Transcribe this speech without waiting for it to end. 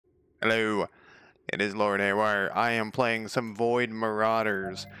Hello, it is Lord Haywire. I am playing some Void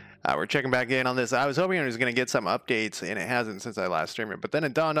Marauders. We're checking back in on this. I was hoping I was going to get some updates, and it hasn't since I last streamed it. But then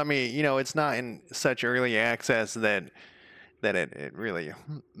it dawned on me, it's not in such early access that it really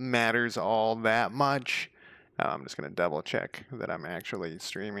matters all that much. I'm just going to double check that I'm actually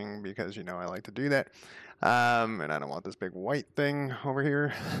streaming because, I like to do that. And I don't want this big white thing over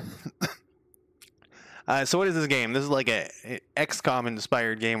here. So what is this game? This is like a XCOM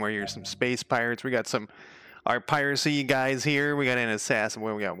inspired game where you're some space pirates. We got our piracy guys here. We got an assassin.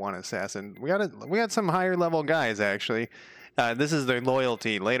 Well, we got one assassin. We got some higher level guys actually. This is their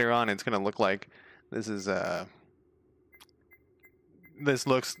loyalty. Later on, it's gonna look like this is this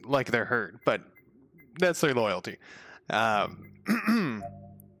looks like they're hurt, but that's their loyalty. We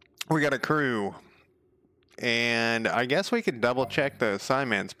got a crew, and I guess we could double check the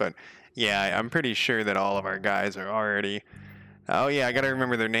assignments, but. Yeah, I'm pretty sure that all of our guys are already... Oh, yeah, I gotta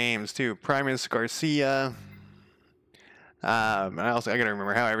remember their names, too. Primus Garcia. And I gotta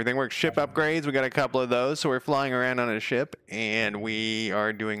remember how everything works. Ship upgrades, we got a couple of those. So we're flying around on a ship, and we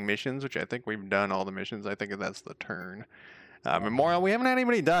are doing missions, which I think we've done all the missions. I think that's the turn. Memorial, we haven't had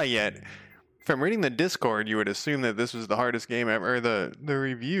anybody die yet. From reading the Discord, you would assume that this was the hardest game ever, or the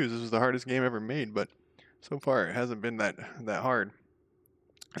reviews, this was the hardest game ever made, but so far it hasn't been that hard.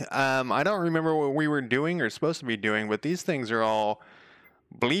 I don't remember what we were doing or supposed to be doing, but these things are all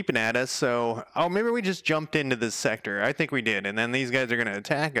bleeping at us, so... Oh, maybe we just jumped into this sector. I think we did, and then these guys are going to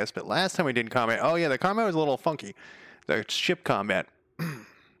attack us, but last time we did combat... Oh, yeah, the combat was a little funky. The ship combat.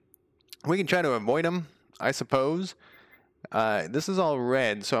 We can try to avoid them, I suppose. This is all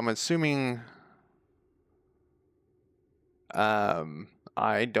red, so I'm assuming...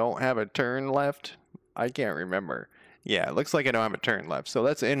 I don't have a turn left. I can't remember. Yeah, it looks like I don't have a turn left. So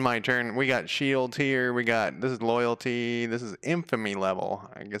that's in my turn. We got shields here. This is loyalty. This is infamy level.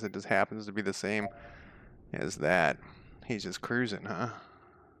 I guess it just happens to be the same as that. He's just cruising, huh?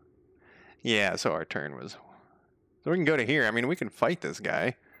 Yeah, so our turn was... So we can go to here. I mean, we can fight this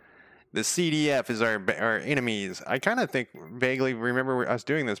guy. The CDF is our enemies. I kind of think, vaguely remember us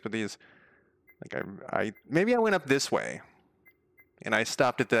doing this, but these... Like, maybe I went up this way. And I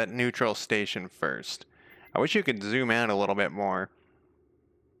stopped at that neutral station first. I wish you could zoom out a little bit more.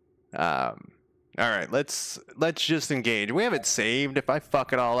 All right, let's just engage. We have it saved. If I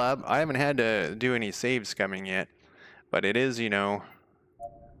fuck it all up, I haven't had to do any save scumming yet, but it is, oh,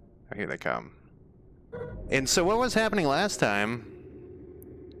 here they come. And so what was happening last time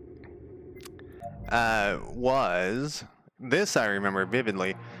was this. I remember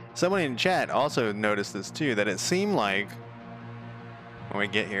vividly. Someone in chat also noticed this too. That it seemed like when we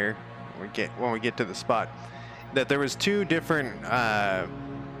get here. When we get to the spot, that there was two different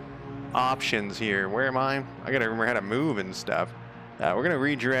options here. Where am I? I gotta remember how to move and stuff. We're gonna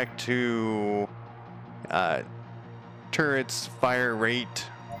redirect to turrets, fire rate,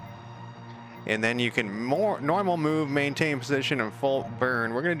 and then you can normal move, maintain position, and full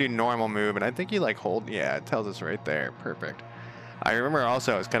burn. We're gonna do normal move, and I think you hold. Yeah, it tells us right there. Perfect. I remember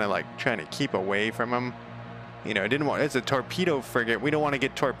also I was kind of like trying to keep away from them. I didn't want... It's a torpedo frigate. We don't want to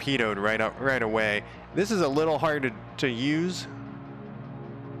get torpedoed right away. This is a little hard to use.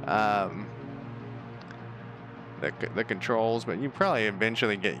 The controls, but you probably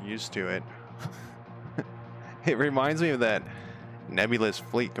eventually get used to it. It reminds me of that nebulous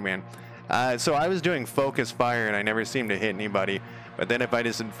fleet command. So I was doing focus fire, and I never seemed to hit anybody. But then if I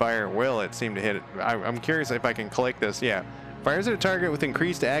just did fire at will, it seemed to hit it. I'm curious if I can click this. Yeah. Fires at a target with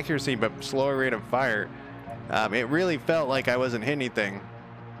increased accuracy, but slower rate of fire. It really felt like I wasn't hitting anything.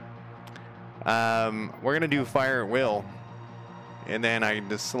 We're going to do fire at will. And then I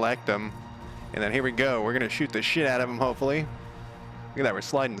just select them. And then here we go. We're going to shoot the shit out of them, hopefully. Look at that. We're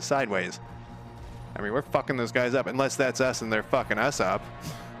sliding sideways. I mean, we're fucking those guys up. Unless that's us and they're fucking us up.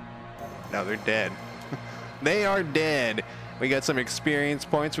 No, they're dead. They are dead. We got some experience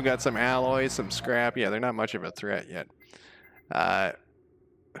points. We got some alloys, some scrap. Yeah, they're not much of a threat yet.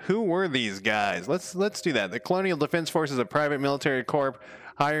 Who were these guys? Let's do that. The Colonial Defense Force is a private military corps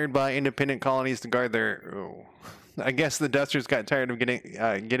hired by independent colonies to guard their... Oh. I guess the Dusters got tired of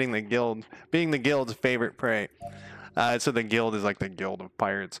being the guild's favorite prey. So the guild is like the guild of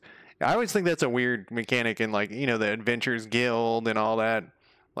pirates. I always think that's a weird mechanic in, like, the Adventures Guild and all that,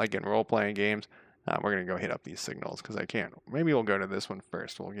 like in role-playing games. We're going to go hit up these signals because I can't. Maybe we'll go to this one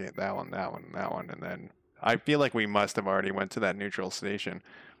first. We'll get that one, and then... I feel like we must have already went to that neutral station.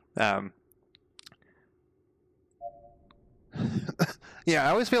 Yeah, I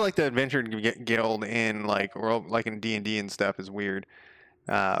always feel like the Adventure Guild in like in D&D and stuff is weird.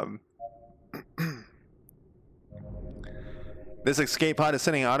 This escape pod is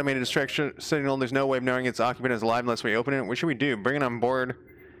sending an automated distraction signal. There's no way of knowing its occupant is alive unless we open it. What should we do? Bring it on board.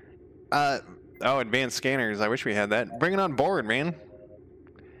 Oh, advanced scanners. I wish we had that. Bring it on board, man.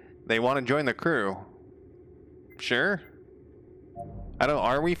 They want to join the crew. Sure. I don't.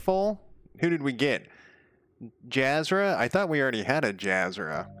 Are we full? Who did we get? Jazra? I thought we already had a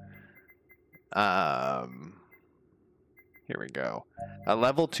Jazra. Here we go. A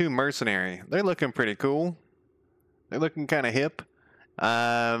level 2 mercenary. They're looking pretty cool. They're looking kind of hip.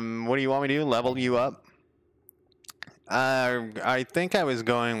 What do you want me to do? Level you up? I think I was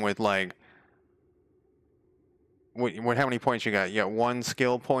going with like... how many points you got? You got 1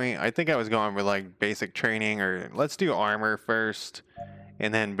 skill point. I think I was going for like basic training, or let's do armor first,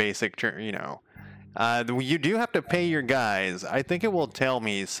 and then basic, you know. You do have to pay your guys. I think it will tell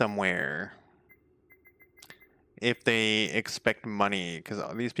me somewhere if they expect money, because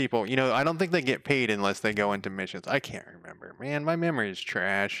these people, you know, I don't think they get paid unless they go into missions. I can't remember. Man, my memory is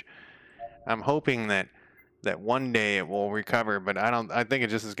trash. I'm hoping that one day it will recover, but I think it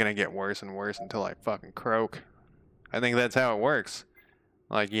just is going to get worse and worse until I fucking croak. I think that's how it works.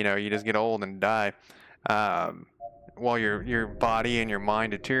 Like, you know, you just get old and die. While your body and your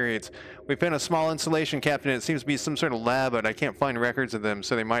mind deteriorates. We found a small installation, Captain. It seems to be some sort of lab, but I can't find records of them,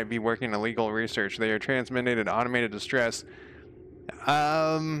 so they might be working illegal research. They are transmitting an automated distress.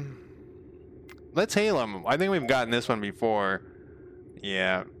 Let's hail them. I think we've gotten this one before.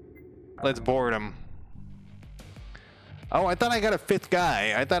 Yeah. Let's board them. Oh, I thought I got a 5th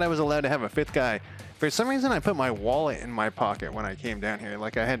guy. I thought I was allowed to have a 5th guy. For some reason, I put my wallet in my pocket when I came down here,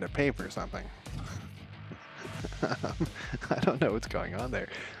 like I had to pay for something. I don't know what's going on there.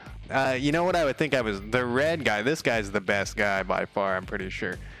 You know what I would think I was? The red guy. This guy's the best guy by far, I'm pretty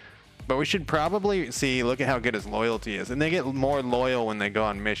sure. But we should probably see, look at how good his loyalty is. And they get more loyal when they go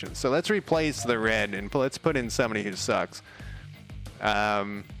on missions. So let's replace the red and let's put in somebody who sucks.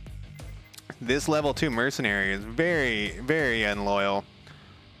 This level 2 mercenary is very, very unloyal.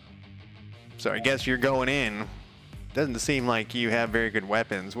 So I guess you're going in. Doesn't seem like you have very good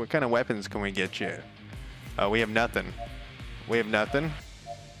weapons. What kind of weapons can we get you? We have nothing. We have nothing.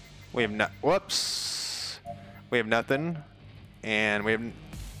 We have whoops. We have nothing. And we have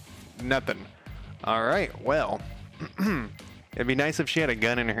nothing. Alright, well. It'd be nice if she had a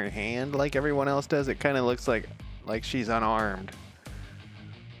gun in her hand like everyone else does. It kind of looks like she's unarmed.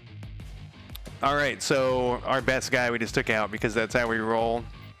 Alright, so our best guy we just took out because that's how we roll.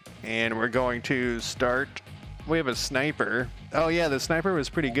 And we're going to start. We have a sniper. Oh yeah, the sniper was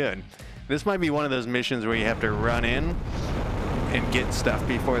pretty good. This might be one of those missions where you have to run in and get stuff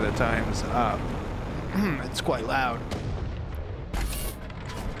before the time's up. It's quite loud.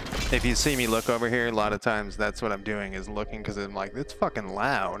 If you see me look over here, a lot of times that's what I'm doing, is looking, because I'm like, it's fucking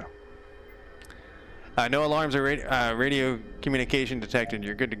loud. No alarms or radio communication detected.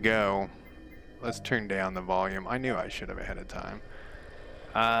 You're good to go. Let's turn down the volume. I knew I should have ahead of time.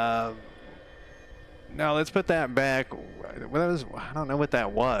 Now let's put that back. Well, that was, I don't know what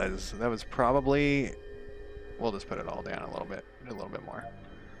that was. That was probably, we'll just put it all down a little bit more.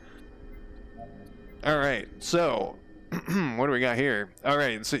 All right, so what do we got here? All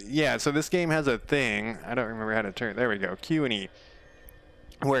right, so yeah, so this game has a thing. I don't remember how to turn. There we go. Q and E,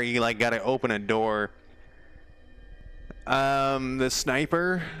 where you like got to open a door. The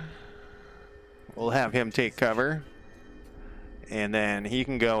sniper, we'll have him take cover, and then he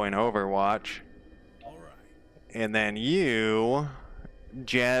can go in Overwatch. And then you,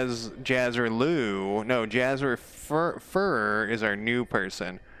 Jazzer Lou, no, Jazzer Fur is our new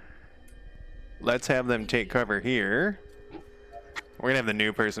person. Let's have them take cover here. We're gonna have the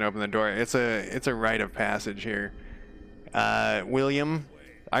new person open the door. It's a rite of passage here. William,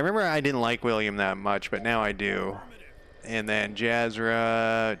 I remember I didn't like William that much, but now I do. And then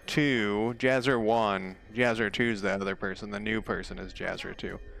Jazra 2, Jazzer 1, Jazzer 2 is the other person. The new person is Jazzer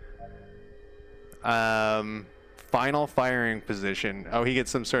 2. Final firing position. Oh, he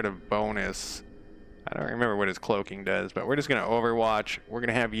gets some sort of bonus. I don't remember what his cloaking does, but we're just going to Overwatch. We're going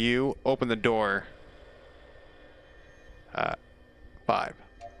to have you open the door. 5.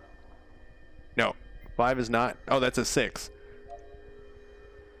 No, 5 is not. Oh, that's a 6.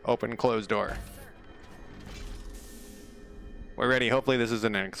 Open, close door. We're ready. Hopefully this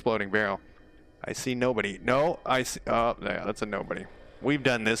isn't an exploding barrel. I see nobody. No, I see. Oh, yeah, that's a nobody. We've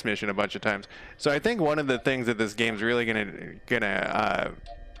done this mission a bunch of times. So I think one of the things that this game's really gonna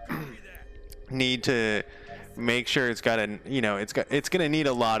need to make sure it's got a, you know, it's gonna need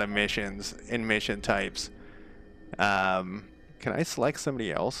a lot of missions and mission types. Can I select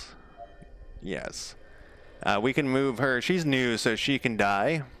somebody else? Yes. We can move her. She's new, so she can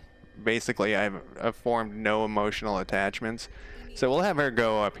die. Basically, I've formed no emotional attachments. So we'll have her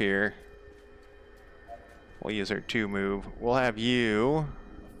go up here. We'll use her 2 move. We'll have you,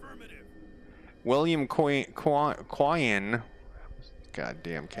 William Quyen. God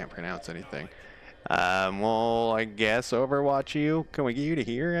damn, can't pronounce anything. Well, I guess Overwatch you. Can we get you to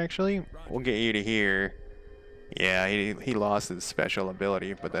here, actually? We'll get you to here. Yeah, he lost his special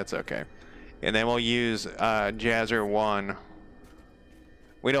ability, but that's okay. And then we'll use Jazzer 1.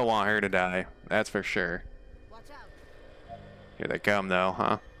 We don't want her to die, that's for sure. Here they come, though,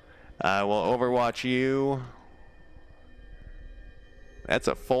 huh? We'll Overwatch you. That's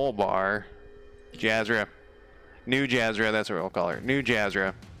a full bar. Jazzra. New Jazzra, that's what we'll call her. New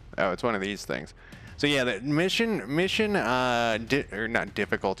Jazzra. Oh, it's one of these things. So yeah, the mission, or not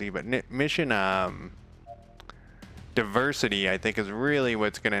difficulty, but mission, diversity, I think, is really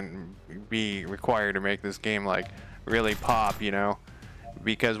what's gonna be required to make this game, like, really pop, you know?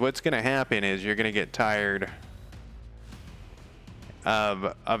 Because what's gonna happen is you're gonna get tired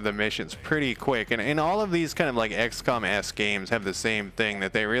of the missions pretty quick, and all of these kind of like XCOM-esque games have the same thing,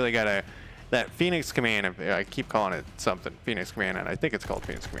 that they really gotta, that Phoenix Command, I keep calling it something Phoenix Command, and I think it's called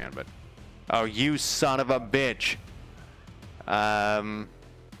Phoenix Command, but oh, you son of a bitch. Can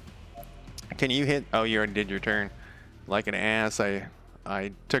you hit, oh, you already did your turn like an ass.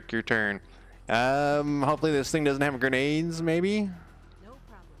 I took your turn. Hopefully this thing doesn't have grenades, maybe. No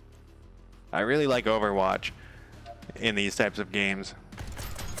problem. I really like Overwatch in these types of games.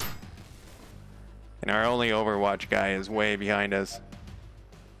 And our only Overwatch guy is way behind us.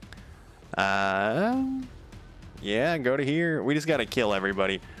 Yeah, go to here. We just gotta kill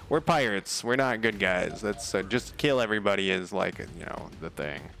everybody. We're pirates. We're not good guys. That's just kill everybody is like, you know, the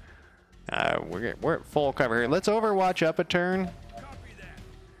thing. We're at full cover here. Let's Overwatch up a turn.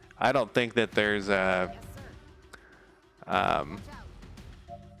 I don't think that there's a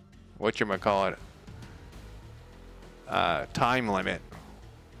whatchamacallit, time limit.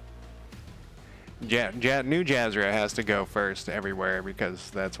 New Jazzra has to go first everywhere because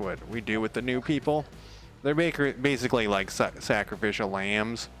that's what we do with the new people. They're basically like sacrificial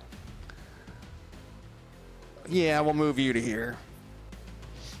lambs. Yeah, we'll move you to here.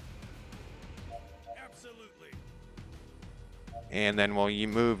 Absolutely. And then we'll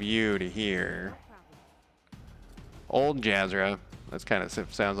move you to here. Old Jazzra. That's kind of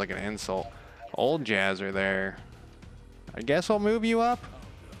sounds like an insult. Old Jazzra there. I guess we'll move you up.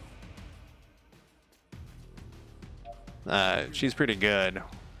 She's pretty good,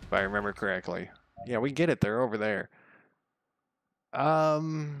 if I remember correctly. Yeah, we get it. They're over there.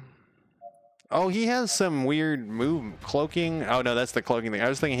 Oh, he has some weird move, cloaking. Oh no, that's the cloaking thing. I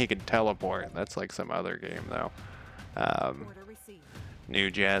was thinking he could teleport. That's like some other game though. New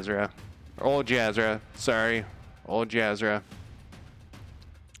Jazzra. Old Jazzra. Sorry. Old Jazzra.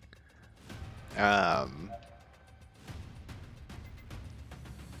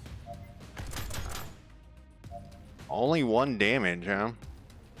 Only 1 damage, huh?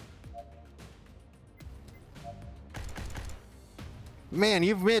 Man,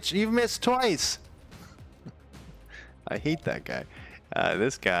 you've missed twice. I hate that guy.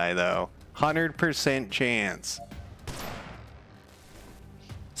 This guy though, 100% chance.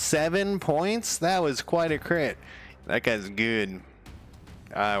 7 points? That was quite a crit. That guy's good.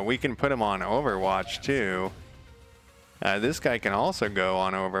 We can put him on Overwatch too. This guy can also go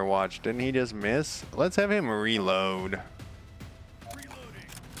on Overwatch. Didn't he just miss? Let's have him reload.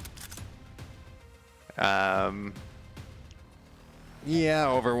 Yeah,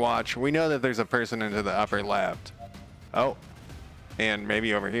 Overwatch. We know that there's a person into the upper left. Oh, and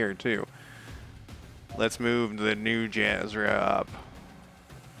maybe over here too. Let's move the new Jazzra up.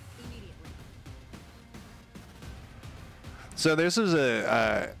 So this is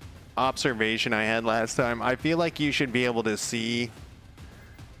a observation I had last time. I feel like you should be able to see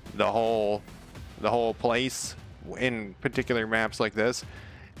the whole place in particular maps like this,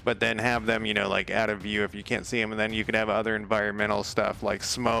 but then have them, you know, like out of view if you can't see them, and then you could have other environmental stuff like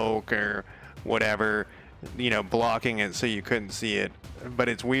smoke or whatever, you know, blocking it so you couldn't see it. But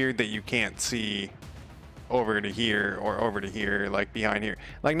it's weird that you can't see over to here or over to here, like behind here,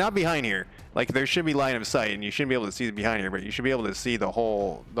 like not behind here. Like there should be line of sight, and you shouldn't be able to see behind here, but you should be able to see the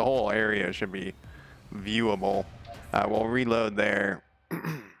whole area should be viewable. We'll reload there.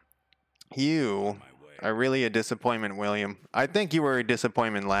 You are really a disappointment, William. I think you were a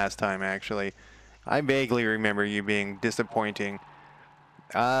disappointment last time, actually. I vaguely remember you being disappointing.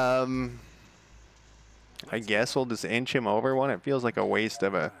 I guess we'll just inch him over one. It feels like a waste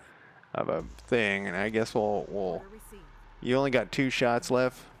of a thing, and I guess we'll. You only got 2 shots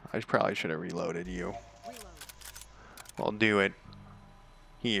left. I probably should have reloaded you. We'll do it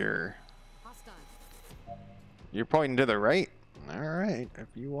here. You're pointing to the right? All right, if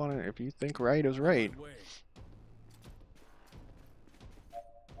you think right is On right. my way.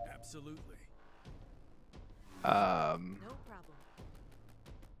 Absolutely. No problem.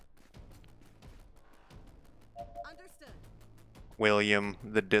 Understood. William,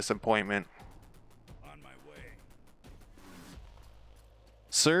 the disappointment. On my way.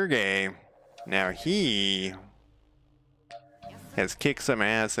 Sergey, now he Yes, sir. has kicked some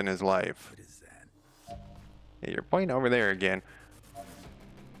ass in his life. What is that? Hey, you're pointing over there again.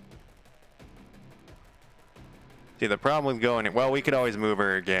 See, the problem with going, well, we could always move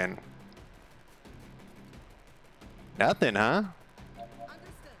her again. Nothing, huh?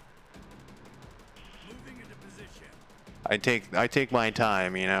 Understood. Moving into position. I take my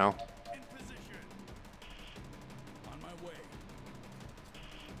time, you know. In position. On my way.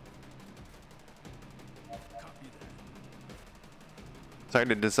 Copy that. It's hard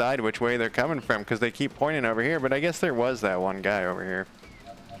to decide which way they're coming from because they keep pointing over here, but I guess there was that one guy over here. Yes,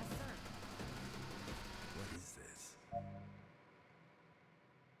 sir. What is this?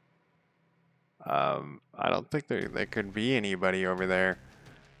 I don't think there could be anybody over there.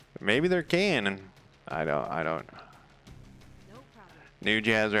 Maybe there can. I don't. No problem. New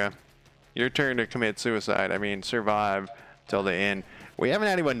Jazra, your turn to commit suicide. I mean, survive till the end. We haven't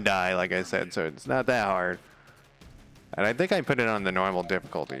had anyone die, like I said, so it's not that hard. And I think I put it on the normal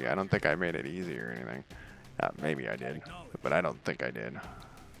difficulty. I don't think I made it easy or anything. Maybe I did, but I don't think I did.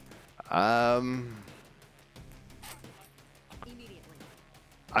 Immediately.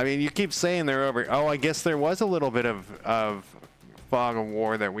 I mean, you keep saying they're over. Oh, I guess there was a little bit of fog of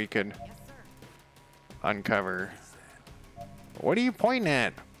war that we could Yes, sir. uncover. What are you pointing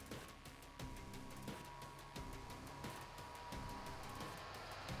at?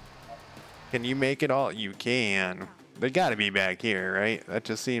 Can you make it all? You can. They gotta be back here, right? That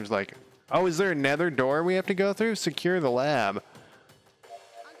just seems like... Oh, is there another door we have to go through? Secure the lab.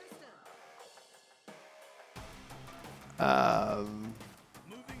 Understood.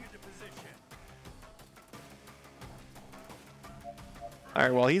 Moving into position.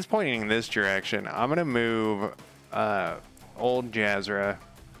 Alright, well, he's pointing in this direction. I'm gonna move old Jazra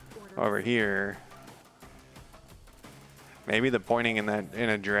over here. Maybe the pointing in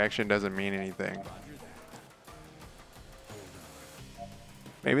a direction doesn't mean anything. Roger that.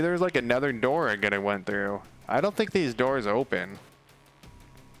 Maybe there's like another door I could have went through. I don't think these doors open.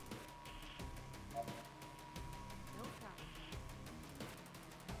 No problem.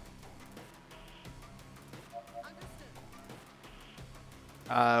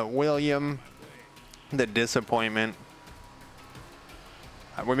 Understood. William, the disappointment.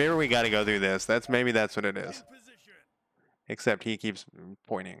 Well, maybe we got to go through this. Maybe that's what it is. In position. Except he keeps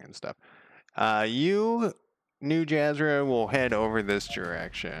pointing and stuff. You, New Jazra, will head over this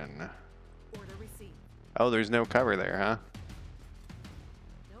direction. Order received. Oh, there's no cover there, huh?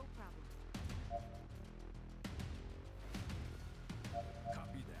 No problem.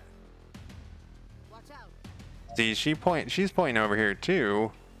 Copy that. Watch out. See, she's pointing over here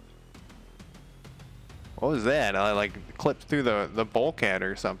too. What was that? I like clipped through the bulkhead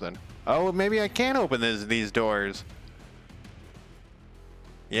or something. Oh, maybe I can open these doors.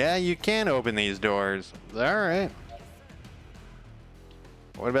 Yeah, you can open these doors. All right.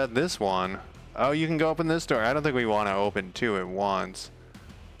 What about this one? Oh, you can go open this door. I don't think we want to open two at once.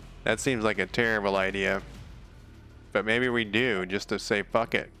 That seems like a terrible idea. But maybe we do, just to say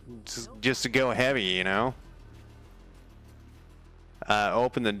fuck it. Just to go heavy, you know?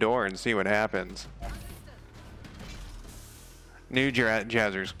 Open the door and see what happens. New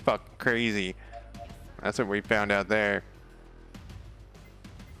Jazzer's fuck crazy. That's what we found out there.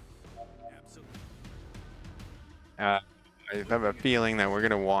 Absolutely. I have a feeling that we're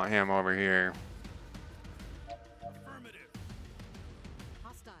gonna want him over here. Affirmative.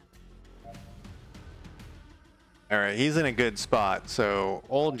 Hostile. All right, he's in a good spot. So,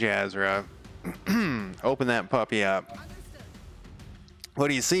 old Jazra, open that puppy up. Understood. What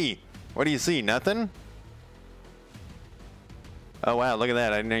do you see? What do you see? Nothing? Oh wow, look at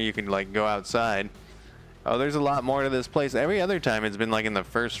that. I didn't know you could like go outside. Oh, there's a lot more to this place. Every other time it's been like in the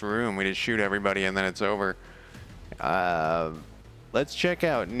first room. We just shoot everybody and then it's over. Let's check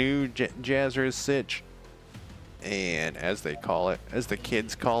out New Jazra's Sitch. And as they call it, as the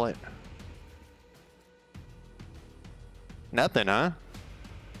kids call it. Nothing, huh?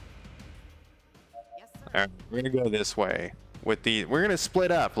 Yes, sir. All right, we're gonna go this way. We're gonna split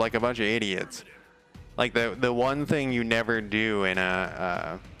up like a bunch of idiots. Like the one thing you never do in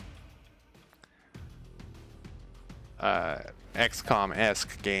a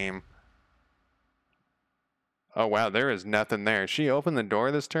XCOM-esque game. Oh wow, there is nothing there. She opened the door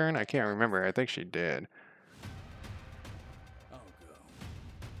this turn? I can't remember. I think she did. Oh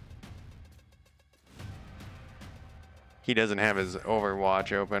he doesn't have his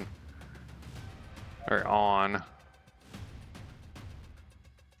Overwatch open. Or on.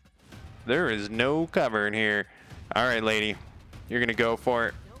 There is no cover in here. Alright, lady. You're gonna go for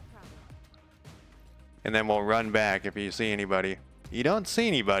it. No problem. And then we'll run back if you see anybody. You don't see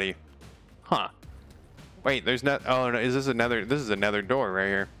anybody. Huh. Wait, there's not. Oh, no. Is this another? This is another door right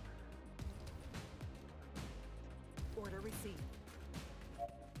here. Order received.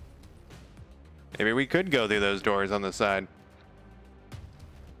 Maybe we could go through those doors on the side.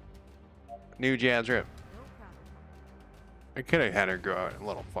 New jazz rip. No problem. I could have had her go out a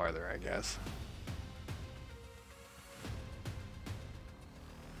little farther, I guess.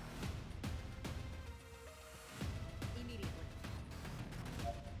 Immediately.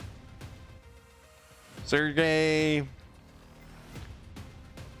 Sergey.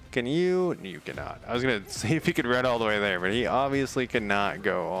 Can you? You cannot. I was going to see if he could run all the way there, but he obviously cannot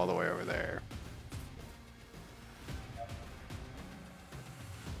go all the way over there.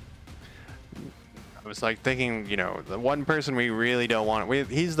 I was like thinking, you know, the one person we really don't want.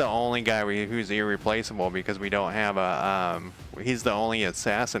 He's the only guy who's irreplaceable because we don't have a. He's the only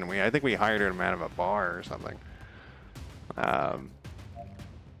assassin. I think we hired him out of a bar or something.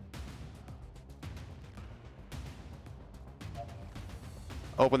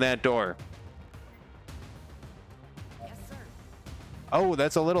 Open that door. Yes, sir. Oh,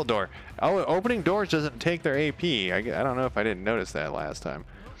 that's a little door. Oh, opening doors doesn't take their AP. I don't know if I didn't notice that last time.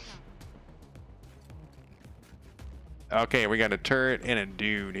 No problem. Okay, we got a turret and a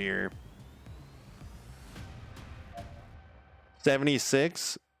dude here.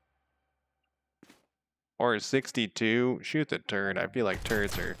 76 or 62. Shoot the turret. I feel like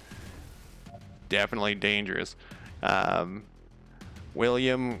turrets are definitely dangerous.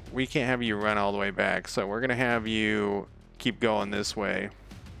 William, we can't have you run all the way back, so we're gonna have you keep going this way.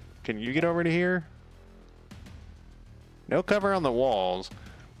 Can you get over to here? No cover on the walls.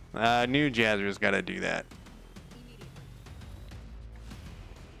 New Jazzer's got to do that. Immediately.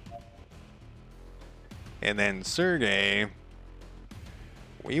 And then Sergey,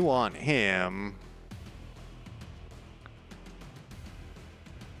 we want him.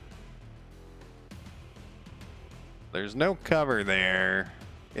 There's no cover there.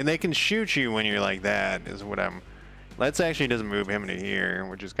 And they can shoot you when you're like that, is what I'm... Let's actually just move him to here,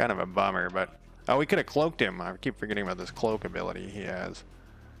 which is kind of a bummer, but... Oh, we could have cloaked him. I keep forgetting about this cloak ability he has.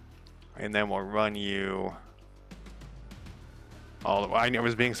 And then we'll run you... all the way. I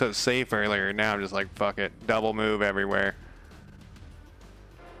was being so safe earlier, now I'm just like, fuck it. Double move everywhere.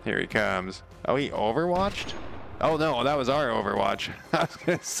 Here he comes. Oh, he overwatched? Oh no, that was our Overwatch. I was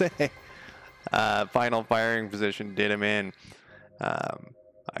gonna say... final firing position did him in.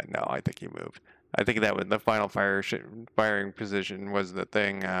 No, I think he moved. I think that was the final firing position was the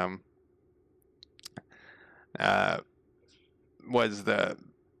thing. Was the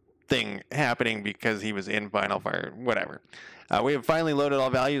thing happening because he was in final fire? Whatever. We have finally loaded all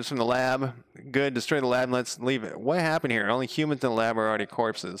values from the lab. Good. Destroy the lab and let's leave it. What happened here? Only humans in the lab are already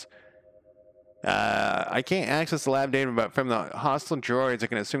corpses. I can't access the lab data, but from the hostile droids, I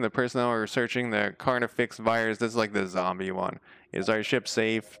can assume the personnel are searching the Carnifex virus. This is like the zombie one. Is our ship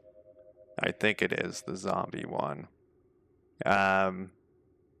safe? I think it is the zombie one.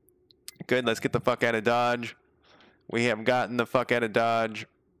 Good, let's get the fuck out of Dodge. We have gotten the fuck out of Dodge.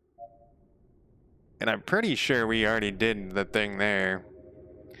 And I'm pretty sure we already did the thing there.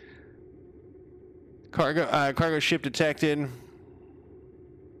 Cargo ship detected.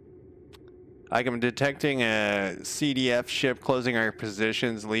 I'm detecting a CDF ship closing our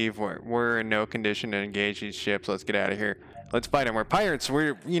positions. Leave. We're in no condition to engage these ships. Let's get out of here. Let's fight them. We're pirates.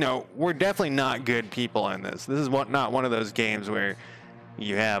 We're definitely not good people in this. This is not one of those games where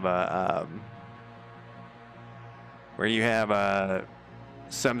you have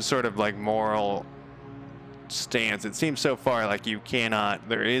some sort of like moral stance. It seems so far like you cannot.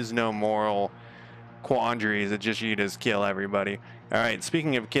 There is no moral quandaries. It's just you just kill everybody. All right,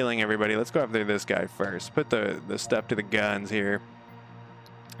 speaking of killing everybody, let's go after this guy first. Put the stuff to the guns here.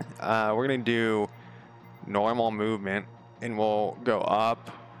 We're gonna do normal movement and we'll go up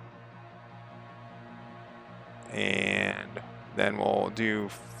and then we'll do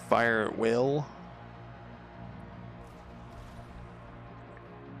fire at will.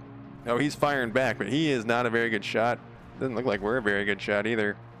 Oh, he's firing back, but he is not a very good shot. Doesn't look like we're a very good shot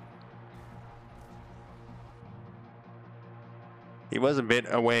either. He was a bit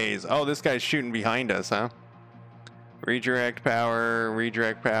a ways. Oh, this guy's shooting behind us, huh? Redirect power,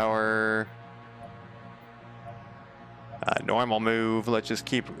 redirect power. Normal move. Let's just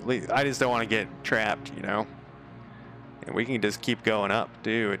keep... I just don't want to get trapped, you know? And we can just keep going up,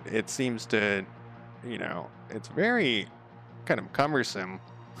 dude. It seems to you know, it's very kind of cumbersome.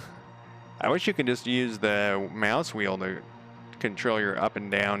 I wish you could just use the mouse wheel to control your up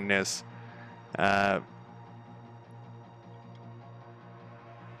and downness. So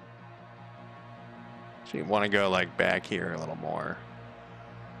you want to go like back here a little more.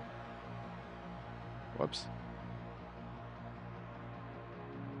 Whoops.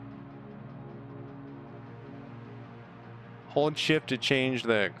 Hold shift to change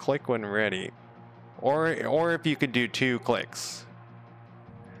the click when ready. Or if you could do 2 clicks.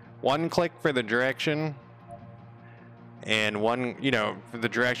 1 click for the direction, and one, you know, for the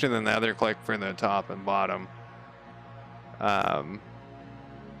direction, and the other click for the top and bottom. Oh,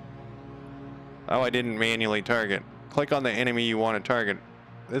 I didn't manually target. Click on the enemy you want to target.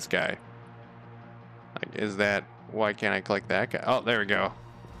 This guy. Like, is that, why can't I click that guy? Oh, there we go.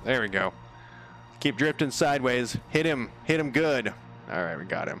 There we go. Keep drifting sideways. Hit him good. All right, we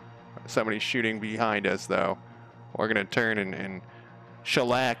got him. Somebody's shooting behind us, though. We're gonna turn and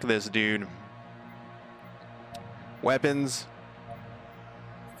shellac this dude. Weapons.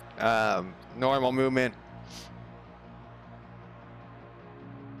 Normal movement.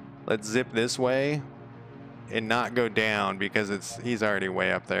 Let's zip this way and not go down because he's already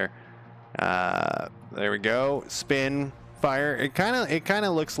way up there. There we go. Spin, fire. It kind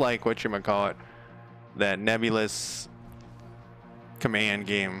of looks like whatchamacallit, that nebulous command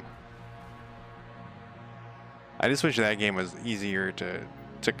game. I just wish that game was easier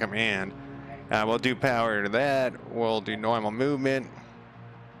to command. We'll do power to that. We'll do normal movement.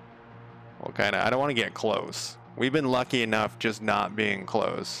 We'll I don't want to get close. We've been lucky enough just not being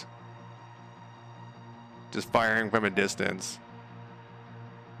close. Just firing from a distance.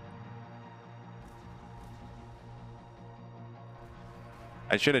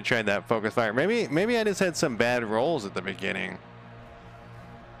 I should have tried that focus fire. Maybe I just had some bad rolls at the beginning.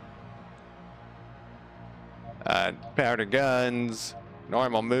 Powder guns,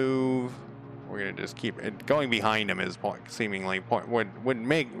 normal move. We're gonna just keep it going behind him. Is seemingly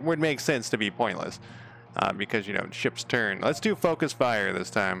would make sense to be pointless, because you know ships turn. Let's do focus fire this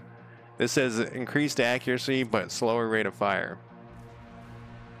time. This says increased accuracy but slower rate of fire.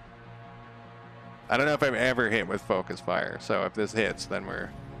 I don't know if I've ever hit with focus fire, so if this hits, then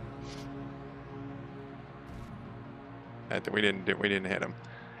we didn't hit him.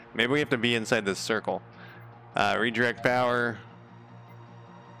 Maybe we have to be inside this circle. Redirect power.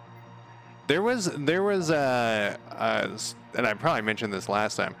 There was and I probably mentioned this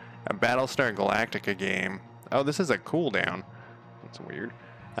last time, a Battlestar Galactica game. Oh, this is a cooldown. That's weird.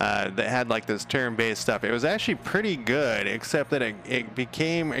 That had like this turn-based stuff. It was actually pretty good, except that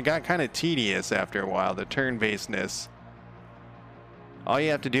it got kind of tedious after a while, the turn-basedness. All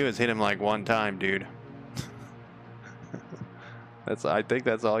you have to do is hit him like 1 time, dude. I think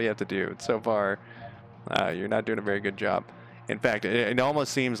that's all you have to do. So far, you're not doing a very good job. In fact, it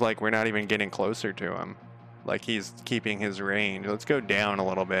almost seems like we're not even getting closer to him. Like he's keeping his range. Let's go down a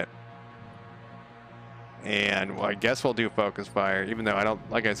little bit. And well, I guess we'll do focus fire, even though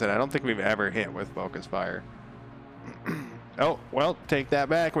like I said, I don't think we've ever hit with focus fire. Oh, well, take that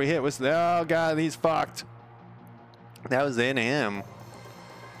back. We hit with, oh God, he's fucked. That was in him.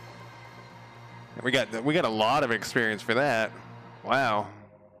 We got a lot of experience for that. Wow.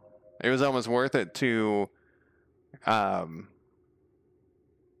 It was almost worth it to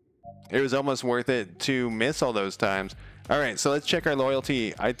miss all those times. All right, so let's check our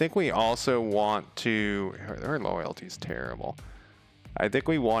loyalty. I think we also want to, her loyalty's terrible. I think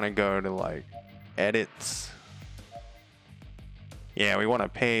we want to go to like edits. Yeah, we want to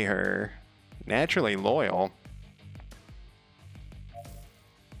pay her naturally loyal,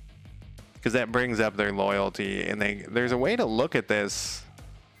 because that brings up their loyalty, and there's a way to look at this.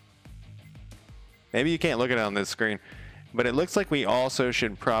 Maybe you can't look at it on this screen, but it looks like we also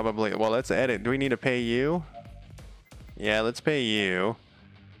should probably, well, let's edit. Do we need to pay you? Yeah, let's pay you.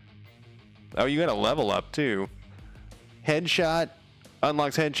 Oh, you got a level up too. Headshot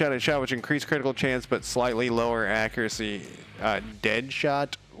unlocks headshot and shot, which increase critical chance but slightly lower accuracy. Dead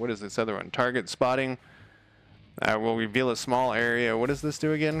shot. What is this other one? Target spotting. Will reveal a small area. What does this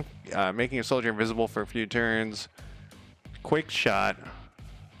do again? Making a soldier invisible for a few turns. Quick shot.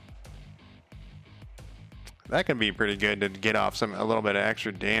 That can be pretty good to get off a little bit of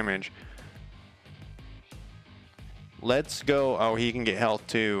extra damage. Let's go. Oh, he can get health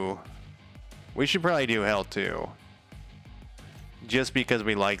too. We should probably do health too. Just because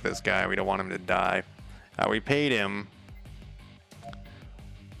we like this guy. We don't want him to die. We paid him.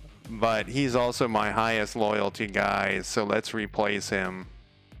 But he's also my highest loyalty guy. So let's replace him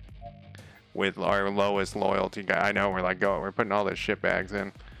with our lowest loyalty guy. I know we're like, we're putting all the shit bags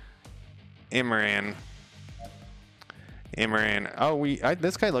in. Imran. Imran. Oh,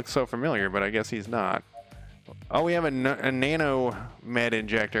 this guy looks so familiar, but I guess he's not. Oh, we have a nano med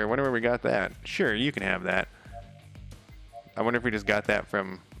injector. I wonder where we got that. Sure, you can have that. I wonder if we just got that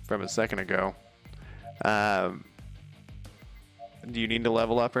from a second ago. Do you need to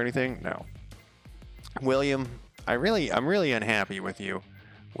level up or anything? No. William, I'm really unhappy with you,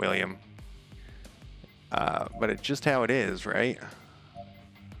 William. But it's just how it is, right?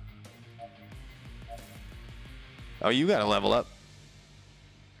 Oh, you gotta level up.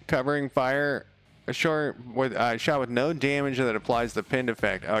 Covering fire, a shot with no damage that applies the pinned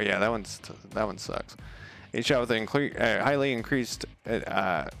effect. Oh yeah, that one sucks. A shot with highly increased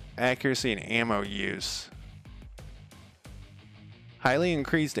accuracy and ammo use. Highly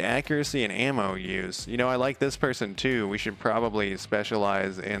increased accuracy and ammo use. You know, I like this person too. We should probably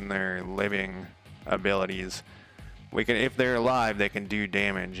specialize in their living abilities. We can, if they're alive, they can do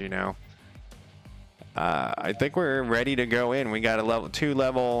damage, you know. I think we're ready to go in. We got a level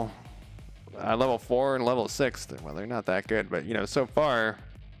 4 and level 6. Well, they're not that good, but you know, so far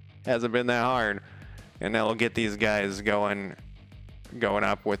hasn't been that hard. And that'll get these guys going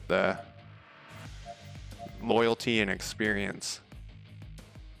up with the loyalty and experience.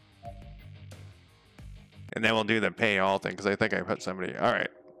 And then we'll do the pay all thing, because I think I put somebody. All right.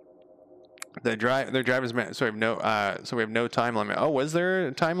 Their driver's so we have no time limit. Oh, was there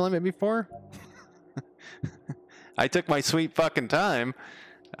a time limit before? I took my sweet fucking time.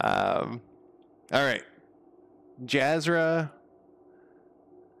 All right. Jazra.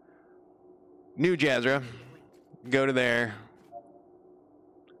 New Jazra. Go to there.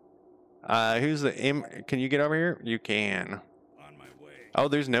 Who's the can you get over here? You can. On my way. Oh,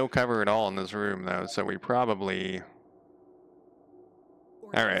 there's no cover at all in this room though, so we probably.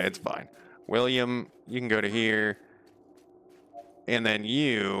 All right, it's fine. William, you can go to here. And then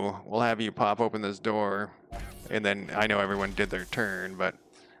we'll have you pop open this door. And then I know everyone did their turn, but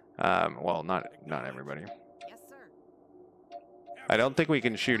well, not everybody. Yes, sir. I don't think we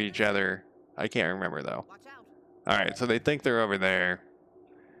can shoot each other. I can't remember though. Watch out. All right, so they think they're over there.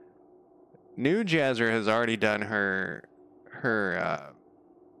 New Jazzer has already done her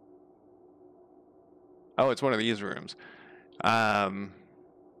oh, it's one of these rooms. Her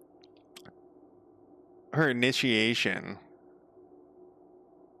initiation.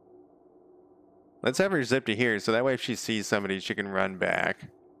 Let's have her zip to here, so that way if she sees somebody, she can run back.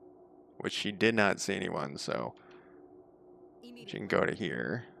 Which she did not see anyone, so she can go to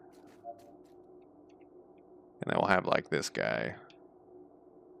here. And then we'll have like this guy.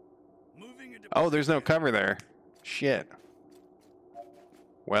 Moving into Oh, there's no cover there. Shit.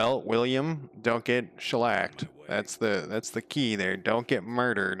 Well, William, don't get shellacked. That's the key there. Don't get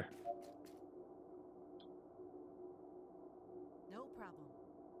murdered. No problem.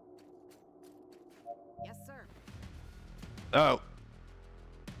 Yes, sir. Oh,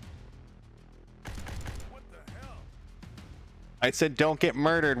 What the hell? I said don't get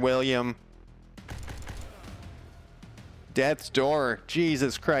murdered, William. Death's door.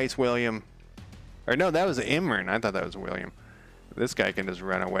 Jesus Christ, William. Or no, that was Imran. I thought that was William. This guy can just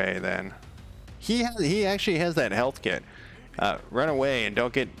run away then. He actually has that health kit. Run away and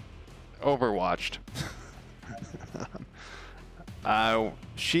don't get overwatched.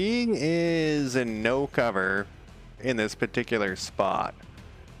 She is in no cover in this particular spot.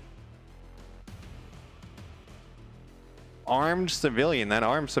 Armed civilian. That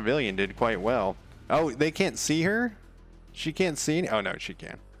armed civilian did quite well. Oh, they can't see her? She can't see? Oh, no, she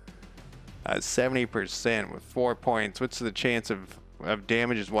can. 70% with 4 points. What's the chance of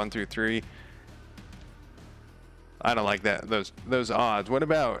damage is 1 through 3? I don't like that. Those odds. What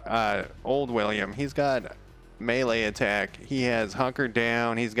about old William? He's got melee attack. He has hunkered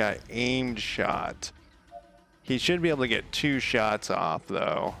down. He's got aimed shot. He should be able to get 2 shots off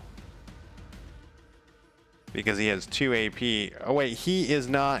though, because he has 2 AP. Oh wait, he is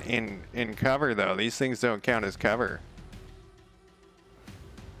not in cover though. These things don't count as cover.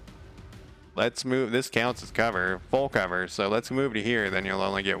 Let's move. This counts as cover, full cover. So let's move to here. Then you'll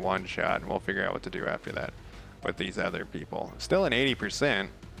only get 1 shot, and we'll figure out what to do after that with these other people. Still an 80%.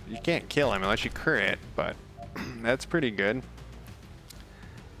 You can't kill him unless you crit, but that's pretty good.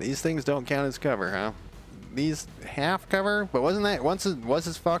 These things don't count as cover, huh? These half cover, but wasn't that was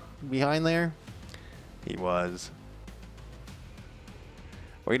his fuck behind there? He was.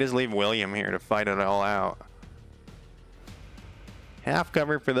 We just leave William here to fight it all out. Half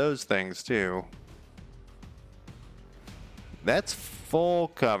cover for those things too. That's full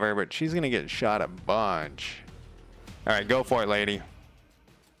cover, but she's gonna get shot a bunch. All right, go for it, lady.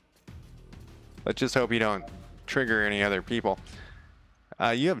 Let's just hope you don't trigger any other people.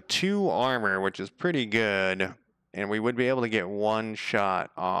 You have 2 armor, which is pretty good, and we would be able to get 1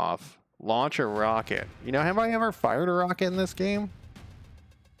 shot off. Launch a rocket. You know, have I ever fired a rocket in this game?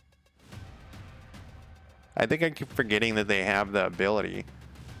 I think I keep forgetting that they have the ability.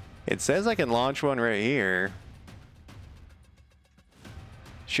 It says I can launch one right here.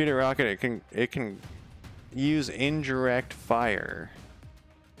 Shoot a rocket. It can use indirect fire.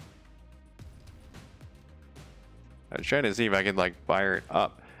 I was trying to see if I could like fire it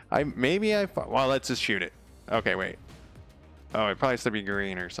up. Well, let's just shoot it. Okay, wait. Oh, it probably has to be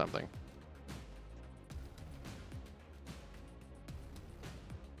green or something.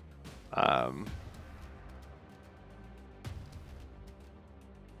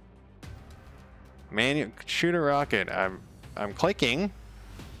 Shoot a rocket. I'm clicking.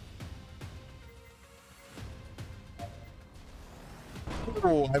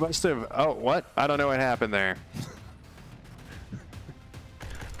 Oh, I must have. Oh, what? I don't know what happened there.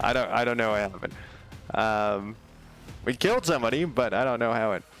 I don't know what happened. We killed somebody, but I don't know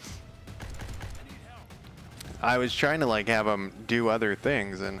how it. I was trying to like have them do other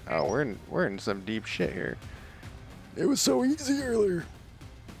things, and oh, we're in some deep shit here. It was so easy earlier.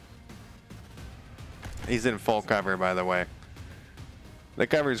 He's in full cover, by the way. The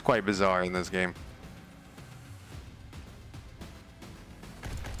cover is quite bizarre in this game.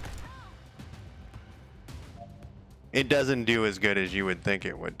 It doesn't do as good as you would think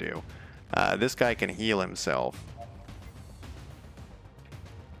it would do. This guy can heal himself.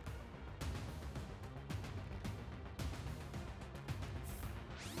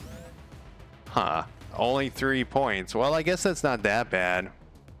 Huh. Only 3 points. Well, I guess that's not that bad.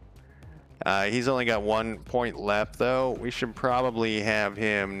 He's only got 1 point left, though. We should probably have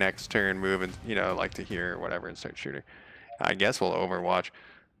him next turn move and, you know, like to here or whatever and start shooting. I guess we'll overwatch.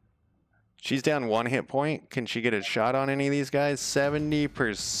 She's down 1 hit point. Can she get a shot on any of these guys?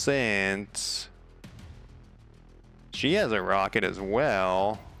 70%. She has a rocket as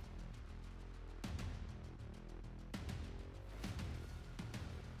well.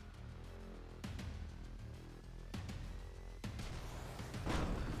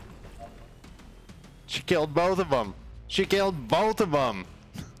 She killed both of them. She killed both of them.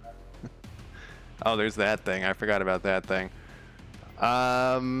 Oh, there's that thing. I forgot about that thing.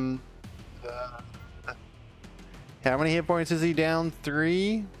 How many hit points is he down?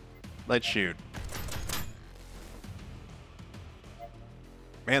 3? Let's shoot.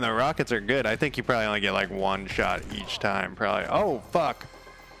 Man, the rockets are good. I think you probably only get like 1 shot each time. Probably. Oh, fuck.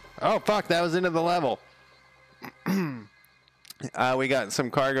 Oh, fuck. That was into the level. We got some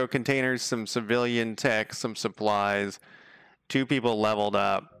cargo containers, some civilian tech, some supplies. 2 people leveled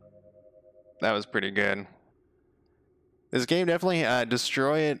up. That was pretty good. This game definitely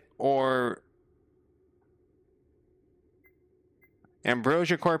destroy it or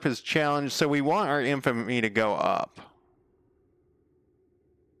Ambrosia Corp is challenged, so we want our infamy to go up.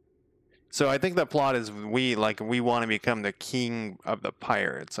 So I think the plot is we want to become the king of the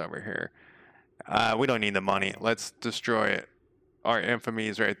pirates over here. We don't need the money. Let's destroy it. Our infamy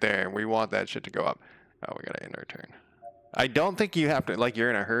is right there. We want that shit to go up. Oh, we gotta end our turn. I don't think you have to, like, you're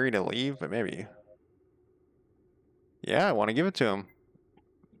in a hurry to leave, but maybe. Yeah, I want to give it to them.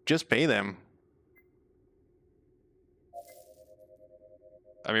 Just pay them.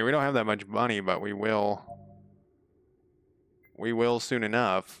 I mean, we don't have that much money, but we will. We will soon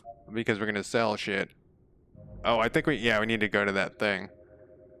enough, because we're gonna sell shit. Oh, I think we need to go to that thing.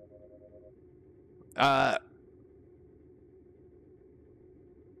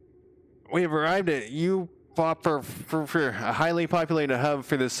 We have arrived at for a highly populated hub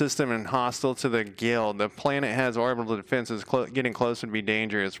for the system and hostile to the guild. The planet has orbital defenses. Getting close would be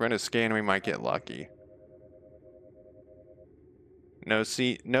dangerous. Run a scan. We might get lucky.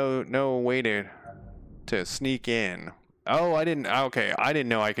 No way to sneak in. Oh, I didn't. Okay, I didn't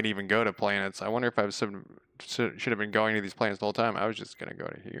know I could even go to planets. I wonder if I should have been going to these planets the whole time. I was just gonna go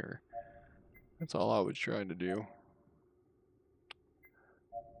to here. That's all I was trying to do.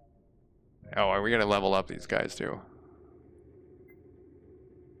 Oh, we gotta level up these guys too.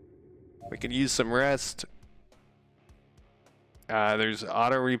 We could use some rest. There's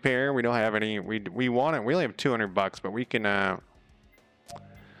auto repair. We don't have any. We want it. We only have $200, but we can.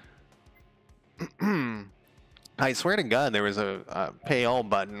 I swear to God, there was a pay all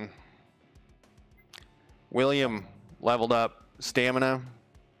button. William leveled up stamina,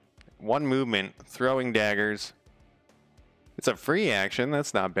 1 movement, throwing daggers. It's a free action.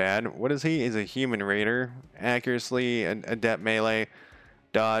 That's not bad. What is he? He's a human raider. Accuracy, adept melee,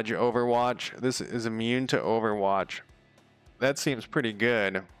 dodge, overwatch. This is immune to overwatch. That seems pretty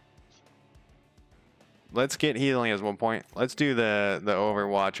good. let's get, he only has 1 point. Let's do the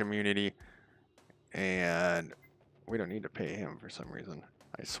Overwatch immunity. And we don't need to pay him for some reason.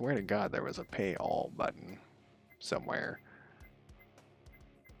 I swear to God there was a pay all button somewhere.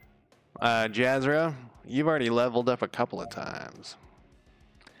 Jazra, you've already leveled up a couple of times.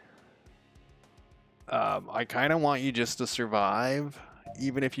 I kind of want you just to survive,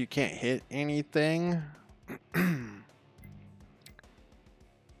 even if you can't hit anything.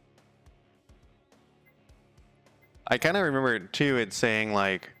 I kind of remember too, it saying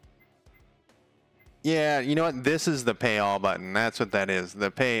like, yeah, you know what? This is the pay all button. That's what that is.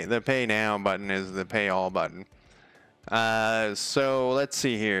 The pay now button is the pay all button. So let's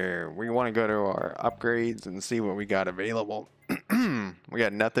see here. We want to go to our upgrades and see what we got available. We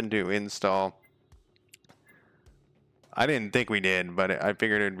got nothing to install. I didn't think we did, but I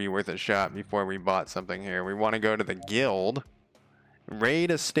figured it'd be worth a shot before we bought something here. We want to go to the guild. Raid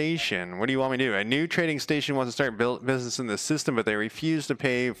a station. What do you want me to do? A new trading station wants to start business in the system, but they refuse to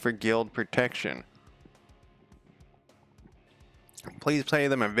pay for guild protection. Please pay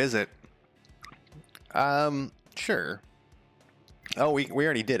them a visit. Sure. Oh, we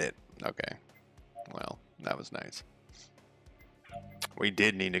already did it. Okay. Well, that was nice. We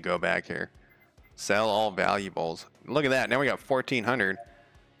did need to go back here. Sell all valuables. Look at that. Now we got 1,400.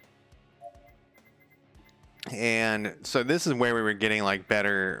 And so this is where we were getting like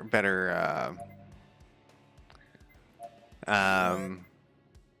better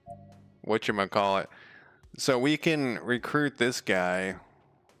whatchamacallit. So we can recruit this guy.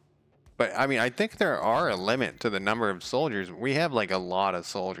 But I mean, I think there are a limit to the number of soldiers. We have like a lot of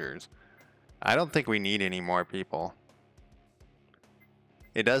soldiers. I don't think we need any more people.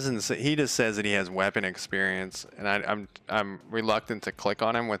 It doesn't say, he just says that he has weapon experience, and I'm reluctant to click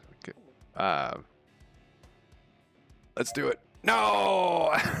on him with let's do it.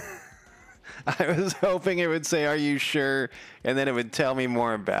 No! I was hoping it would say, "Are you sure?" and then it would tell me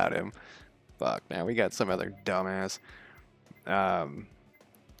more about him. Fuck, now we got some other dumbass.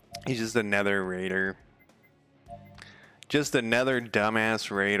 He's just another raider. Just another dumbass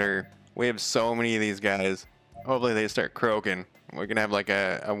raider. We have so many of these guys. Hopefully they start croaking. We're gonna have like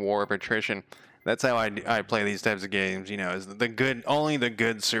a war of attrition. That's how I play these types of games, you know, is the good, only the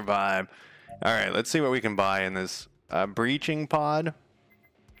good survive. All right, let's see what we can buy in this breaching pod.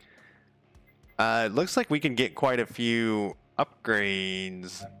 It looks like we can get quite a few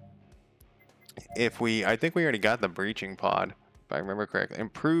upgrades if we, I think we already got the breaching pod, if I remember correctly.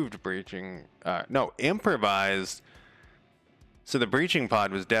 Improved breaching, no, improvised. So the breaching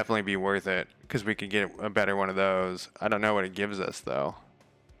pod would definitely be worth it because we could get a better one of those. I don't know what it gives us though.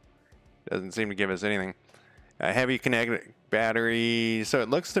 Doesn't seem to give us anything. A heavy kinetic battery. So it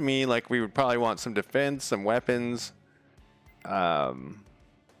looks to me like we would probably want some defense, some weapons.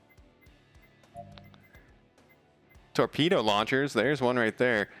 Torpedo launchers. There's one right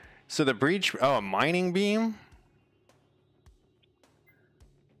there. So the breach. Oh, a mining beam.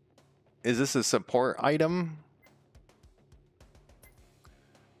 Is this a support item?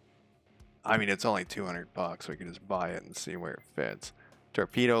 I mean, it's only 200 bucks. We can just buy it and see where it fits.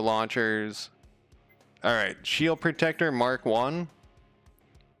 Torpedo launchers. All right, shield protector Mark 1.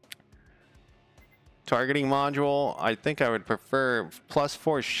 Targeting module. I think I would prefer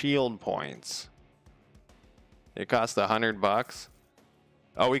 +4 shield points. It costs 100 bucks.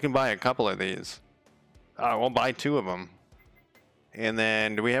 Oh, we can buy a couple of these. We'll buy 2 of them. And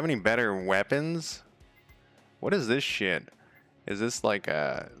then, do we have any better weapons? What is this shit? Is this like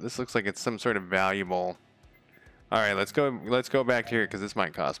this looks like it's some sort of valuable. All right, let's go back here because this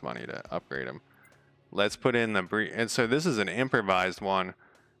might cost money to upgrade them. Let's put in the and so this is an improvised one.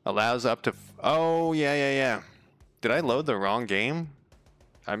 Allows up to oh yeah. Did I load the wrong game?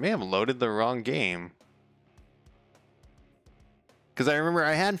 I may have loaded the wrong game. Because I remember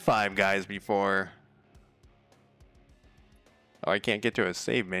I had 5 guys before. Oh, I can't get to a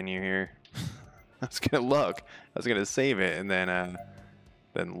save menu here. I was gonna look. I was gonna save it and then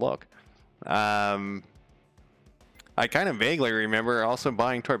look. I kind of vaguely remember also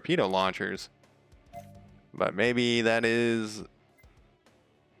buying torpedo launchers, but maybe that is.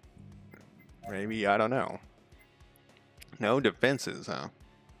 Maybe I don't know. No defenses, huh?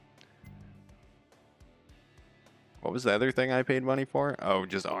 What was the other thing I paid money for? Oh,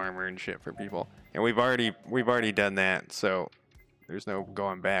 just armor and shit for people. And we've already done that, so there's no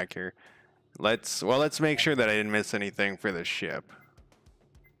going back here. Let's make sure that I didn't miss anything for the ship.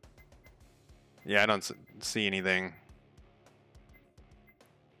 Yeah, I don't see anything.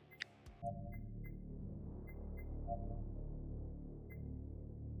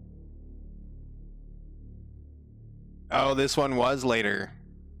 Oh, this one was later.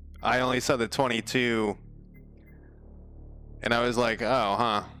 I only saw the 22, and I was like, oh,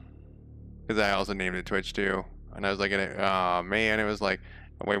 huh. Because I also named it Twitch too. And I was like, oh man, it was like,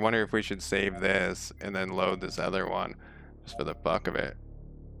 we wonder if we should save this and then load this other one just for the fuck of it.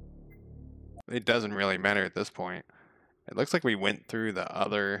 It doesn't really matter at this point. It looks like we went through the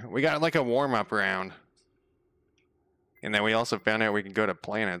other, we got like a warm-up round. And then we also found out we can go to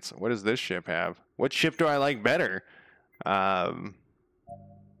planets. What does this ship have? What ship do I like better?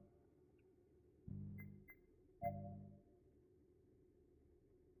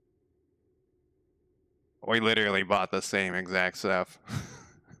 We literally bought the same exact stuff.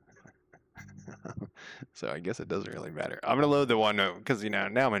 So I guess it doesn't really matter. I'm gonna load the one because now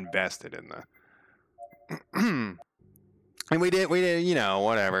I'm invested in the. And we did,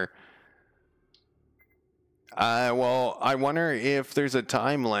 whatever. Well, I wonder if there's a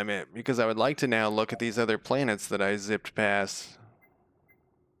time limit because I would like to now look at these other planets that I zipped past.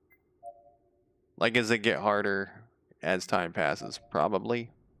 Like, does it get harder as time passes? Probably.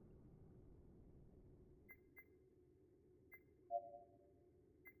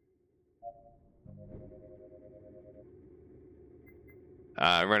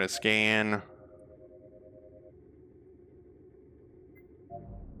 Run a scan.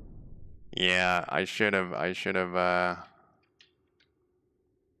 Yeah, I should have,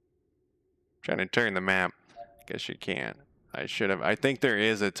 trying to turn the map. Guess you can't. I should have, I think there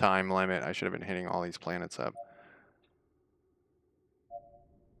is a time limit. I should have been hitting all these planets up.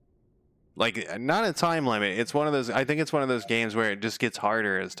 Like, not a time limit. It's one of those, I think it's one of those games where it just gets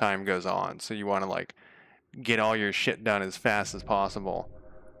harder as time goes on. So you want to, like, get all your shit done as fast as possible.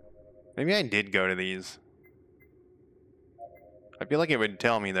 Maybe I did go to these. I feel like it would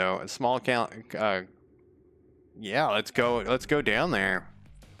tell me though. A small count. Yeah, let's go down there.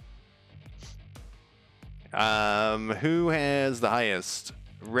 Who has the highest?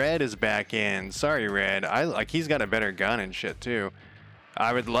 Red is back in. Sorry, Red. He's got a better gun and shit too.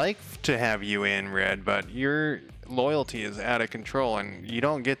 I would like to have you in, Red, but your loyalty is out of control, and you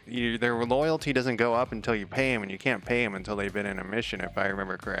don't get their loyalty doesn't go up until you pay them, and you can't pay them until they've been in a mission, if I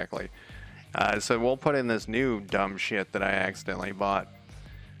remember correctly. So we'll put in this new dumb shit that I accidentally bought.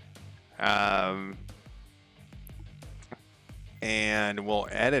 And we'll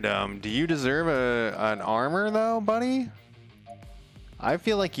edit them. Do you deserve an armor though, buddy? I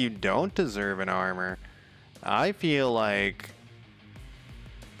feel like you don't deserve an armor. I feel like...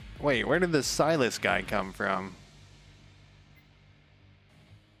 Wait, where did this Silas guy come from?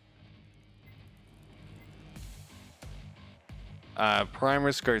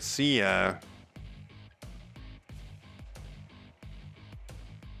 Primus Garcia.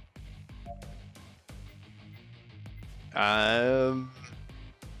 I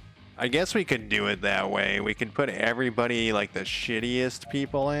guess we could do it that way. We could put everybody, like the shittiest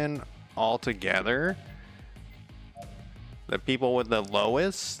people in all together. The people with the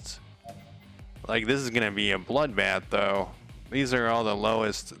lowest. Like, this is gonna be a bloodbath though. These are all the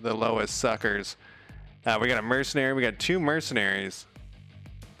lowest suckers. We got a mercenary. We got 2 mercenaries.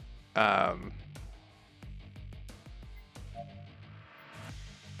 All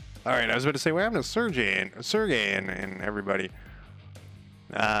right, I was about to say, what happened to Sergey and everybody?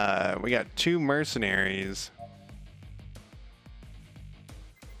 We got 2 mercenaries.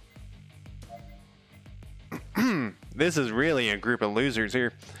 This is really a group of losers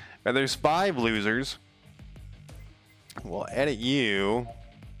here. But there's 5 losers. We'll edit you.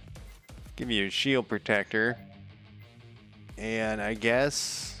 Give you a shield protector. And I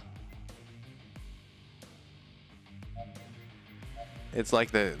guess it's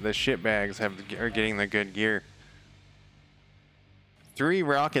like the shitbags are getting the good gear. 3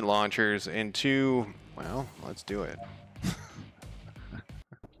 rocket launchers and 2. Well, let's do it.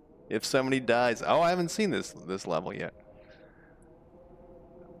 If somebody dies, oh, I haven't seen this level yet.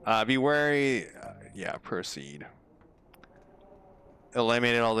 Be wary. Yeah, proceed.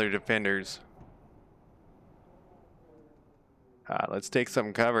 Eliminated all their defenders. Let's take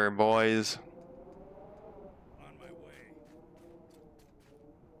some cover, boys. On my way.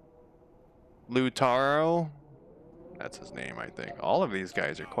 Lutaro. That's his name, I think. All of these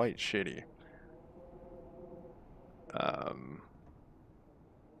guys are quite shitty.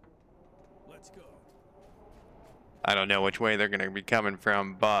 Let's go. I don't know which way they're going to be coming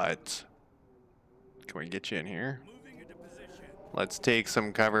from, but can we get you in here? Moving into position. Let's take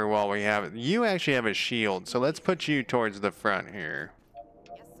some cover while we have it. You actually have a shield, so let's put you towards the front here.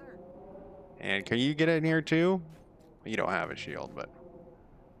 Yes, sir. And can you get in here too? You don't have a shield, but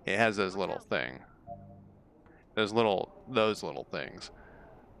it has those little thing. Those little things.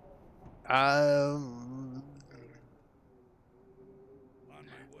 On my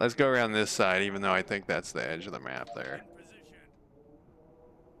way. Let's go around this side, even though I think that's the edge of the map there. In position.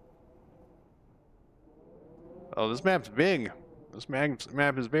 Oh, this map's big. This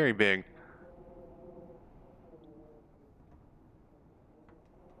map is very big.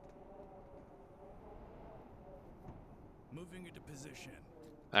 Moving into position.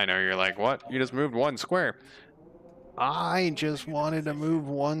 I know you're like, what? You just moved one square. I just wanted to move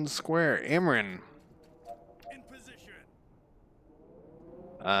one square. Imran, In position.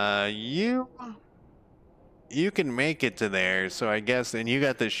 you can make it to there, so I guess, and you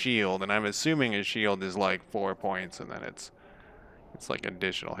got the shield, and I'm assuming a shield is like 4 points, and then it's like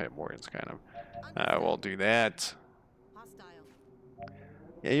additional hit points, kind of. We'll do that. Hostile.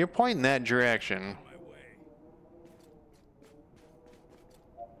 Yeah, you're pointing that direction. On my way.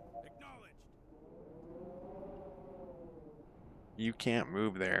 Acknowledged. You can't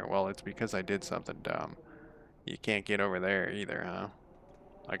move there. Well, it's because I did something dumb. You can't get over there either, huh?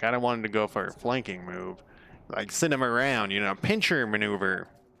 Like, I don't want him to go for a flanking move. Like, send him around, you know, pincher maneuver.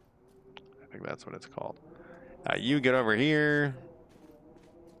 I think that's what it's called. You get over here.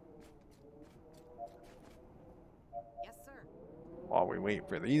 Yes, sir. While we wait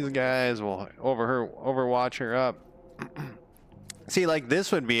for these guys, we'll overwatch her up. See, like,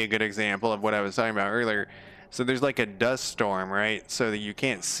 this would be a good example of what I was talking about earlier. So there's like a dust storm, right? So that you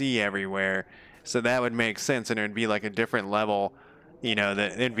can't see everywhere. So that would make sense, and it would be like a different level. You know,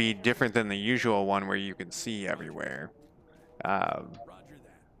 that it'd be different than the usual one where you can see everywhere. Roger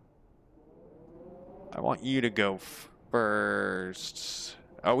that. I want you to go first.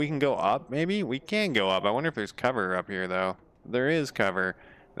 Oh, we can go up, maybe? We can go up. I wonder if there's cover up here, though. There is cover.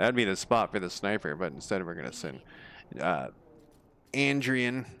 That'd be the spot for the sniper, but instead we're going to send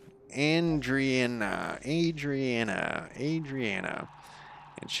Adriana.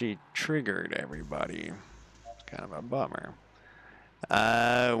 And she triggered everybody. It's kind of a bummer. Who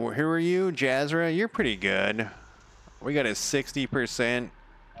are you? Jazra? You're pretty good. We got a 60%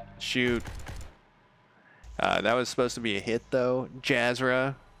 shoot. That was supposed to be a hit, though.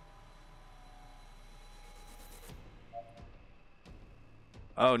 Jazra.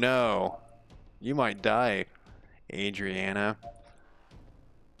 Oh, no. You might die, Adriana.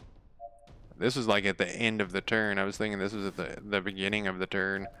 This was like at the end of the turn. I was thinking this was at the beginning of the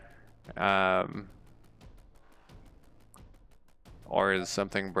turn. Or is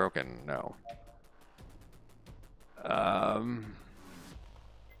something broken? No.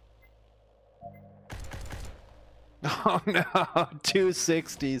 Oh no,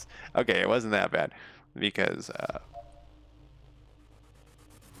 260s. Okay, it wasn't that bad because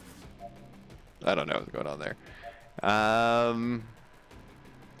I don't know what's going on there.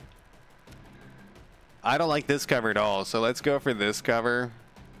 I don't like this cover at all, so let's go for this cover.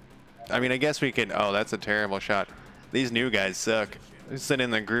 I mean, I guess we could. Oh, that's a terrible shot. These new guys suck. They sit in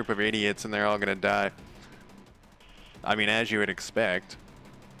the group of idiots and they're all gonna die. I mean, as you would expect.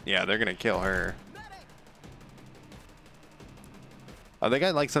 Yeah, they're gonna kill her. Oh, they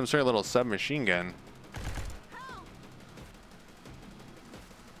got like some sort of little submachine gun.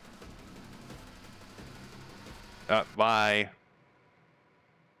 Bye.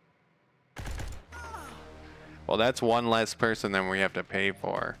 Well, that's one less person than we have to pay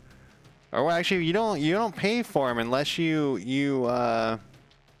for. Or well, actually, you don't pay for them unless you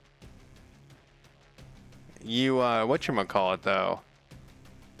whatchamacallit though.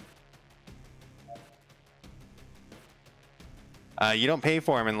 You don't pay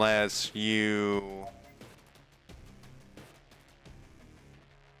for them unless they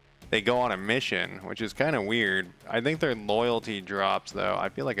go on a mission, which is kind of weird. I think their loyalty drops though. I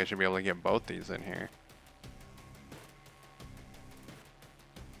feel like I should be able to get both these in here.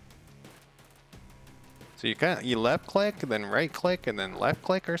 So you left click, then right click, and then left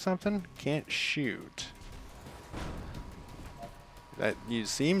click or something? Can't shoot. That you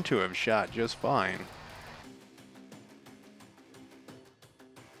seem to have shot just fine.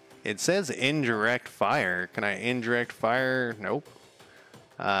 It says indirect fire. Can I indirect fire? Nope.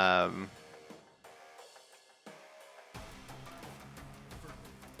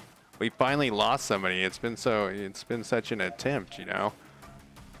 We finally lost somebody. It's been such an attempt, you know.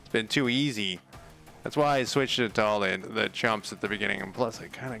 It's been too easy. That's why I switched it to all the chumps at the beginning, and plus I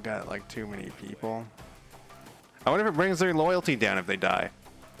kind of got like too many people. I wonder if it brings their loyalty down if they die.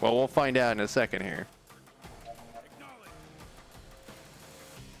 Well, we'll find out in a second here.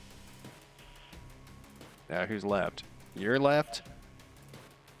 Now, who's left? You're left?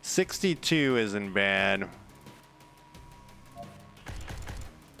 62 isn't bad.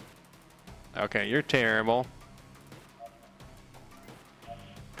 Okay, you're terrible.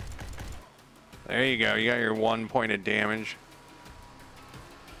 There you go. You got your 1 point of damage.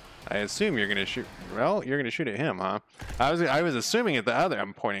 I assume you're gonna shoot. Well, you're gonna shoot at him, huh? I was assuming at the other.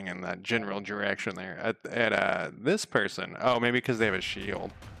 I'm pointing in that general direction there at this person. Oh, maybe because they have a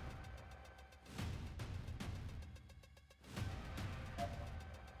shield.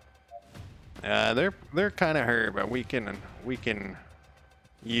 They're kind of hurt, but we can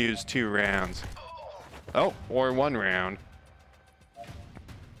use 2 rounds. Oh, or 1 round.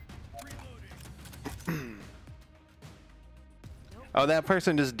 Oh, that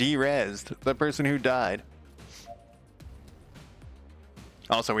person just de-rezzed. The person who died.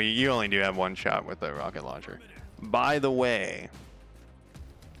 Also, you only do have 1 shot with the rocket launcher. By the way,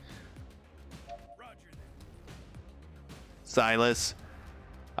 Silas,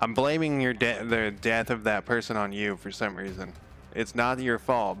 I'm blaming the death of that person on you for some reason. It's not your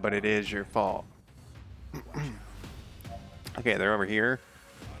fault, but it is your fault. Okay, they're over here.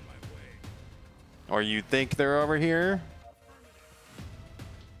 Or you think they're over here?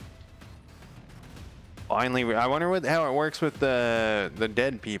 Finally, I wonder how it works with the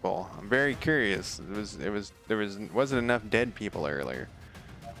dead people. I'm very curious. There wasn't enough dead people earlier.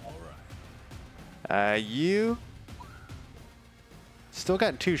 You still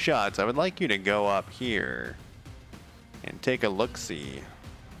got 2 shots. I would like you to go up here and take a look-see.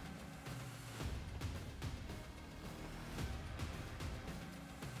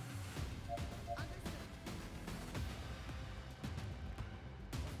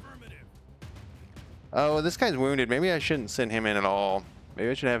 Oh, this guy's wounded. Maybe I shouldn't send him in at all. Maybe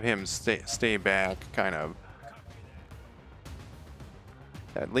I should have him stay back, kind of.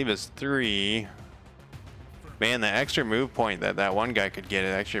 That'd leave us 3. Man, the extra move point that one guy could get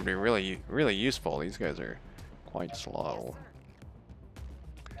would actually be really useful. These guys are quite slow.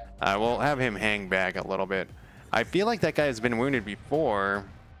 We'll have him hang back a little bit. I feel like that guy has been wounded before.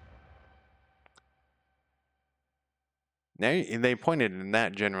 Now they pointed in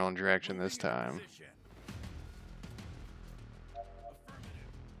that general direction this time.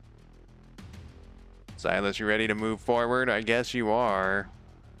 Silas, you ready to move forward? I guess you are.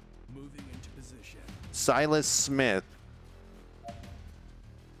 Moving into position. Silas Smith. I'm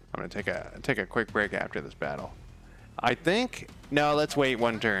gonna take a quick break after this battle. I think no. Let's wait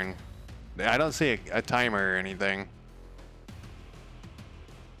 1 turn. I don't see a timer or anything.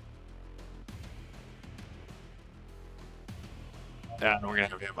 Yeah, we're gonna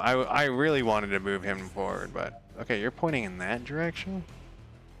have him. I really wanted to move him forward, but okay. You're pointing in that direction.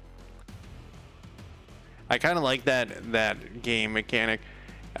 I kind of like that game mechanic.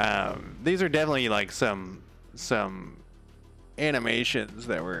 These are definitely like some animations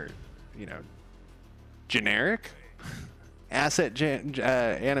that were, you know, generic asset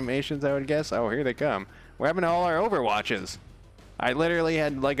animations, I would guess. Oh, here they come. We're having all our Overwatches. I literally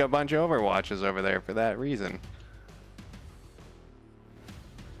had like a bunch of Overwatches over there for that reason.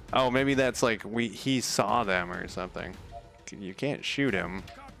 Oh, maybe that's like he saw them or something. You can't shoot him.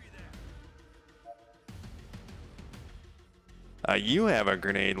 You have a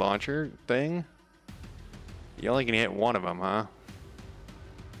grenade launcher thing. You only can hit 1 of them, huh?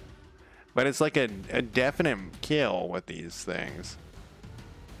 But it's like a definite kill with these things.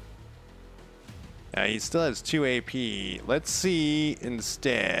 He still has 2 AP. Let's see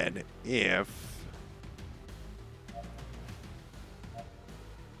instead if...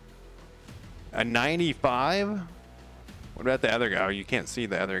 a 95? What about the other guy? Oh, you can't see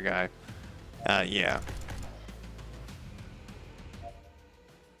the other guy. Yeah.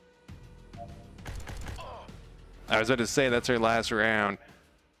 I was about to say that's our last round.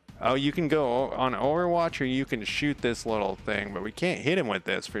 Oh, you can go on Overwatch or you can shoot this little thing, but we can't hit him with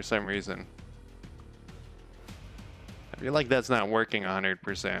this for some reason. I feel like that's not working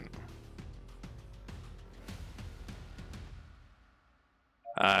 100%.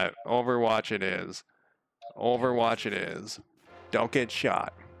 Overwatch it is. Overwatch it is. Don't get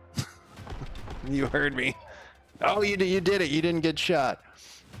shot. You heard me. Oh, you did it. You didn't get shot.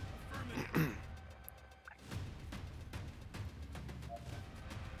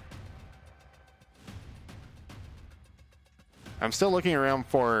 I'm still looking around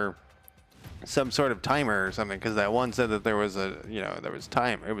for some sort of timer or something, because that one said that there was there was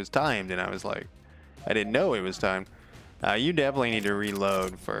time. It was timed, and I was like, I didn't know it was timed. You definitely need to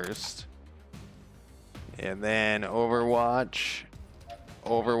reload first. And then Overwatch.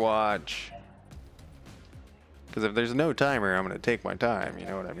 Because if there's no timer, I'm going to take my time, you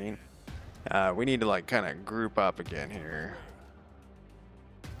know what I mean? We need to like kind of group up again here.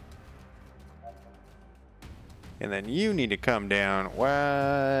 And then you need to come down.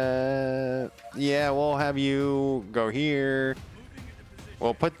 What? Yeah, we'll have you go here.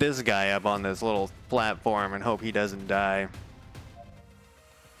 We'll put this guy up on this little platform and hope he doesn't die.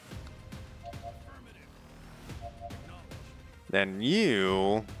 Then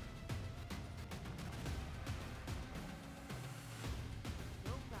you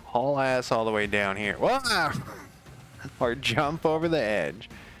haul ass all the way down here. Whoa! Or jump over the edge.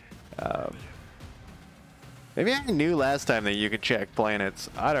 Maybe I knew last time that you could check planets.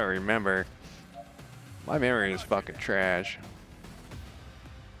 I don't remember. My memory is fucking trash.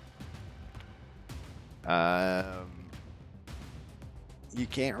 You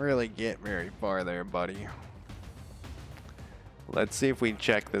can't really get very far there, buddy. Let's see if we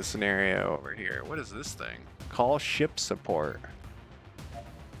check the scenario over here. What is this thing? Call ship support.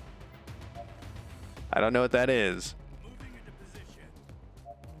 I don't know what that is. Moving into position.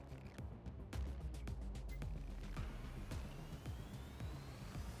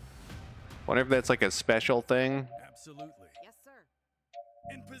 Wonder if that's like a special thing. Absolutely. Yes, sir.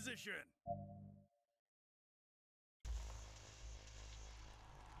 In position.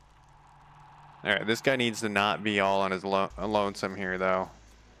 All right, this guy needs to not be all on his lonesome here, though.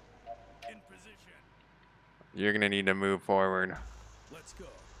 In position. You're gonna need to move forward. Let's go.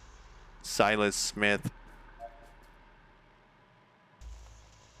 Silas Smith.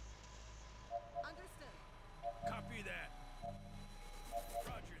 Understood. Copy that.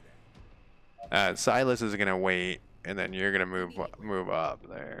 Roger that. Silas is gonna wait, and then you're gonna move up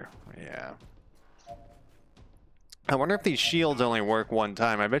there. Yeah. I wonder if these shields only work one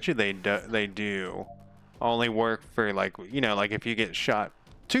time. I bet you they do. Only work for, like, you know, like if you get shot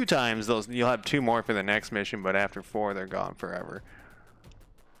 2 times, you'll have 2 more for the next mission, but after 4 they're gone forever.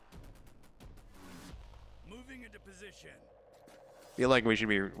 Moving into position. Feel like we should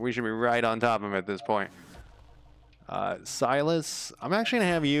be right on top of him at this point. Silas, I'm actually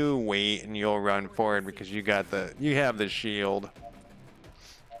gonna have you wait and you'll run forward because you have the shield.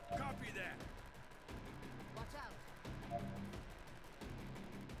 Copy that. Watch out.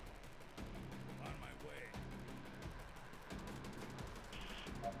 On my way.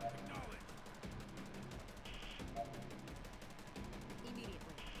 Acknowledge. Immediately.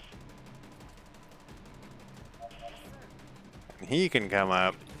 Yes, sir. He can come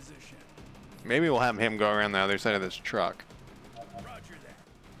up. Into position. Maybe we'll have him go around the other side of this truck. Roger that.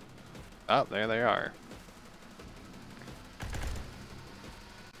 Oh, there they are.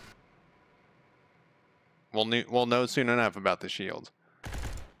 We'll know soon enough about the shields.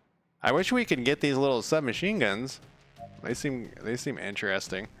 I wish we could get these little submachine guns. They seem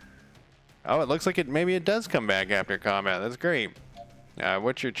interesting. Oh, it looks like maybe it does come back after combat. That's great.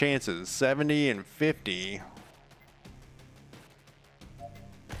 What's your chances? 70 and 50.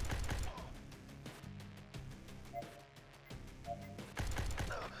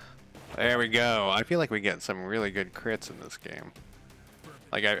 There we go. I feel like we get some really good crits in this game.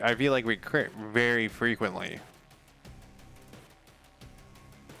 Like, I feel like we crit very frequently.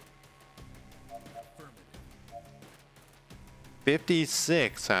 Affirmative.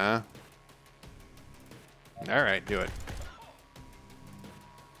 56, huh? All right, do it.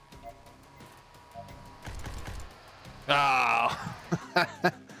 Oh.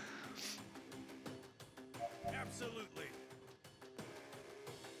 Absolutely.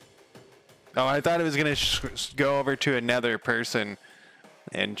 Oh, I thought it was gonna go over to another person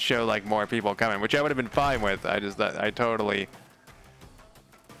and show like more people coming, which I would have been fine with. I just thought I totally.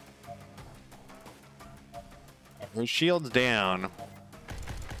 Her shield's down.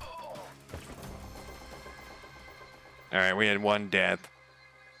 All right, we had 1 death.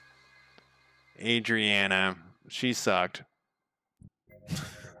 Adriana, she sucked.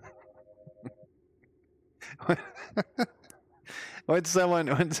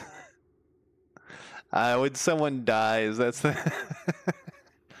 When someone dies, that's the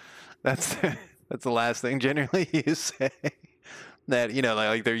that's the last thing generally you say. That, you know,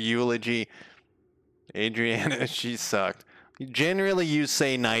 like their eulogy. Adriana, she sucked. Generally, you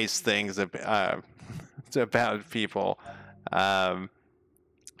say nice things about people.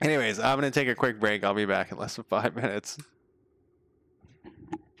 Anyways, I'm gonna take a quick break. I'll be back in less than 5 minutes.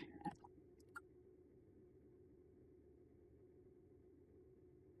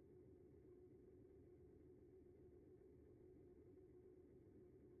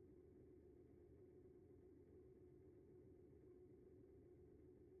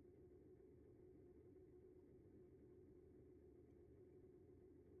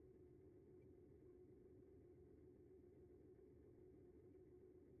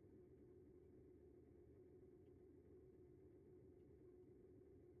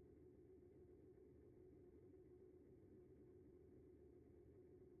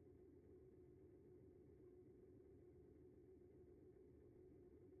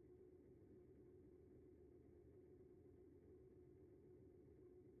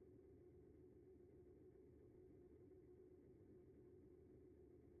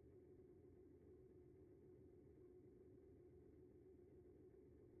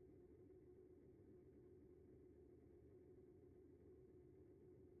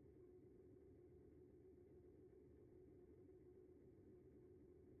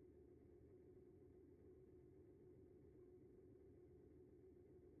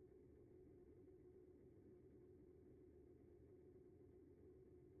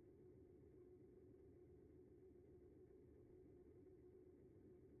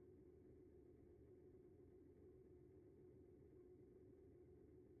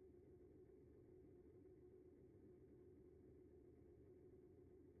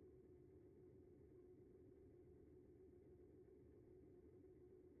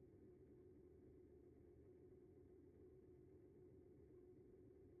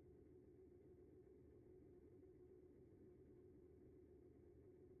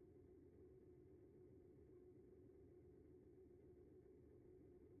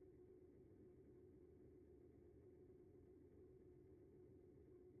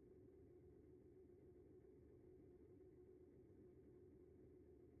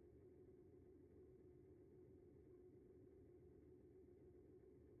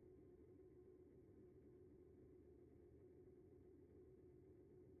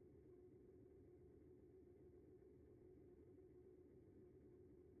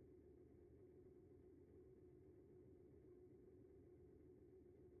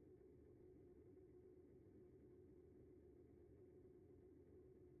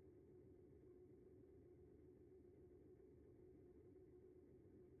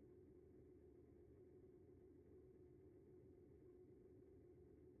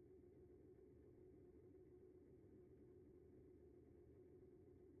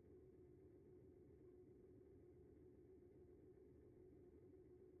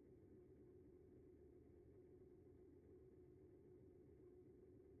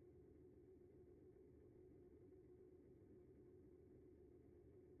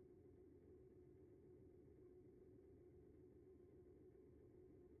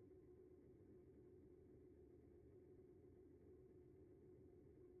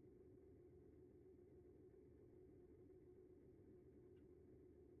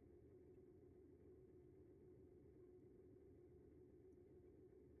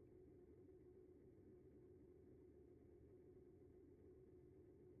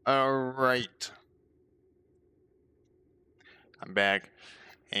 All right. I'm back.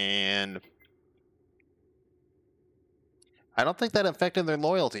 And I don't think that affected their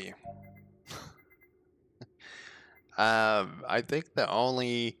loyalty. I think the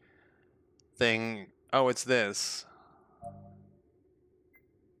only thing... Oh, it's this.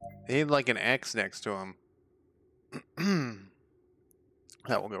 He had like an X next to him.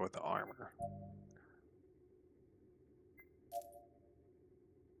 That will go with the armor.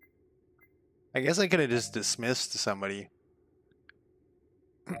 I guess I could have just dismissed somebody.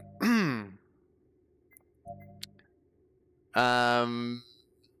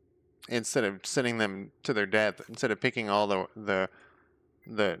 Instead of sending them to their death, instead of picking all the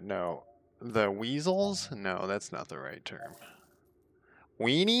weasels? No, that's not the right term.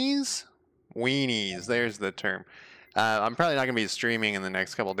 Weenies? Weenies, there's the term. I'm probably not going to be streaming in the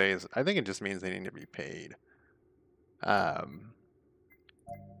next couple days. I think it just means they need to be paid.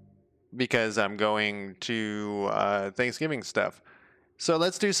 Because I'm going to Thanksgiving stuff. So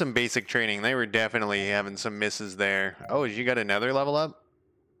let's do some basic training. They were definitely having some misses there. Oh, you got another level up?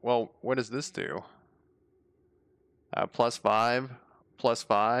 Well, what does this do? +5,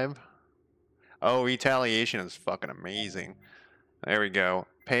 +5. Oh, retaliation is fucking amazing. There we go.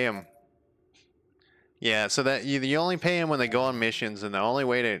 Pay them. Yeah, so that you only pay them when they go on missions, and the only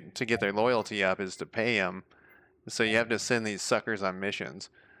way to get their loyalty up is to pay them. So you have to send these suckers on missions.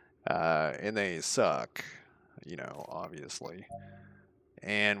 And they suck, you know, obviously.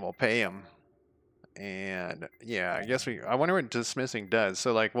 And we'll pay them. And yeah, I guess I wonder what dismissing does.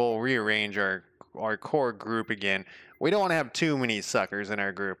 So like we'll rearrange our core group again. We don't want to have too many suckers in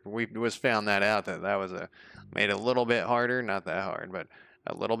our group. We just found that out that was made it a little bit harder, not that hard, but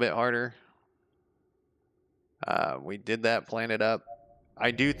a little bit harder. We did that, planned it up. I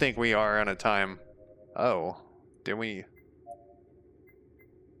do think we are on a time. Oh, did we?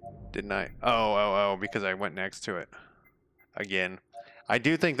 Didn't I? Oh, because I went next to it again. I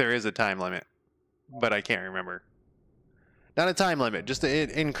do think there is a time limit, but I can't remember. Not a time limit, just an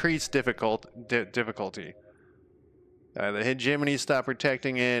increased difficulty. The hegemony, stop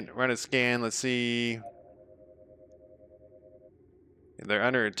protecting it. Run a scan. Let's see. They're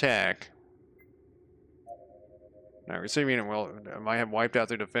under attack. Now receiving it. Well, might have wiped out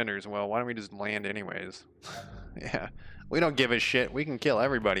their defenders. Well, why don't we just land anyways? Yeah, we don't give a shit. We can kill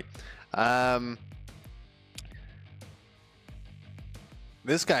everybody.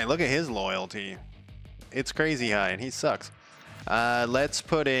 This guy, look at his loyalty. It's crazy high, and he sucks. Let's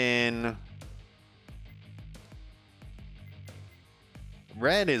put in...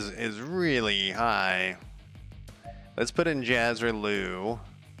 Red is really high. Let's put in Jazra Lou.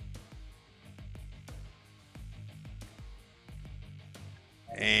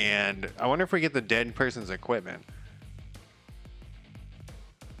 And I wonder if we get the dead person's equipment.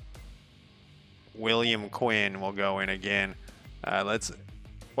 William Quinn will go in again.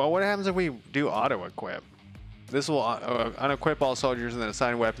 Well, what happens if we do auto-equip? This will unequip all soldiers and then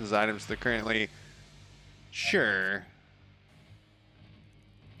assign weapons and items to currently... Sure.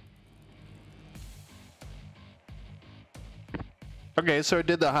 Okay, so it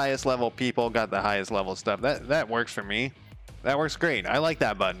did the highest level people, got the highest level stuff. That works for me. That works great. I like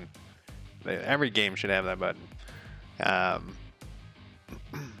that button. Every game should have that button. I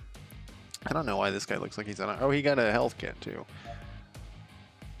don't know why this guy looks like he's on a... Oh, he got a health kit, too.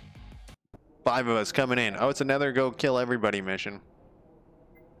 5 of us coming in. Oh, it's another go kill everybody mission.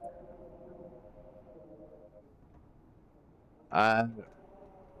 I'm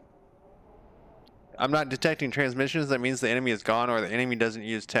not detecting transmissions. That means the enemy is gone or the enemy doesn't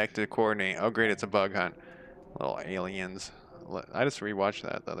use tech to coordinate. Oh, great. It's a bug hunt. Little aliens. I just rewatched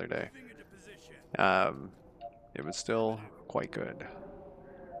that the other day. It was still quite good.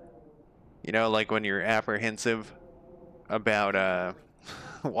 You know, like when you're apprehensive about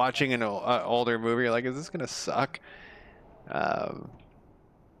watching an older movie, you're like, is this gonna suck?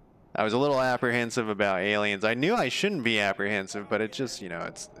 I was a little apprehensive about Aliens. I knew I shouldn't be apprehensive, but it just, you know,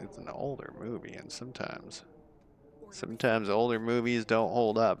 it's an older movie, and sometimes older movies don't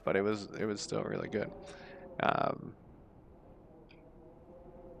hold up, but it was still really good.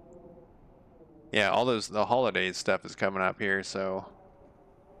 Yeah, all the holidays stuff is coming up here, so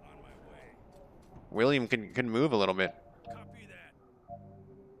William can move a little bit.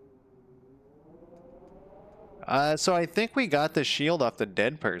 So I think we got the shield off the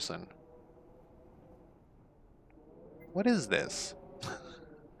dead person. What is this?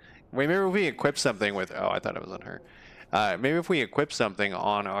 Wait, maybe if we equip something with... Oh, I thought it was on her. Maybe if we equip something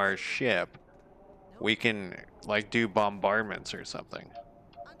on our ship, we can, like, do bombardments or something.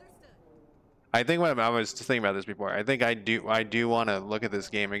 Understood. I think what I was just thinking about this before. I think I do want to look at this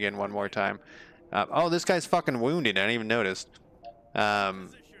game again one more time. Oh, this guy's fucking wounded. I didn't even notice. Um,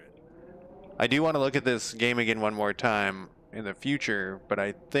 Position. I do want to look at this game again one more time in the future, but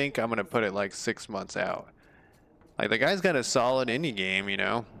I think I'm gonna put it like 6 months out. Like the guy's got a solid indie game, you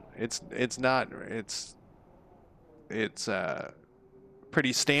know. It's not it's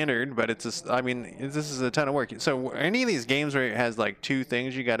pretty standard, but I mean, this is a ton of work. So any of these games where it has like two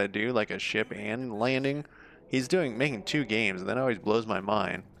things you got to do, like a ship and landing, he's making 2 games, and that always blows my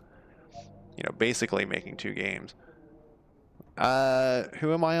mind. You know, basically making 2 games.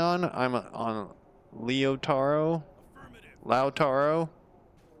 Who am I on? I'm on Leotaro, Affirmative. Lautaro.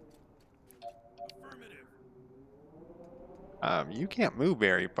 Affirmative. You can't move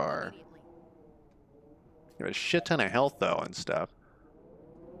very far. Immediately. You have a shit ton of health though and stuff.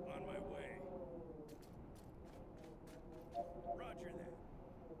 On my way. Roger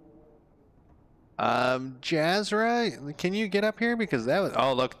that. Jazra, can you get up here? Because that was,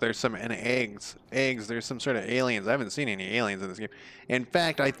 oh look, there's some eggs. There's some sort of aliens. I haven't seen any aliens in this game. In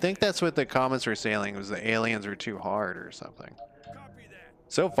fact, I think that's what the comments were saying, was the aliens are too hard or something. Copy that.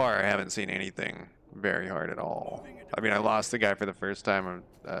 So far, I haven't seen anything very hard at all. I mean, I lost the guy for the first time.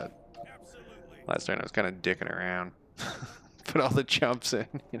 Absolutely. Last time I was kind of dicking around. Put all the jumps in,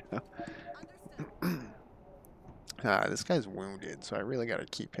 you know. Understood. This guy's wounded, so I really got to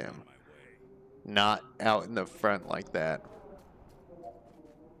keep him On my way. not out in the front like that.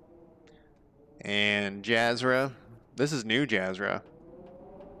 And Jazra. This is new Jazra.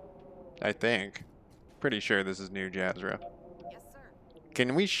 I think. Pretty sure this is new Jazra. Yes, sir.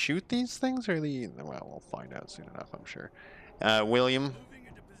 Can we shoot these things or well, we'll find out soon enough, I'm sure. William. Moving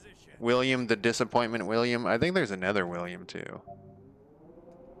into position. William the Disappointment William. I think there's another William too.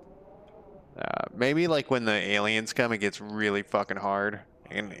 Maybe like when the aliens come, it gets really fucking hard.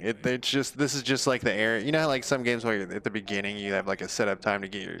 And this is just like the air. You know how like some games where at the beginning you have like a setup time to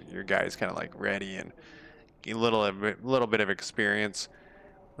get your guys kind of like ready and get a little bit of experience.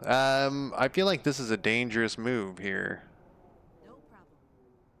 I feel like this is a dangerous move here, No problem.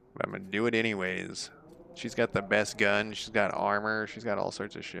 but I'm gonna do it anyways. She's got the best gun. She's got armor. She's got all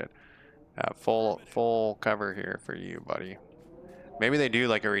sorts of shit. Full cover here for you, buddy. Maybe they do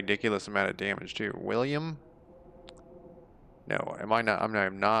like a ridiculous amount of damage too. William? No, am I not?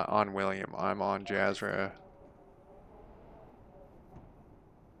 I'm not on William. I'm on Jazra.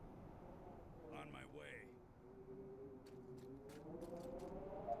 On my way.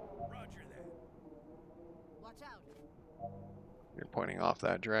 Roger that. Watch out. You're pointing off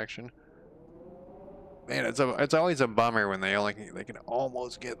that direction. Man, it's always a bummer when they can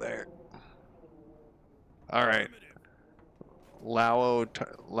almost get there. All right, Affirmative.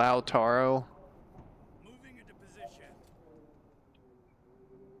 Lautaro. Moving into position.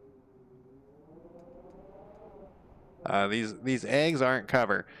 These eggs aren't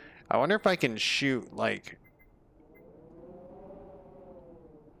cover. I wonder if I can shoot like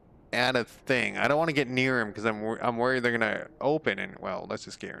at a thing. I don't want to get near him because I'm worried they're gonna open and well, let's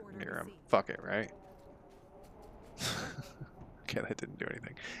just get near him. Fuck it, right? Okay, that didn't do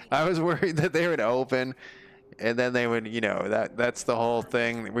anything. I was worried that they would open and then they would, you know, that's the whole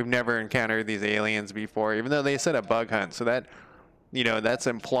thing. We've never encountered these aliens before, even though they said a bug hunt. So that, you know, that's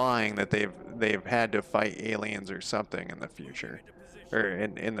implying that they've had to fight aliens or something in the future, or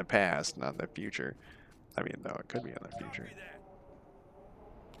in the past, not the future. I mean, though it could be in the future. Copy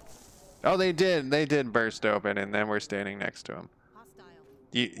that. Oh, they did burst open, and then we're standing next to them. Hostile.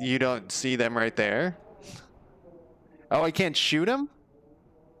 You don't see them right there? Oh, I can't shoot them?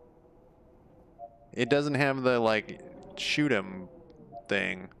 It doesn't have the like shoot 'em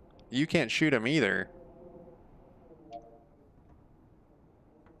thing. You can't shoot them either.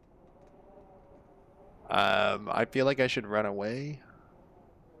 I feel like I should run away.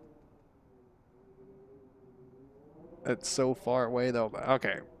 It's so far away though.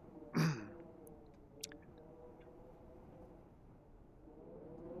 Okay.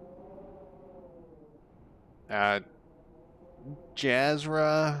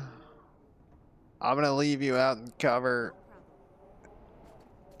 Jazra, I'm gonna leave you out in cover, No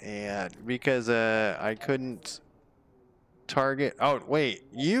problem. and because I couldn't target. Oh wait,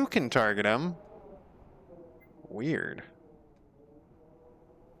 you can target him. Weird.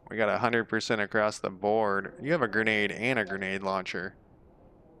 We got 100% across the board. You have a grenade and a grenade launcher,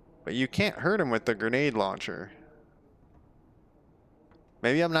 but you can't hurt him with the grenade launcher.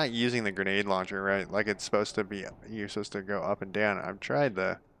 Maybe I'm not using the grenade launcher right, like it's supposed to be. You're supposed to go up and down. I've tried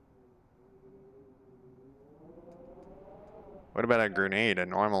the. What about a grenade? A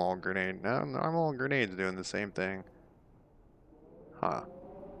normal grenade? No, normal grenade's doing the same thing. Huh.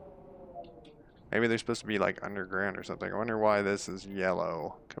 Maybe they're supposed to be like underground or something. I wonder why this is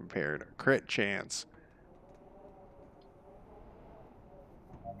yellow compared. Crit chance.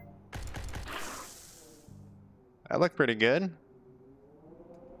 That looked pretty good.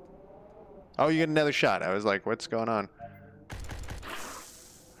 Oh, you get another shot. I was like, what's going on?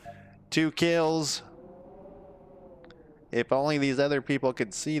 2 kills. If only these other people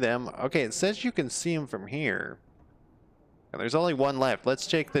could see them. Okay, it says you can see them from here. And there's only 1 left. Let's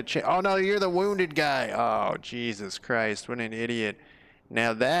check the oh no, you're the wounded guy. Oh, Jesus Christ. What an idiot.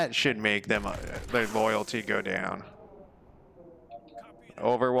 Now that should make them their loyalty go down.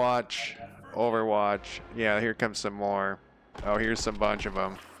 Overwatch. Overwatch. Yeah, here comes some more. Oh, here's some bunch of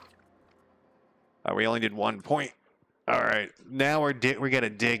them. We only did 1 point. All right, now we gotta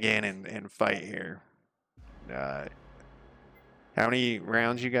dig in and fight here. How many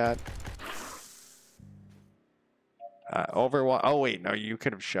rounds you got? Overwatch. Oh wait, no, you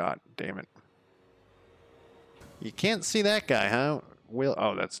could have shot. Damn it. You can't see that guy, huh? Will.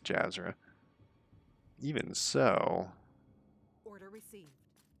 Oh, that's Jazra. Even so. Order received.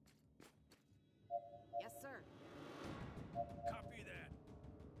 Yes, sir. Copy that.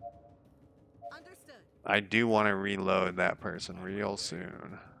 Understood. I do want to reload that person real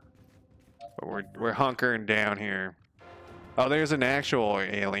soon. But we're hunkering down here. Oh, there's an actual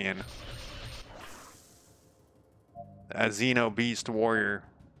alien. A Xeno Beast Warrior.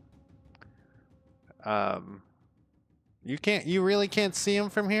 You really can't see him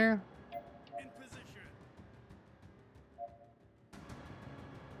from here? In position.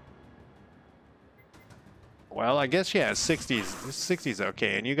 Well, I guess yeah, 60's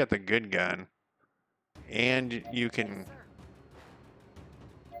okay, and you got the good gun. And you can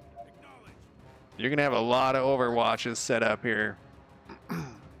Acknowledge. you're gonna have a lot of Overwatches set up here.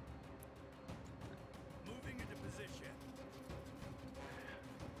 Moving into position.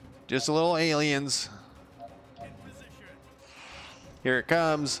 Just little aliens. In position. Here it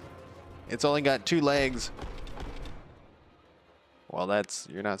comes. It's only got 2 legs. Well,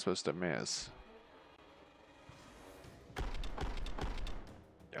 you're not supposed to miss.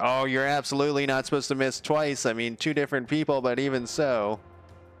 Oh, you're absolutely not supposed to miss twice. I mean, 2 different people, but even so.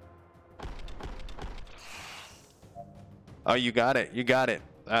 Oh, you got it. You got it.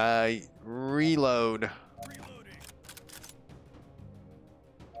 Reload. Reloading.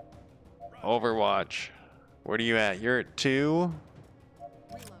 Overwatch. What are you at? You're at 2?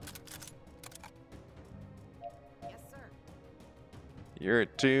 Reload. Yes, sir. You're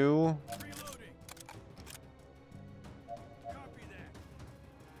at 2? Reloading. Copy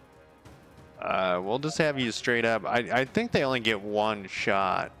that. We'll just have you straight up. I think they only get 1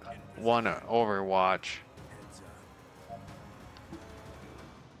 shot. 1 Overwatch. Heads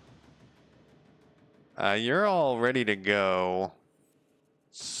up. You're all ready to go.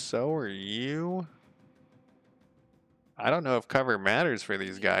 So are you? I don't know if cover matters for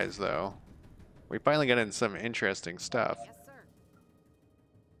these guys, though. We finally got in some interesting stuff. Yes,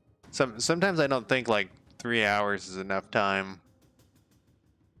 sir. Sometimes I don't think like 3 hours is enough time.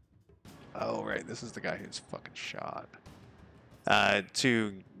 Oh, right. This is the guy who's fucking shot.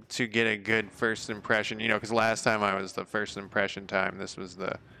 To get a good first impression, you know, because last time I was the first impression time. This was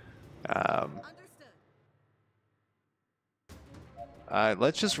the. Understood.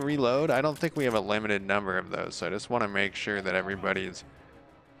 Let's just reload. I don't think we have a limited number of those, so I just want to make sure that everybody's.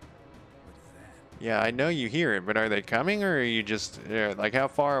 Yeah, I know you hear it, but are they coming, or are you just like how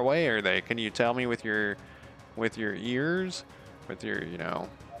far away are they? Can you tell me with your ears, with your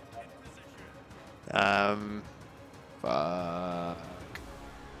fuck.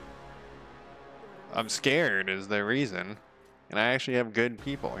 I'm scared is the reason, and I actually have good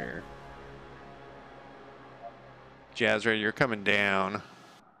people here. Jazra, you're coming down,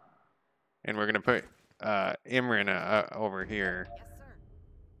 and we're gonna put Imran over here. Yes, sir.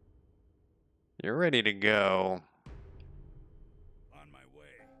 You're ready to go. On my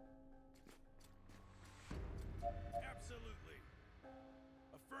way. Absolutely.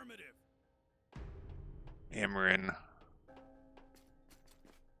 Affirmative. Imran.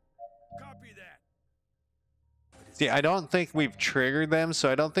 Copy that. See, I don't think we've triggered them,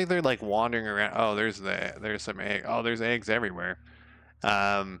 so I don't think they're like wandering around. Oh, there's some egg. Oh, there's eggs everywhere.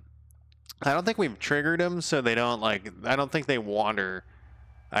 I don't think we've triggered them, so they don't like. I don't think they wander.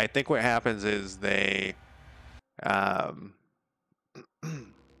 I think what happens is they.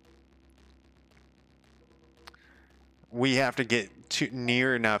 We have to get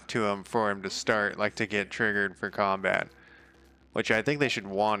near enough to them for them to start, like to get triggered for combat, which I think they should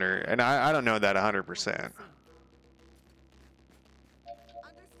wander, and I don't know that 100%.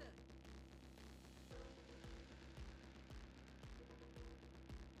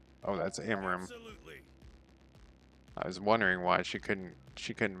 Understood. Oh, that's Imram. Absolutely. I was wondering why she couldn't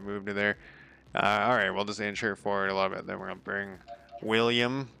move to there. All right, we'll just inch her forward a little bit. Then we're gonna bring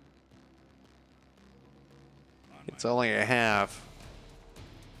William. It's only a half.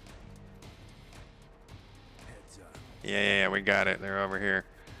 Heads up. Yeah, we got it. They're over here.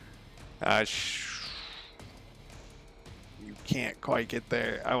 You can't quite get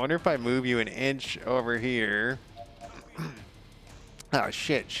there. I wonder if I move you an inch over here. Oh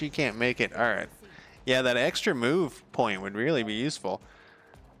shit, she can't make it. All right. Yeah, that extra move point would really be useful.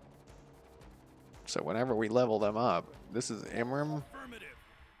 So whenever we level them up, this is Imram. Affirmative.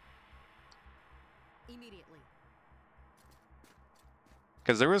 Immediately.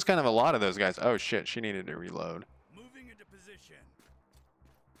 Because there was kind of a lot of those guys. Oh shit, she needed to reload. Moving into position.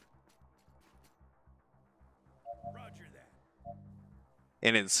 Roger that.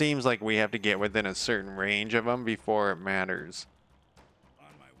 And it seems like we have to get within a certain range of them before it matters. On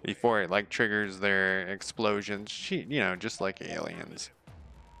my way. Before it like triggers their explosions. Just like aliens.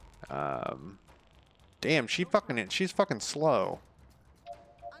 Damn, she's fucking slow.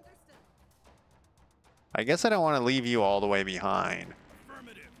 Understood. I guess I don't want to leave you all the way behind.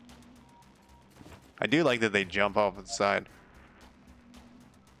 Affirmative. I do like that they jump off the side.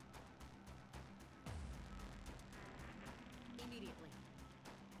 Immediately.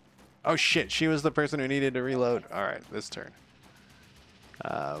 Oh shit, she was the person who needed to reload. All right, this turn.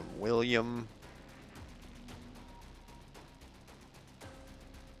 William.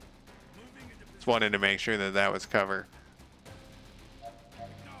 Moving into Just wanted to make sure that that was cover.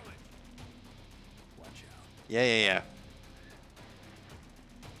 acknowledge. Watch out. Yeah.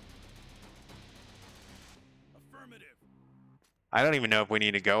 Affirmative. I don't even know if we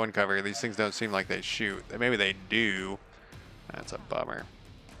need to go and cover. These things don't seem like they shoot. Maybe they do. That's a bummer.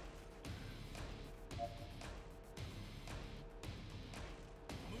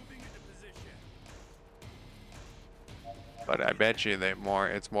 Moving into position. But I bet you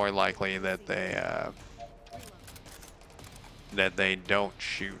it's more likely that they don't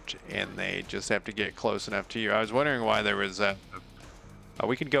shoot and they just have to get close enough to you. I was wondering why there was oh,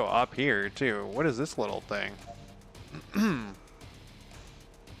 we could go up here too. What is this little thing?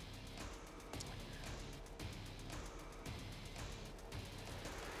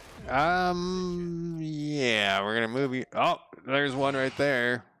 Yeah, we're gonna move you. Oh, there's one right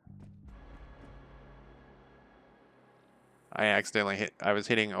there. I was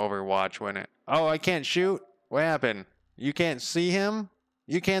hitting Overwatch when it. Oh, I can't shoot? What happened? You can't see him?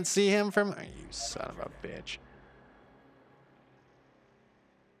 You can't see him from. Oh, you son of a bitch.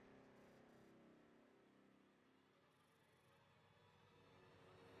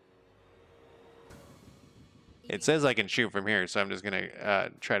 It says I can shoot from here, so I'm just gonna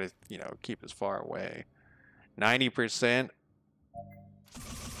try to, keep as far away. 90%.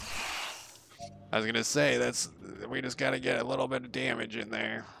 I was gonna say we just gotta get a little bit of damage in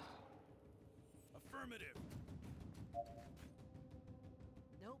there. Affirmative.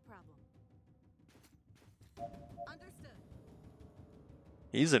 No problem. Understood.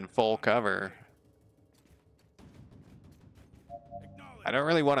 He's in full cover. Acknowledge. I don't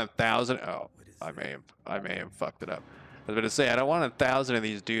really want 1,000. Oh, I may have fucked it up. I was gonna say I don't want 1,000 of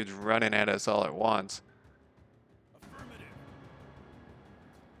these dudes running at us all at once. Affirmative.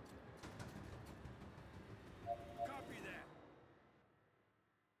 Copy that.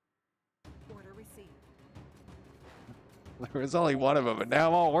 Order received. There was only one of them, but now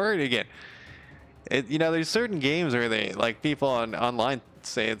I'm all worried again. There's certain games where people online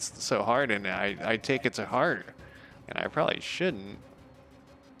say it's so hard, and I take it to heart, and I probably shouldn't.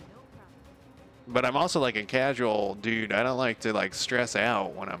 No problem. But I'm also like a casual dude. I don't like to stress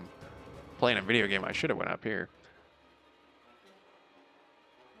out when I'm playing a video game. I should have went up here.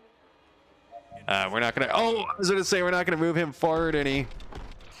 We're not gonna. Oh, I was gonna say we're not gonna move him forward any,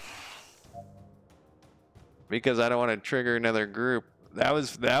 because I don't want to trigger another group. That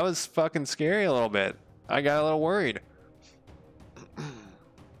was fucking scary a little bit. I got a little worried. Copy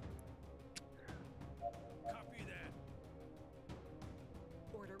that.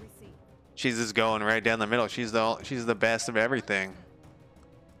 Order received. She's just going right down the middle. She's the best of everything.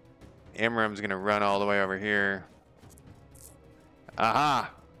 Imram's gonna run all the way over here.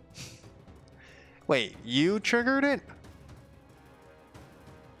 Aha! Wait, you triggered it?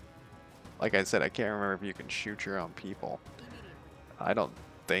 Like I said, I can't remember if you can shoot your own people. Immediately. I don't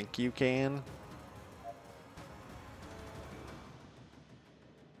think you can.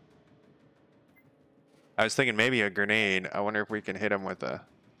 I was thinking maybe a grenade. I wonder if we can hit him with a...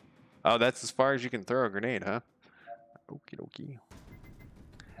 Oh, that's as far as you can throw a grenade, huh? Okie dokie.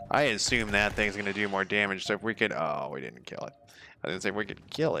 I assume that thing's going to do more damage, so if we could... Oh, we didn't kill it. I didn't say we could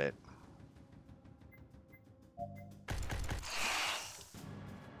kill it.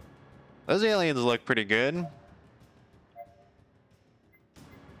 Those aliens look pretty good.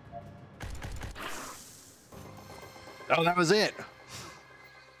 Oh, that was it.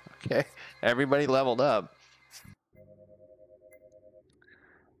 Okay, everybody leveled up.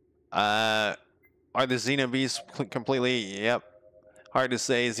 Are the Xenobeasts completely? Yep. Hard to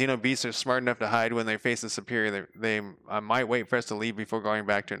say. Xenobeasts are smart enough to hide when they face a superior. They might wait for us to leave before going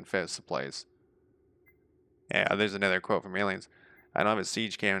back to infest the place. Yeah, there's another quote from Aliens. I don't have a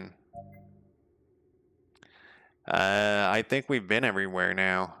siege cannon. I think we've been everywhere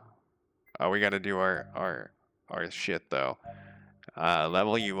now. Oh, we got to do our shit though.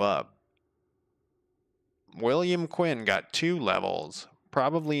 Level you up. William Quinn got 2 levels.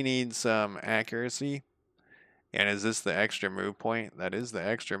 Probably needs some accuracy. And is this the extra move point? That is the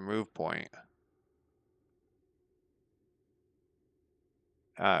extra move point.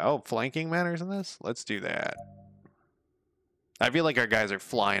 Oh, flanking matters in this? Let's do that. I feel like our guys are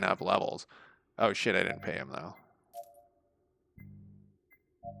flying up levels. Oh shit, I didn't pay him though.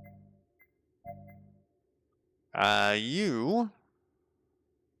 You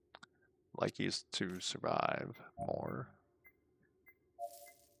like used to survive more.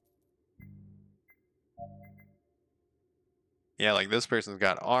 Yeah, like this person's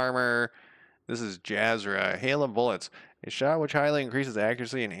got armor. This is Jazra. Hail of bullets. A shot which highly increases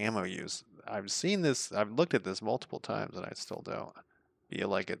accuracy and ammo use. I've seen this, I've looked at this multiple times and I still don't feel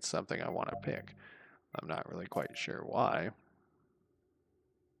like it's something I want to pick. I'm not really quite sure why.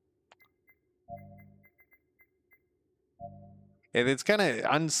 And it's kind of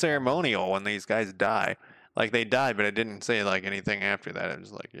unceremonial when these guys die. Like they died, but it didn't say like anything after that. It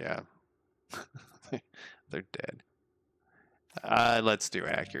was like, yeah, they're dead. Let's do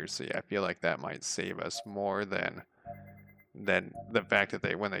accuracy. I feel like that might save us more than the fact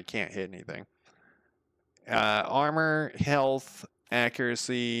that when they can't hit anything. Armor, health,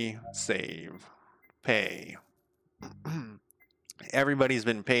 accuracy, save, pay. Everybody's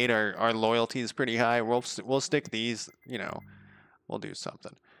been paid. Our loyalty is pretty high. We'll stick these. You know, we'll do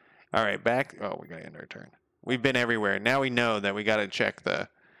something. All right, back. Oh, we gotta end our turn. We've been everywhere. Now we know that we gotta check the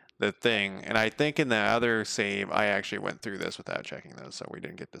thing. And I think in the other save, I actually went through this without checking those, so we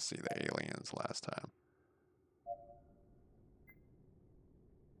didn't get to see the aliens last time.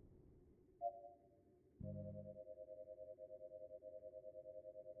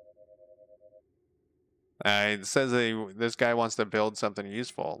 It says this guy wants to build something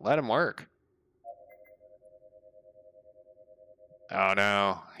useful. Let him work. Oh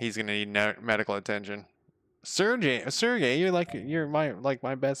no, he's gonna need medical attention. Sergey, you're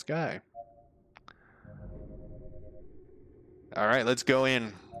my best guy. All right, let's go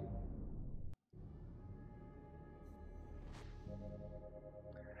in.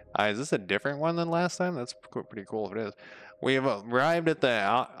 Is this a different one than last time? That's pretty cool if it is. We have arrived at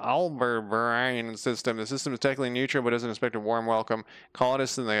the Alberberine system. The system is technically neutral, but doesn't expect a warm welcome.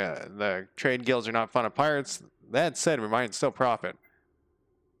 Colonists and the trade guilds are not fond of pirates. That said, we might still profit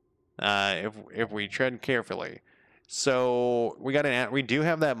if we tread carefully. So we do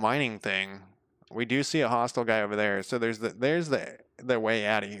have that mining thing. We do see a hostile guy over there. So there's the way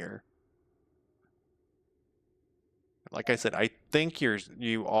out of here. Like I said, I think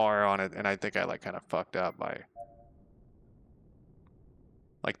you are on it, and I think I like kind of fucked up by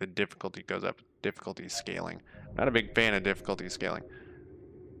like the difficulty goes up, difficulty scaling. Not a big fan of difficulty scaling.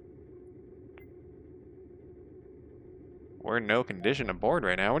 We're in no condition to board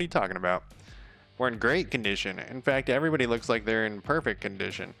right now. What are you talking about? We're in great condition. In fact, everybody looks like they're in perfect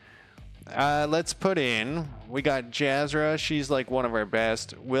condition. Let's put in, we got Jazra. She's like one of our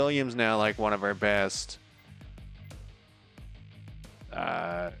best. William's now like one of our best.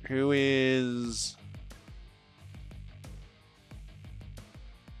 Who is...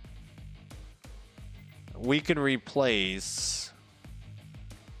 We could replace...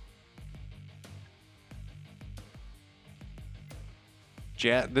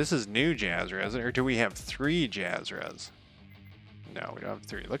 This is new Jazra, isn't it? Or do we have 3 Jazras? No, we don't have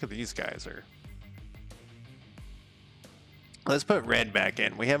 3. Look at these guys. Let's put Red back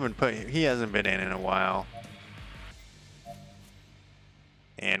in. He hasn't been in a while.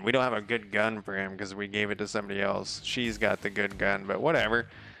 And we don't have a good gun for him because we gave it to somebody else. She's got the good gun, but whatever.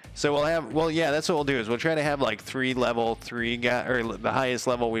 So yeah, that's what we'll do is we'll try to have like 3 level 3 guys, or the highest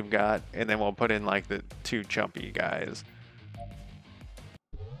level we've got, and then we'll put in like the 2 chumpy guys.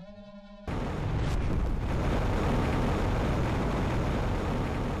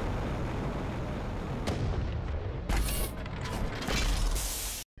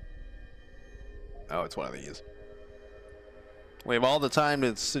 Oh, it's one of these. We have all the time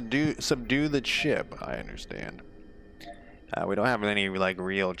to subdue the ship. I understand. We don't have any like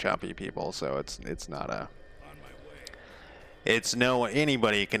real choppy people, so it's not a. On my way. It's no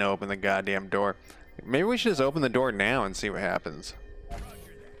anybody can open the goddamn door. Maybe we should just open the door now and see what happens. Roger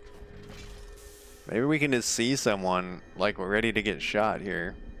that. Maybe we can just see someone like we're ready to get shot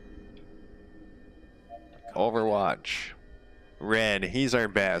here. Overwatch. Red, he's our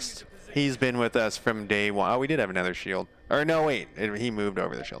best. He's been with us from day one. Oh, we did have another shield. Or no, wait, he moved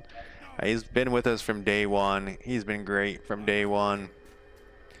over the shield. He's been with us from day one. He's been great from day one.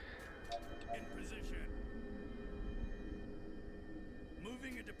 In position.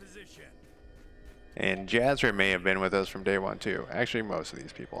 Moving into position. And Jazra may have been with us from day one too. Actually, most of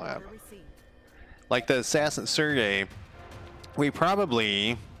these people have. Order received. Like the assassin Sergey, we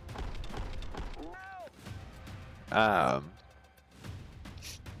probably oh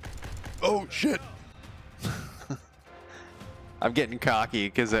shit. I'm getting cocky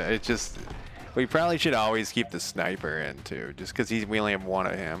because it just we probably should always keep the sniper in too, just because we only have one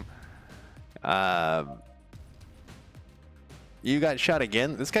of him. You got shot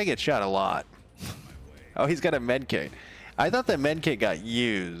again? This guy gets shot a lot. Oh, he's got a med kit. I thought the med kit got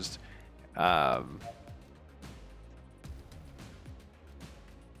used.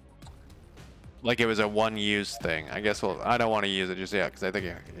 Like it was a one-use thing. I guess I don't want to use it just yet because I think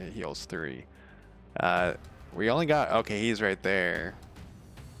it heals 3. We only got, okay, he's right there.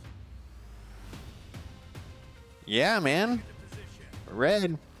 Yeah, man.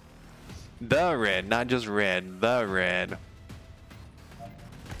 Red. The red, not just red. The red.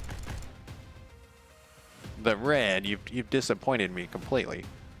 The red. You've disappointed me completely.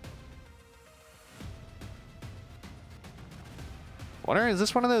 Wonder, is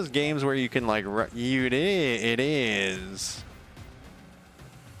this one of those games where you can like it is.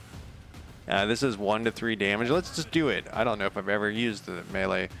 This is 1 to 3 damage. Let's just do it. I don't know if I've ever used the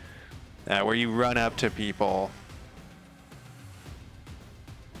melee where you run up to people.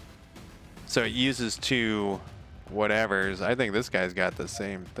 So it uses 2 whatevers. I think this guy's got the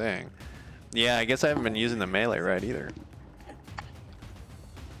same thing. Yeah, I guess I haven't been using the melee right either.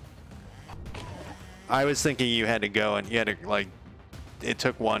 I was thinking you had to go and you had to like, it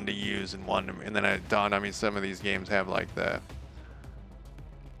took 1 to use and 1 to, and then it dawned on me some of these games have like the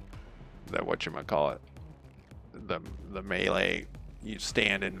whatchamacallit, the melee. You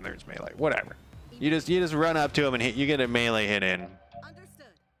stand in and there's melee, whatever. You just run up to him and hit. You get a melee hit in. Understood.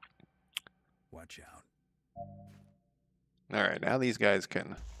 Watch out. All right, now these guys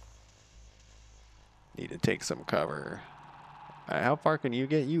can need to take some cover. How far can you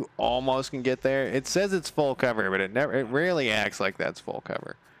get? You almost can get there. It says it's full cover, but it rarely acts like that's full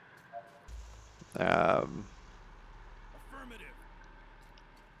cover. Affirmative.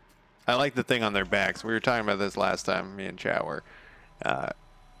 I like the thing on their backs. We were talking about this last time, me and Chow were.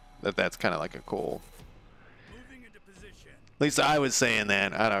 That's kind of like a cool. Moving into position. At least I was saying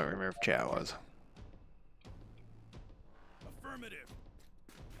that. I don't remember if Chow was. Affirmative.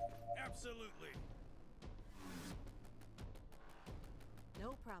 Absolutely.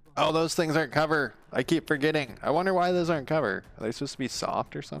 No problem. Oh, those things aren't cover. I keep forgetting. I wonder why those aren't cover. Are they supposed to be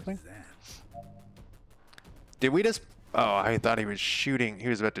soft or something? What's that? Did we just... Oh, I thought he was shooting. He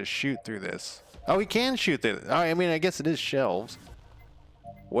was about to shoot through this. Oh, he can shoot through... Oh, I mean, I guess it is shelves.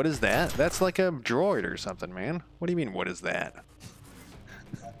 What is that? That's like a droid or something, man. What do you mean, what is that?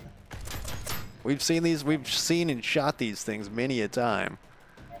 We've seen and shot these things many a time.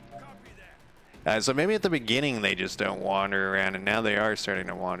 Copy that. So maybe at the beginning they just don't wander around, and now they are starting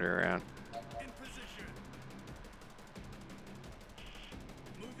to wander around. In position.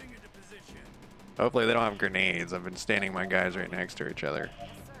 Moving into position. Hopefully they don't have grenades. I've been standing my guys right next to each other. Yes,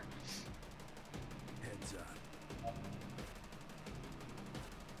 sir. Heads up.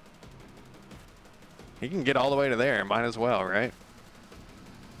 He can get all the way to there. Might as well, right?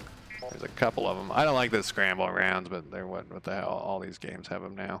 There's a couple of them. I don't like the scramble rounds, but they're what the hell? All these games have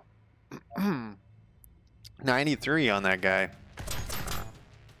them now. 93 on that guy.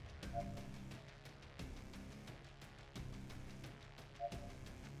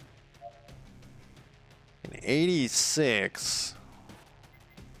 And 86.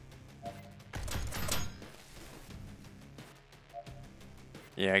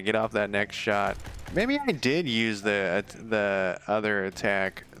 Yeah, get off that next shot. Maybe I did use the other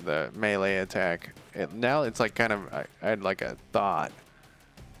attack, the melee attack. Now it's like kind of, I had like a thought.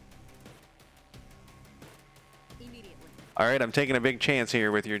 Immediately. All right, I'm taking a big chance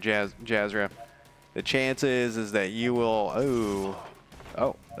here with your Jazra. The chance is that you will,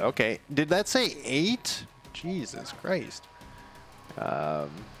 oh, okay. Did that say 8? Jesus Christ.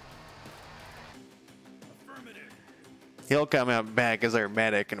 Affirmative. He'll come out back as our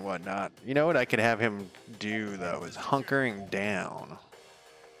medic and whatnot. You know what I could have him do though is hunkering down.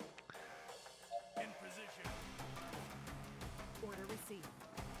 In position. Order received.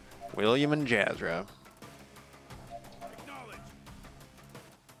 William and Jazra. Acknowledge.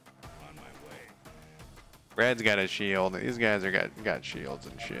 On my way. Red's got a shield. These guys are got shields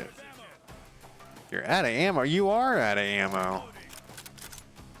and shit. Ammo. You're out of ammo. You are out of ammo. Loading.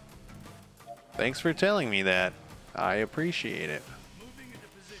 Thanks for telling me that. I appreciate it. Moving into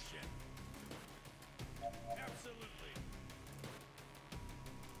position. Absolutely.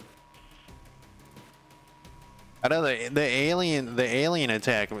 I know the alien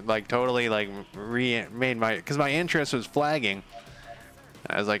attack like totally like made my, because my interest was flagging.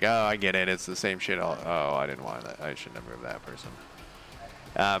 I was like, oh, I get it. It's the same shit. Oh, I didn't want that. I shouldn't have moved that person.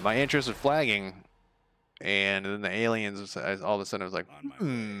 My interest was flagging, and then the aliens, all of a sudden I was like,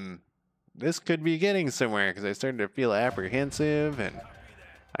 this could be getting somewhere, because I started to feel apprehensive, and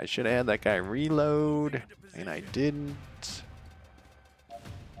I should have had that guy reload, and I didn't.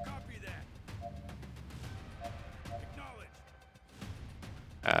 Copy that.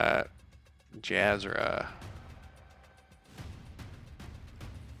 Acknowledge. Jazra.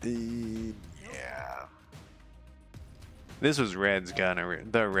 Yeah. This was Red's gun,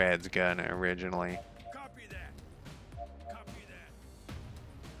 the Red's gun originally. Copy that. Copy that.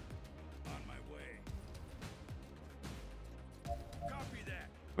 On my way. Copy that.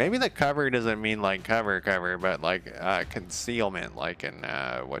 Maybe the cover doesn't mean like cover, but like concealment, like in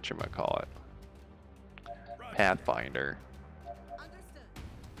whatchamacallit, Roger. Pathfinder. Understood.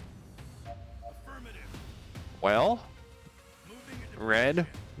 Affirmative. Well, Moving into Red,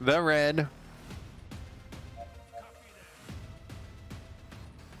 position. the Red. Copy that.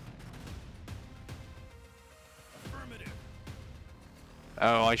 Affirmative.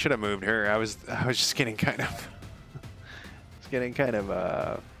 Oh, I should have moved her. I was just getting kind of,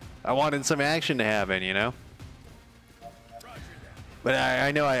 I wanted some action to happen, you know. Roger that. But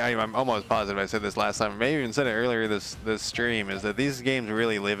I know I'm almost positive I said this last time. Maybe even said it earlier this stream, is that these games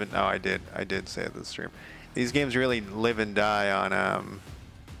really live and I did say it this stream. These games really live and die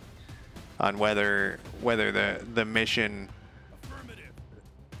on whether the mission Affirmative.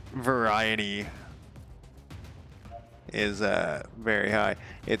 variety is very high.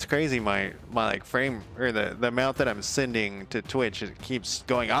 It's crazy. My like frame, or the amount that I'm sending to Twitch, it keeps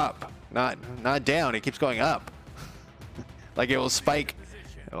going up, not down. It keeps going up. Like it will spike.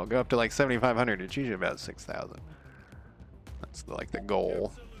 It'll go up to like 7,500. It's usually about 6,000. That's like the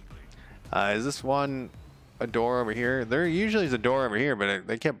goal. Is this one a door over here? There usually is a door over here, but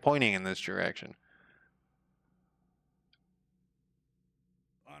they kept pointing in this direction.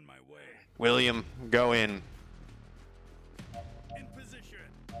 On my way. William, go in. In position.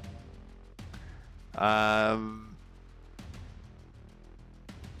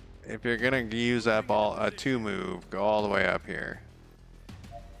 If you're gonna use up a 2 move, go all the way up here.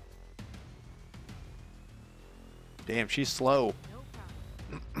 Damn, she's slow. No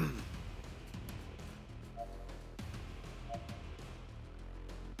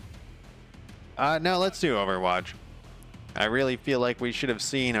problem. No, let's do Overwatch. I really feel like we should have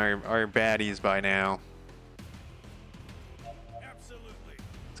seen our baddies by now. Absolutely.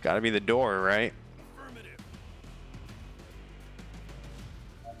 It's got to be the door, right? Affirmative.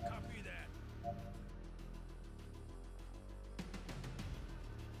 Copy that.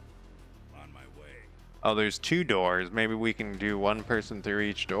 On my way. Oh, there's 2 doors. Maybe we can do 1 person through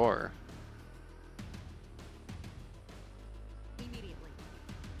each door. Immediately.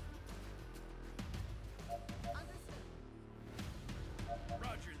 Understood.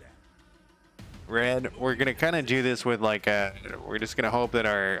 Roger that. Red, we're gonna kind of do this with like we're just gonna hope that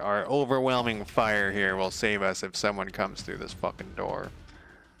our overwhelming fire here will save us if someone comes through this fucking door.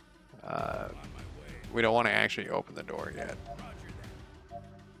 On my way. We don't want to actually open the door yet. Roger that.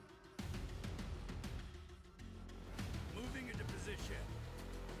 Moving into position.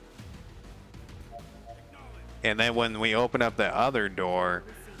 Acknowledge. And then when we open up the other door,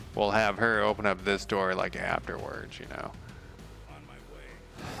 we'll have her open up this door like afterwards, you know. On my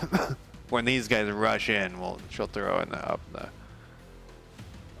way. When these guys rush in, she'll throw in up the.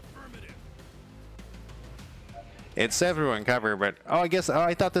 Affirmative. It's everyone cover, but I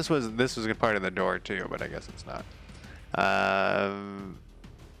thought this was a part of the door too, but I guess it's not.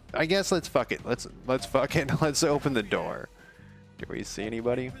 I guess let's fuck it. Let's fuck it. Let's open the door. Do we see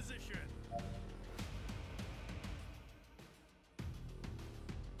anybody? Position.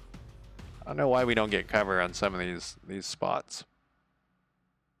 I don't know why we don't get cover on some of these spots.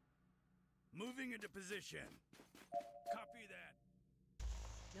 Moving into position. Copy that.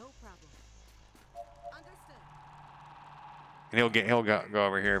 No problem. Understood. And he'll go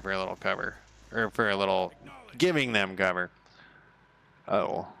over here for a little cover. Or for a little giving them cover.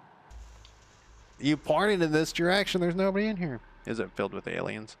 Oh. You pointed in this direction, there's nobody in here. Is it filled with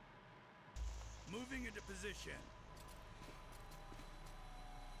aliens? Moving into position.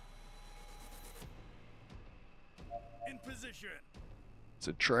 In position. It's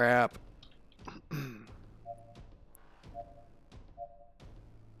a trap.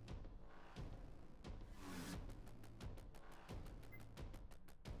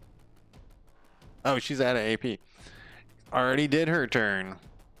 Oh, she's out of AP. Already did her turn.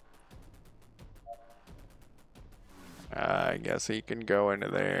 I guess he can go into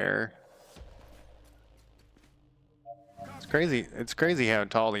there. It's crazy. It's crazy how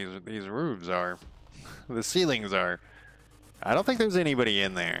tall these roofs are. The ceilings are. I don't think there's anybody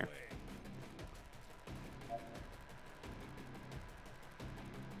in there.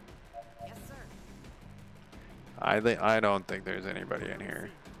 Yes, sir. I don't think there's anybody in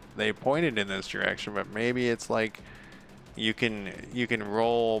here. They pointed in this direction, but maybe it's like you can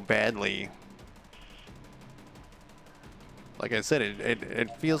roll badly. Like I said,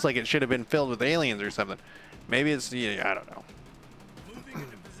 it feels like it should have been filled with aliens or something. Maybe it's, yeah, I don't know. Moving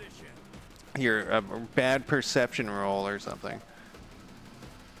into position. You're a bad perception roll or something.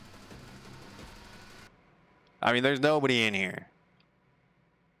 I mean, there's nobody in here.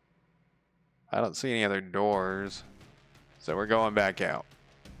 I don't see any other doors. So we're going back out.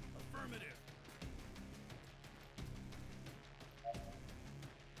 Affirmative.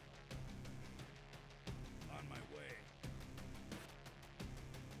 On my way.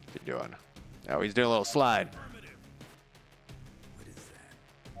 What's he doing? Oh, he's doing a little slide. Affirmative. What is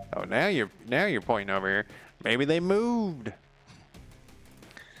that? Oh, now you're pointing over here. Maybe they moved.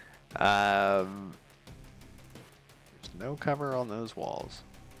 There's no cover on those walls.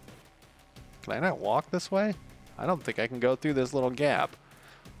 Can I not walk this way? I don't think I can go through this little gap.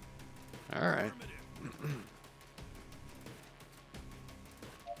 All right. Affirmative.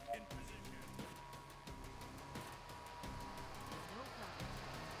 In position. No problem.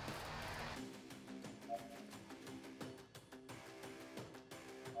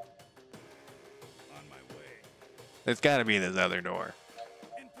 On my way. It's got to be this other door.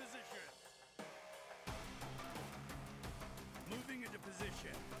 In position. Moving into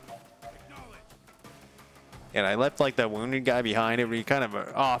position. Acknowledge. And I left like that wounded guy behind. It would be kind of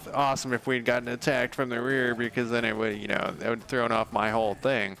awesome if we'd gotten attacked from the rear, because then it would, that would have thrown off my whole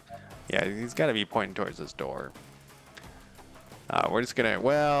thing. Yeah, he's got to be pointing towards this door. We're just gonna,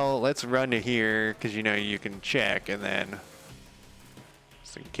 well, let's run to here, because you can check, and then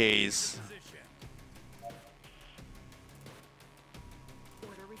just in case. Position.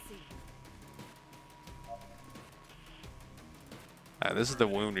 Order received. This is the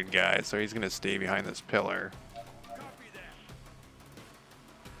wounded guy, so he's gonna stay behind this pillar. Copy that.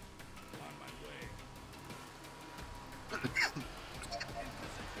 On my way. In position.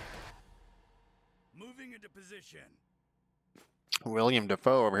 Moving into position. William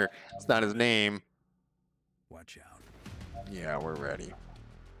Defoe over here. It's not his name. Watch out. Yeah, we're ready.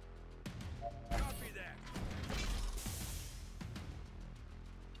 Copy that.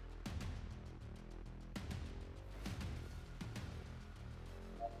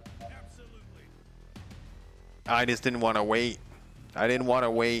 Absolutely. I just didn't want to wait. I didn't want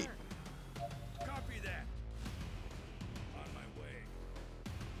to wait. Copy that. On my way.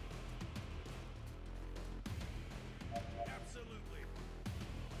 Absolutely.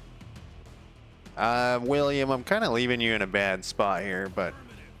 William, I'm kind of leaving you in a bad spot here, but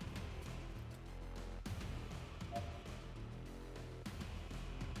Affirmative.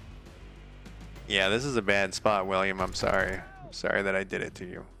 yeah, this is a bad spot, William. I'm sorry. I'm sorry that I did it to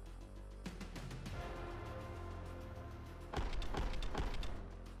you.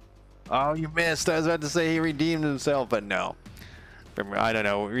 Oh, you missed. I was about to say he redeemed himself, but no. From, I don't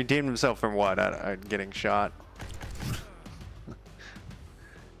know. Redeemed himself from what? Getting shot.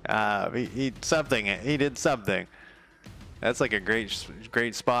 He something. He did something. That's like a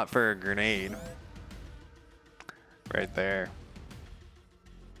great spot for a grenade. Right there.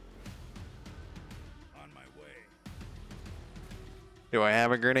 On my way. Do I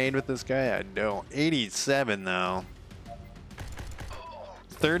have a grenade with this guy? I don't. 87 though.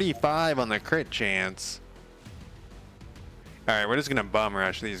 35 on the crit chance. All right, we're just gonna bum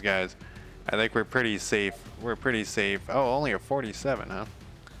rush these guys. I think we're pretty safe. We're pretty safe. Oh, only a 47, huh?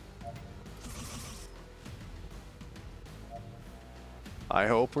 I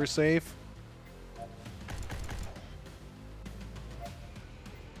hope we're safe.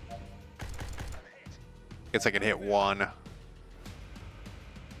 Guess I could hit one.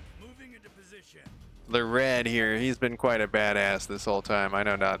 Moving into position. the red here, he's been quite a badass this whole time. I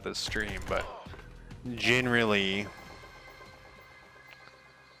know not this stream, but generally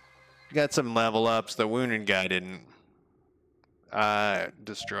got some level ups. The wounded guy didn't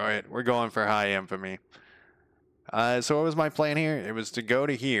destroy it. We're going for high infamy. So what was my plan here? It was to go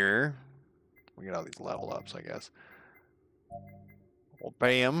to here. We get all these level ups, I guess. We'll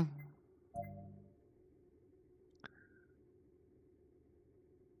pay him.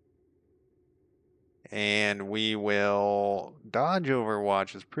 And we will dodge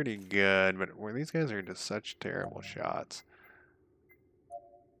Overwatch is pretty good, but where these guys are just such terrible shots.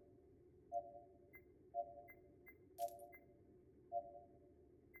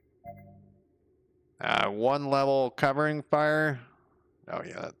 One level covering fire. Oh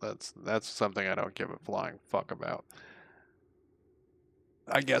yeah, that's something I don't give a flying fuck about.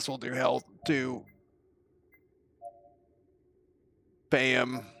 I guess we'll do health too.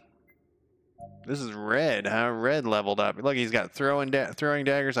 Bam. This is red, huh? Red leveled up. Look, he's got throwing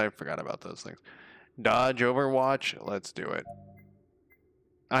daggers. I forgot about those things. Dodge, Overwatch. Let's do it.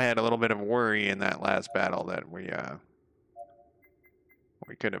 I had a little bit of worry in that last battle that we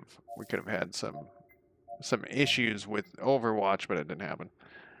could have had some issues with Overwatch, but it didn't happen.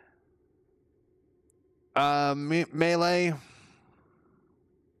 Melee.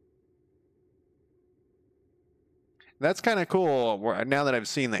 That's kind of cool. Now that I've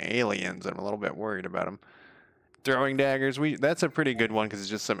seen the aliens, I'm a little bit worried about them. Throwing daggers, that's a pretty good one because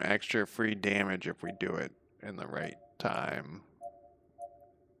it's just some extra free damage if we do it in the right time.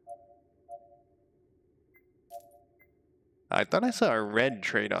 I thought I saw a red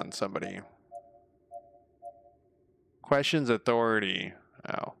trait on somebody. Questions authority.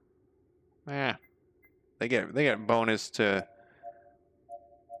 Oh. They get bonus to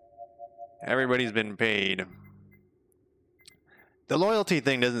everybody's been paid. The loyalty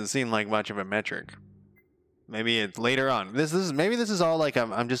thing doesn't seem like much of a metric. Maybe it's later on. Maybe this is all like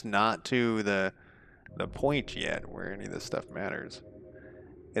I'm just not to the point yet where any of this stuff matters.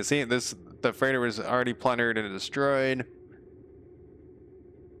 And see, the freighter was already plundered and destroyed.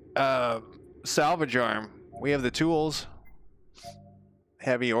 Salvage arm. We have the tools.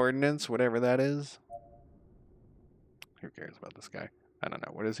 Heavy ordnance, whatever that is. Who cares about this guy? I don't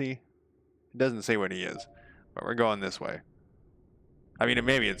know. What is he? It doesn't say what he is, but we're going this way. I mean,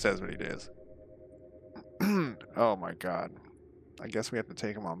 maybe it says what he is. Oh my god. I guess we have to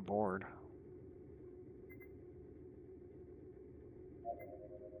take him on board.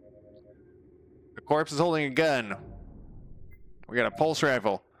 The corpse is holding a gun. We got a pulse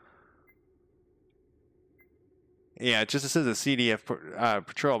rifle. Yeah, it just says a CDF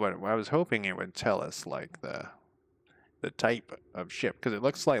patrol, but I was hoping it would tell us like the type of ship because it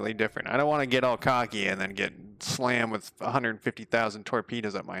looks slightly different. I don't want to get all cocky and then get slammed with 150,000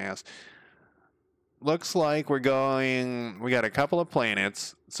 torpedoes up my ass. Looks like we got a couple of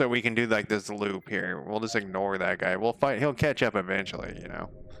planets, so we can do like this loop here. We'll just ignore that guy. We'll fight. He'll catch up eventually, you know.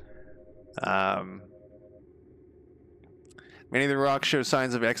 Many of the rocks show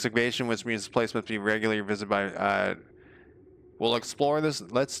signs of excavation, which means the place must be regularly visited by. We'll explore this.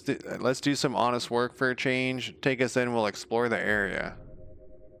 Let's do some honest work for a change. Take us in. We'll explore the area.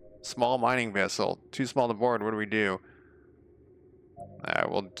 Small mining vessel, too small to board. What do we do?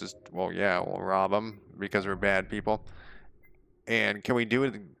 We'll rob them because we're bad people. And can we do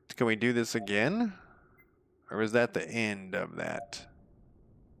it? Can we do this again? Or is that the end of that?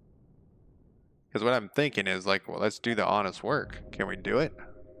 Because what I'm thinking is like, well, let's do the honest work. Can we do it?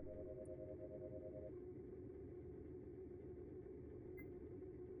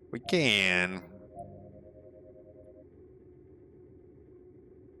 We can.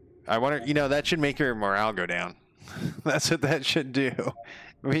 I wonder, that should make your morale go down. That's what that should do.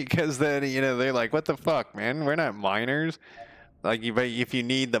 Because then, they're like, what the fuck, man? We're not miners. Like, but if you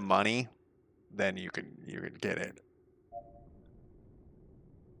need the money, then you can get it.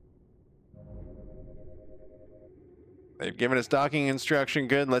 They've given us docking instruction.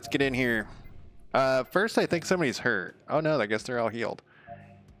 Good, let's get in here. First, I think somebody's hurt. Oh no, I guess they're all healed.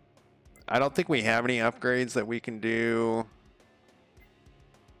 I don't think we have any upgrades that we can do.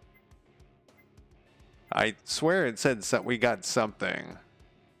 I swear it said we got something.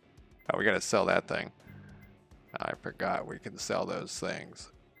 Oh, we got to sell that thing. I forgot we can sell those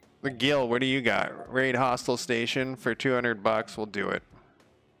things. The Gil, what do you got? Raid hostile station for 200 bucks. We'll do it.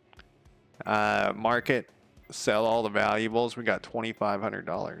 Market, sell all the valuables. We got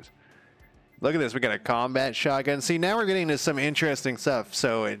 $2,500. Look at this. We got a combat shotgun. See, now we're getting to some interesting stuff.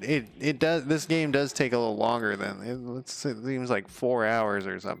 So it does. This game does take a little longer than it seems like 4 hours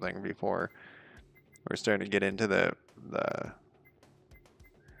or something before we're starting to get into the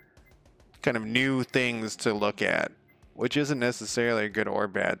kind of new things to look at, which isn't necessarily a good or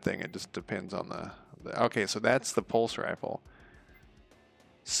bad thing. It just depends on okay, so that's the pulse rifle.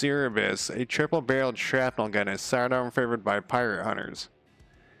 Cerebus, a triple-barreled shrapnel gun, is sidearm favored by pirate hunters.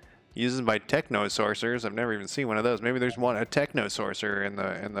 Used by techno sorcerers. I've never even seen one of those. Maybe there's a techno sorcerer in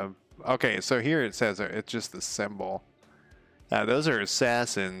the. Okay, so here it says it's just the symbol. Those are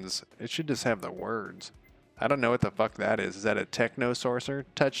assassins. It should just have the words. I don't know what the fuck that is. Is that a techno sorcerer?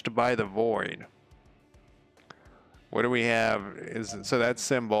 Touched by the void. What do we have? So that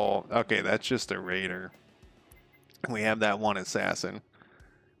symbol. Okay, that's just a raider. We have that one assassin.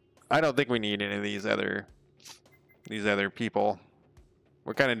 I don't think we need any of these other people.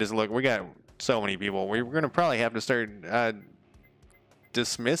 We're kind of just we got so many people. We're gonna probably have to start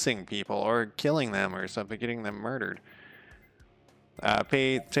dismissing people or killing them or something, getting them murdered.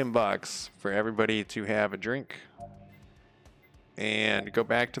 Pay $10 for everybody to have a drink, and go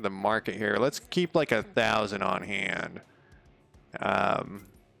back to the market here. Let's keep like 1,000 on hand. A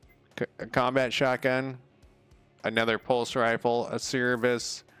combat shotgun, another pulse rifle, a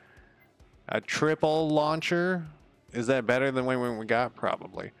Cerebus. A triple launcher. Is that better than when we got?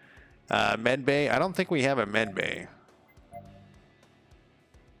 Probably. Med bay. I don't think we have a med bay.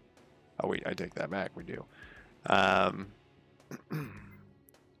 Oh wait, I take that back. We do. I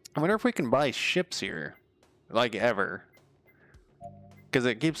wonder if we can buy ships here, like ever. Because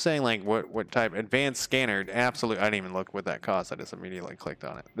it keeps saying like what type. Advanced scanner. Absolute. I didn't even look what that cost. I just immediately clicked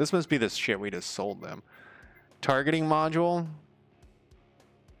on it. This must be the shit we just sold them. Targeting module.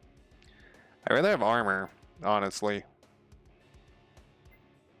 I'd rather have armor, honestly.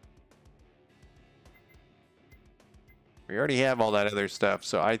 We already have all that other stuff,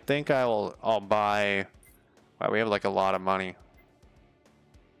 so I think I'll buy. Wow, we have like a lot of money.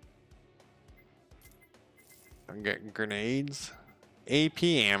 I'm getting grenades, AP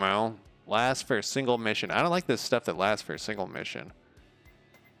ammo, lasts for a single mission. I don't like this stuff that lasts for a single mission.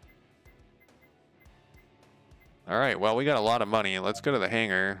 All right, well we got a lot of money. Let's go to the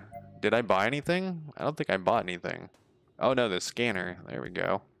hangar. Did I buy anything? I don't think I bought anything. Oh no, the scanner. There we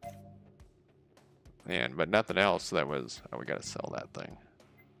go. But nothing else that was... Oh, we gotta sell that thing.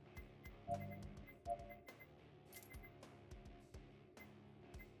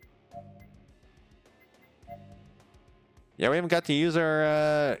 Yeah, we haven't got to use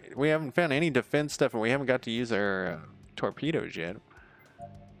our... we haven't found any defense stuff, and we haven't got to use our torpedoes yet.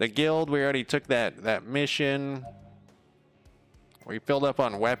 The guild, we already took that mission. We filled up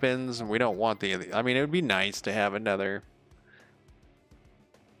on weapons, and we don't want the... I mean, it would be nice to have another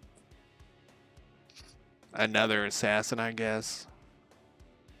assassin, I guess.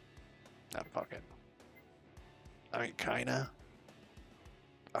 Ah, fuck it. I mean, kinda.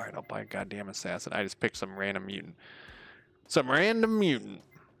 Alright, I'll buy a goddamn assassin. I just picked some random mutant. Some random mutant.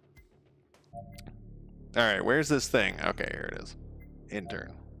 Alright, where's this thing? Okay, here it is.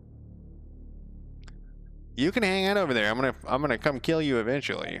 Intern. You can hang out over there. I'm gonna come kill you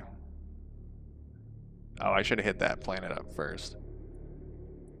eventually. Oh, I should have hit that planet up first.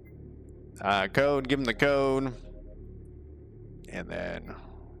 Code, give him the code. And then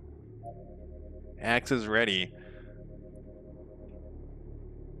axe is ready.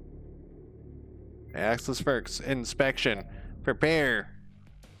 Axe is for inspection. Prepare.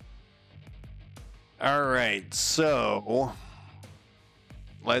 Alright, so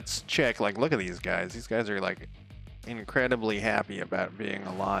let's check. Like, look at these guys. These guys are like incredibly happy about being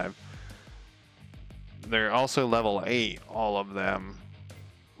alive. They're also level 8, all of them.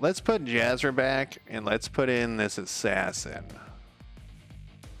 Let's put Jazra back, and let's put in this assassin.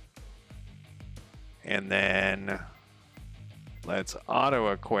 And then let's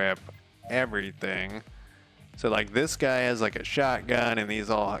auto-equip everything. So like this guy has like a shotgun, and these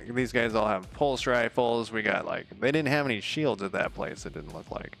guys all have pulse rifles. We got like, they didn't have any shields at that place, it didn't look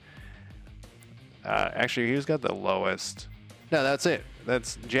like. Actually, who's got the lowest? No, that's it.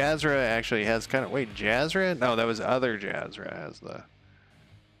 That's Jazra actually has kind of, wait, Jazra? No, that was other Jazra has the...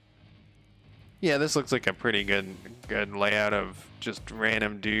 Yeah, this looks like a pretty good layout of just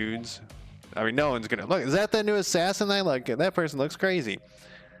random dudes. I mean, no one's gonna look. Is that new assassin? I like it. That person looks crazy.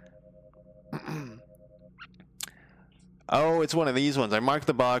 Oh, it's one of these ones. I marked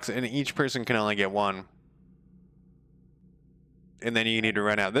the box, and each person can only get one. And then you need to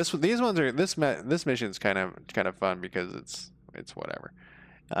run out. These ones are this mission's kind of fun because it's whatever.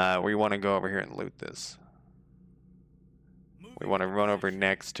 We want to go over here and loot this. We want to run over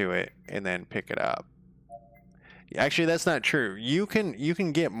next to it and then pick it up. Actually, that's not true. You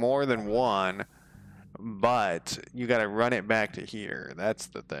can get more than one, but you got to run it back to here. That's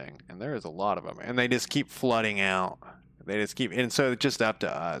the thing. And there is a lot of them, and they just keep flooding out. They just keep, and so it's just up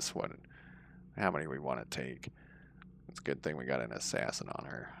to us how many we want to take. It's a good thing we got an assassin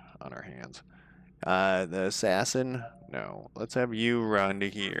on our hands. The assassin, no. Let's have you run to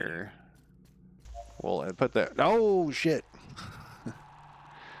here. We'll put the, oh shit.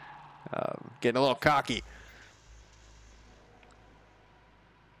 Getting a little cocky.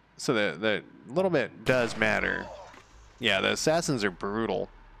 So the little bit does matter. Yeah, the assassins are brutal.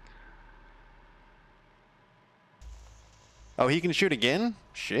 Oh, he can shoot again?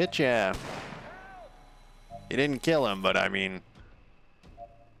 Shit, yeah. He didn't kill him, but I mean...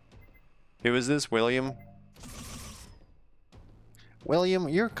 Who is this, William? William,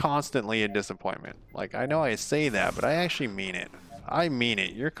 you're constantly a disappointment. Like, I know I say that, but I actually mean it. I mean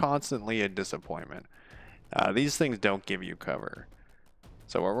it. You're constantly a disappointment. These things don't give you cover.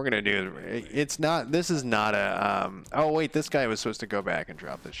 So what we're going to do is, it's not, this is not a, oh wait, this guy was supposed to go back and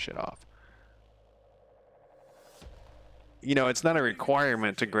drop this shit off. You know, it's not a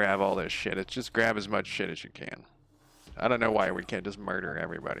requirement to grab all this shit. It's just grab as much shit as you can. I don't know why we can't just murder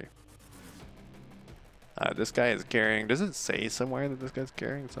everybody. This guy is carrying, does it say somewhere that this guy's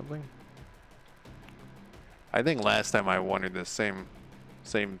carrying something? I think last time I wondered the same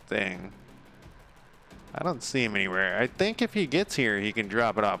thing. I don't see him anywhere. I think if he gets here, he can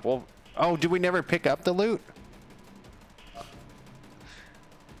drop it off. Well, oh, did we never pick up the loot?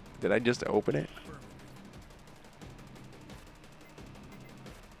 Did I just open it?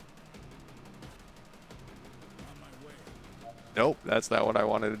 Nope, that's not what I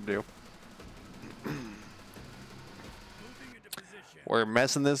wanted to do. We're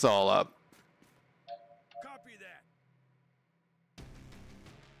messing this all up. Copy that.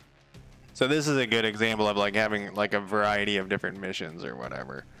 So this is a good example of like having like a variety of different missions or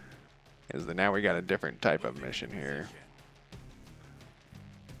whatever. Is that now we got a different type of mission here.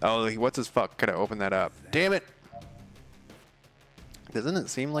 Oh, what's his fuck? Could have opened that up. Damn it! Doesn't it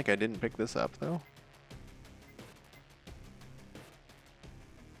seem like I didn't pick this up though?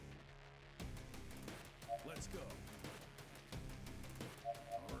 Let's go.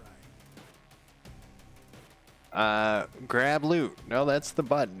 Grab loot. No, that's the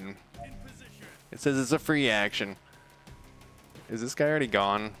button. In position. It says it's a free action. Is this guy already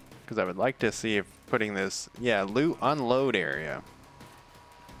gone? Because I would like to see if putting this, yeah, loot unload area.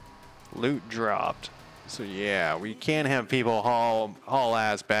 Loot dropped. So yeah, we can have people haul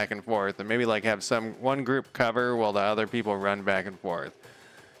ass back and forth, and maybe like have one group cover while the other people run back and forth.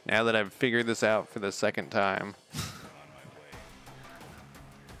 Now that I've figured this out for the second time.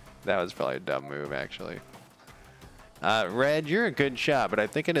 That was probably a dumb move, actually. Red, you're a good shot, but I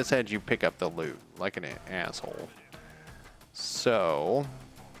think it has had you pick up the loot like an asshole. So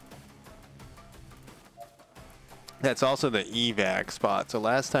that's also the evac spot. So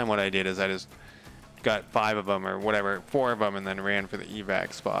last time what I did is I just got 5 of them or whatever, 4 of them, and then ran for the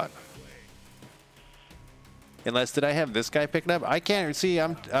evac spot. Unless, did I have this guy picking up? I can't see.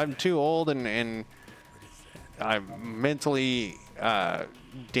 I'm too old and I've mentally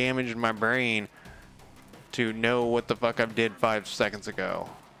damaged my brain to know what the fuck I did 5 seconds ago.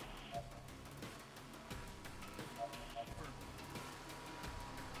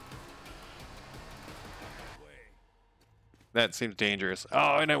 That seems dangerous.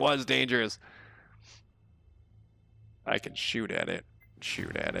 Oh, and it was dangerous. I can shoot at it.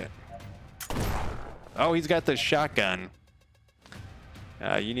 Shoot at it. Oh, he's got the shotgun.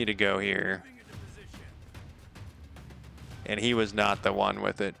 You need to go here. And he was not the one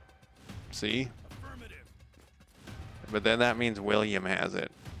with it. See? But then that means William has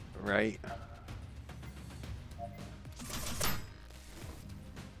it, right?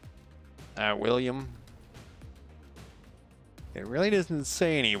 William. It really doesn't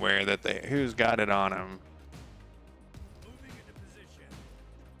say anywhere that who's got it on him.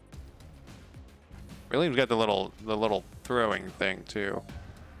 William's got the little throwing thing too.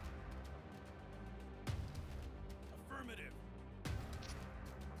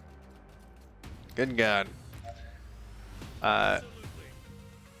 Good God.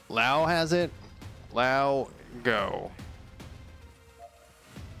 Lau has it. Lau, go.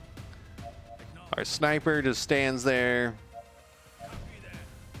 Our sniper just stands there.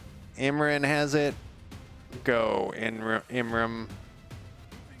 Imran has it. Go, Imram.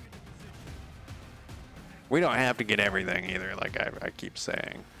 We don't have to get everything either, like I keep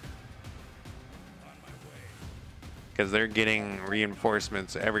saying. Because they're getting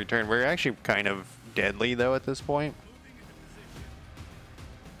reinforcements every turn. We're actually kind of deadly, though, at this point.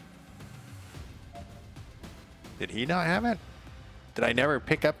 Did he not have it? Did I never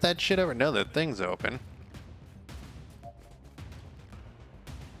pick up that shit over? No, the thing's open.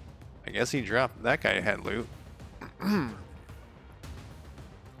 I guess he dropped. That guy had loot. I'm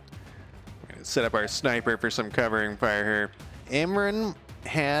gonna Set up our sniper for some covering fire here. Imran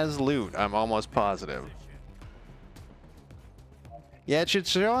has loot, I'm almost positive. Yeah, it should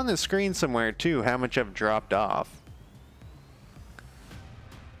show on the screen somewhere too how much I've dropped off.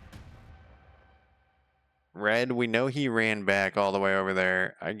 Red, we know he ran back all the way over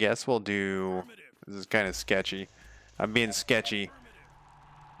there. I guess we'll do... This is kind of sketchy. I'm being sketchy.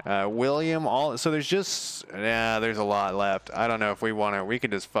 William, so there's just... Yeah, there's a lot left. I don't know if we want to... We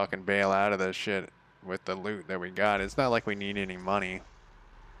could just fucking bail out of this shit with the loot that we got. It's not like we need any money.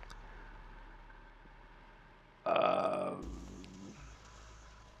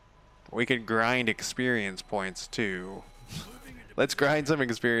 We could grind experience points too. Let's grind some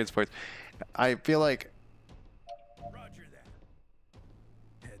experience points. I feel like... Roger that.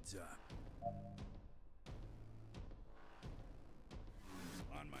 Heads up.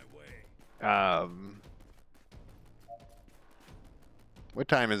 On my way. What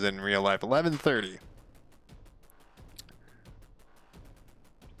time is it in real life? 11:30.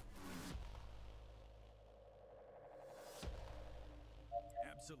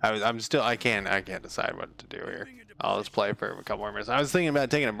 I can't decide what to do here. I'll just play for a couple more minutes. I was thinking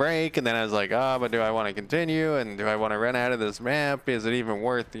about taking a break, and then I was like, but do I want to continue? And do I want to run out of this map? Is it even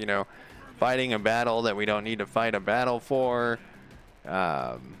worth, fighting a battle that we don't need to fight a battle for?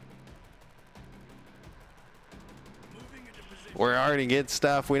 We're already get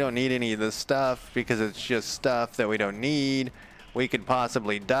stuff. We don't need any of this stuff because it's just stuff that we don't need. We could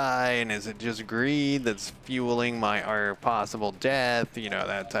possibly die, and is it just greed that's fueling our possible death?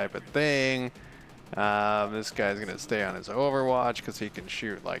 That type of thing. This guy's gonna stay on his Overwatch because he can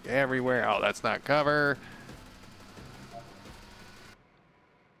shoot like everywhere. Oh, that's not cover.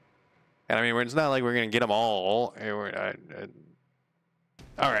 And I mean, it's not like we're gonna get them all.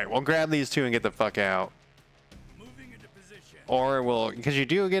 All right, we'll grab these two and get the fuck out. Moving into position. Or because you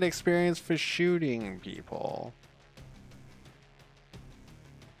do get experience for shooting people.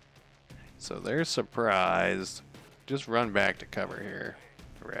 So they're surprised. Just run back to cover here,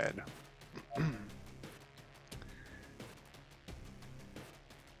 Red. Copy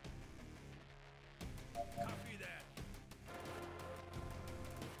that.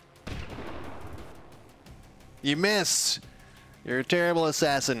 You missed. You're a terrible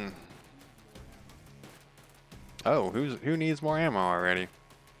assassin. Oh, who needs more ammo already?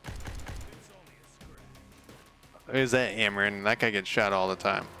 It's only a scratch. Is that Imran? That guy gets shot all the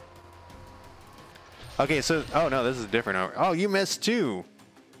time. Okay, so oh no, this is different. Oh, you missed too.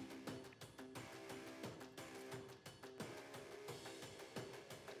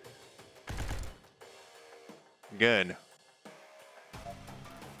 Good.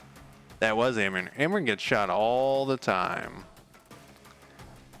 That was Imran. Imran gets shot all the time.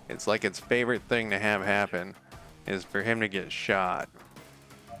 It's like its favorite thing to have happen is for him to get shot.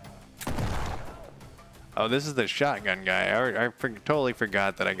 Oh, this is the shotgun guy. I totally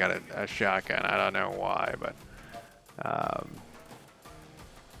forgot that I got a shotgun. I don't know why, but...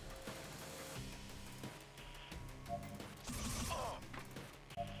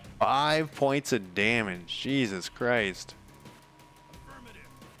 5 points of damage. Jesus Christ. Affirmative.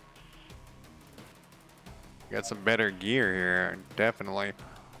 Got some better gear here, definitely.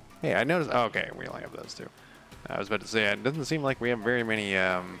 Hey, I noticed... Oh, okay, we only have those two. I was about to say, it doesn't seem like we have very many...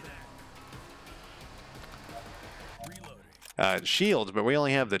 shields, but we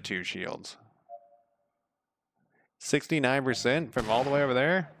only have the 2 shields. 69% from all the way over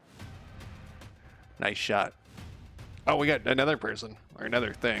there. Nice shot. Oh, we got another person or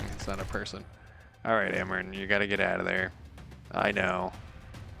another thing. It's not a person. All right, Imran, you got to get out of there. I know.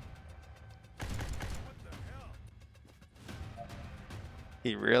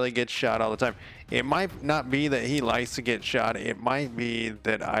 He really gets shot all the time. It might not be that he likes to get shot. It might be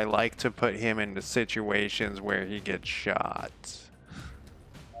that I like to put him into situations where he gets shot.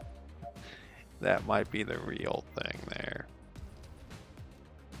 That might be the real thing there.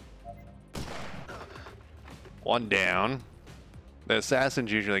 One down. The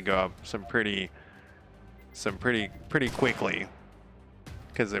assassins usually go up pretty quickly.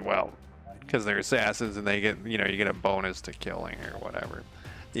 Because they're assassins and they get, you get a bonus to killing or whatever.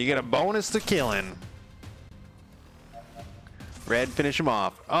 You get a bonus to killing. Red, finish him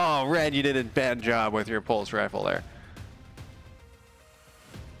off. Oh, Red, you did a bad job with your pulse rifle there.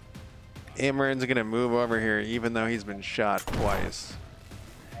 Imran's gonna move over here even though he's been shot twice.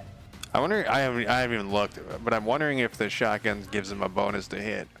 I wonder, I haven't even looked, but I'm wondering if the shotgun gives him a bonus to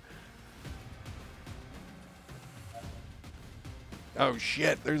hit. Oh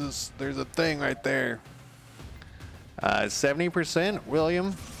shit, there's a thing right there. 70%,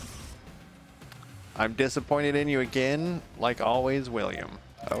 William. I'm disappointed in you again, like always, William.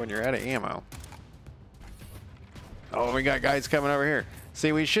 Oh, and you're out of ammo. Oh, we got guys coming over here.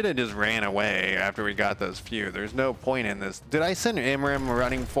 See, we should have just ran away after we got those few. There's no point in this. Did I send Imram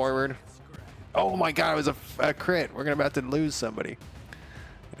running forward? Oh my god, it was a crit. We're about to lose somebody.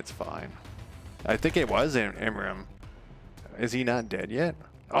 It's fine. I think it was Imram. Is he not dead yet?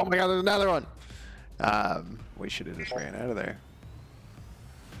 Oh my god, there's another one. We should have just ran out of there.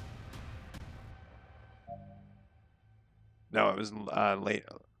 No, it was late.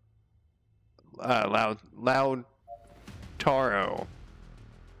 Loud Taro.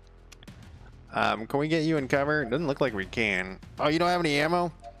 Can we get you in cover? Doesn't look like we can. Oh, you don't have any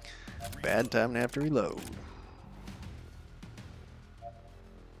ammo? Bad time to have to reload.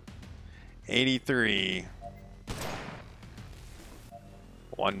 83.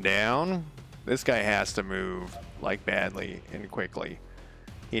 One down. This guy has to move like badly and quickly.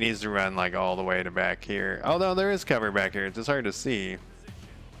 He needs to run like all the way to back here. Although there is cover back here. It's just hard to see.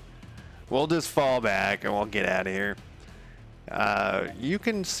 We'll just fall back and we'll get out of here. You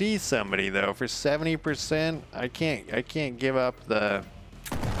can see somebody though for 70%. I can't give up the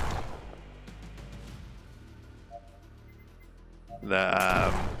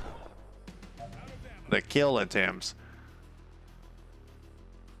kill attempts.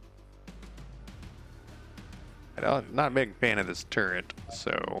 Not a big fan of this turret,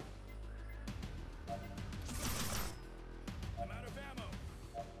 so. I'm out of ammo.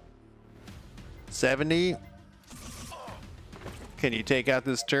 70. Can you take out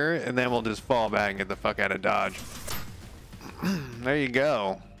this turret? And then we'll just fall back and get the fuck out of Dodge. There you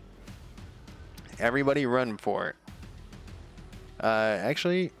go. Everybody run for it.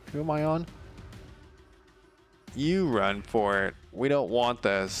 Actually, who am I on? You run for it. We don't want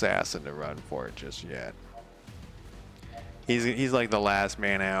the assassin to run for it just yet. He's like the last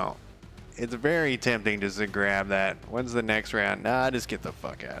man out. It's very tempting just to grab that. When's the next round? Nah, just get the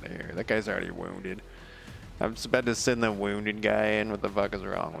fuck out of here. That guy's already wounded. I'm just about to send the wounded guy in. What the fuck is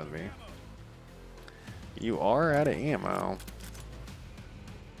wrong with me? You are out of ammo.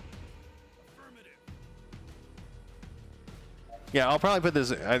 Yeah, I'll probably put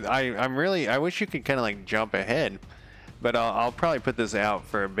this. I wish you could kind of like jump ahead, but I'll probably put this out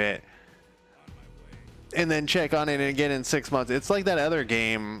for a bit, and then check on it again in 6 months. It's like that other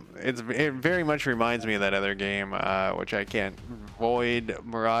game. It very much reminds me of that other game, which I can't. Void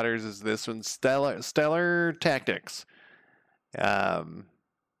Marauders is this one. Stellar Tactics. Moving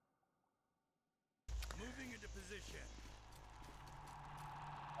into position.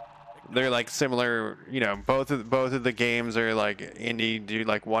 They're like similar, you know. Both of the games are like indie, do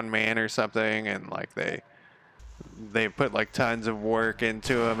like one man or something, and like they put like tons of work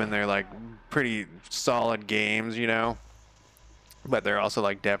into them, and they're like pretty solid games, you know. But they're also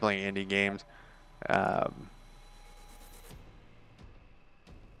like definitely indie games.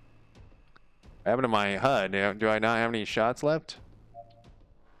 What happened to my HUD? Do I not have any shots left?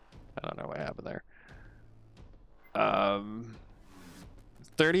 I don't know what happened there.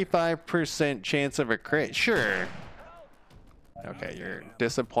 35% chance of a crit. Sure. Okay, your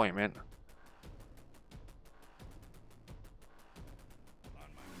disappointment.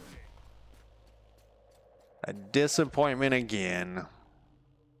 A disappointment again.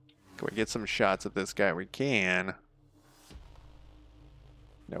 Can we get some shots at this guy? We can.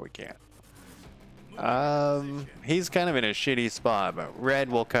 No, we can't. He's kind of in a shitty spot, but red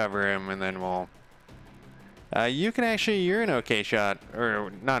will cover him, and then we'll. You can actually. You're an okay shot,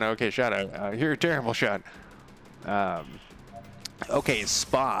 or not an okay shot. You're a terrible shot. Okay,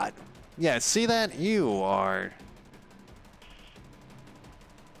 spot. Yeah, see that? You are.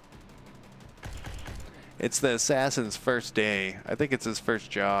 It's the assassin's first day. I think it's his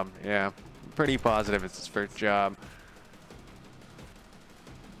first job. Yeah, pretty positive it's his first job.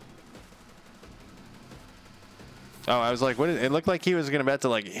 Oh, I was like, what? It looked like he was gonna about to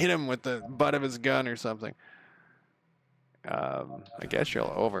like hit him with the butt of his gun or something. I guess you'll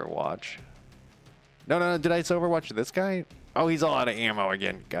Overwatch. No. Did I Overwatch this guy? Oh, he's all out of ammo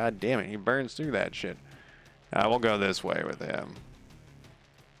again. God damn it, he burns through that shit. We'll go this way with him.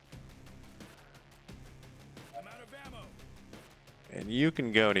 I'm out of ammo. And you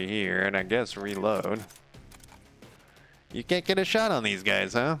can go to here and I guess reload. You can't get a shot on these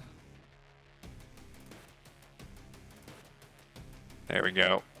guys, huh? There we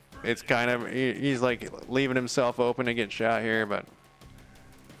go. It's kind of, he's like leaving himself open to get shot here, but.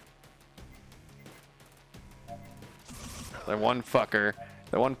 The one fucker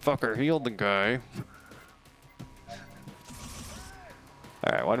healed the guy.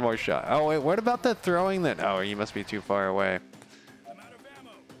 All right, one more shot. Oh wait, what about the throwing that? Oh, you must be too far away. I'm out of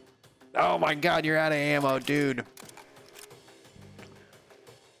ammo. Oh my God, you're out of ammo, dude.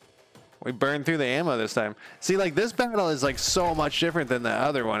 We burned through the ammo this time. See, like, this battle is, like, so much different than the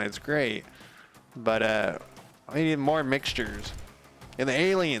other one. It's great. But, we need more mixtures. And the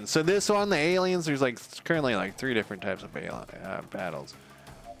aliens. So this one, the aliens, there's, like, currently, like, 3 different types of battles.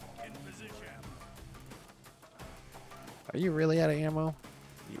 In position. Are you really out of ammo?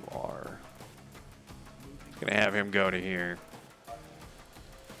 You are. Gonna have him go to here.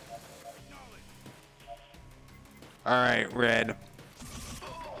 Alright, Red.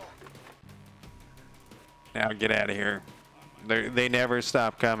 Now get out of here. They never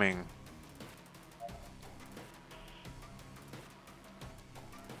stop coming.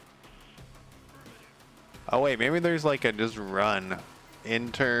 Oh wait, maybe there's like a just run.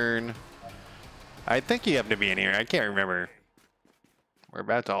 Intern. I think you have to be in here. I can't remember. We're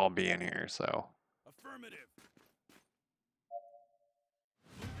about to all be in here, so. Affirmative.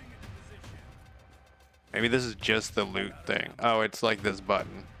 Moving into position. Maybe this is just the loot thing. Oh, it's like this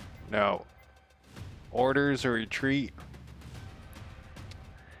button. No. Orders or retreat.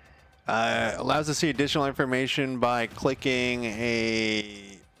 Allows us to see additional information by clicking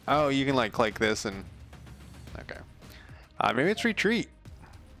a... Oh, you can like click this and... Okay. Maybe it's retreat.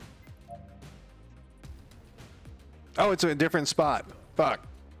 Oh, it's a different spot. Fuck.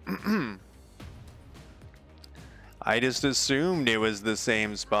 I just assumed it was the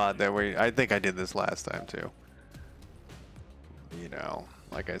same spot that we... I think I did this last time too. You know,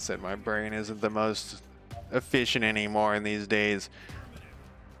 like I said, my brain isn't the most efficient anymore in these days.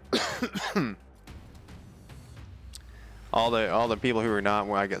 all the people who are not...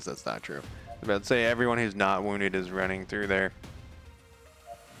 Well, I guess that's not true. I was about to say everyone who's not wounded is running through there.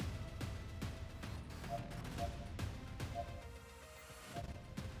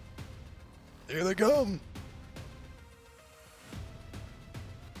 Here they come.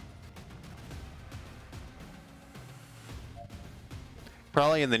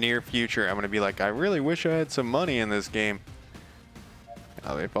 Probably in the near future, I'm going to be like, I really wish I had some money in this game.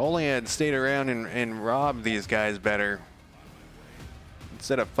 If only I had stayed around and robbed these guys better.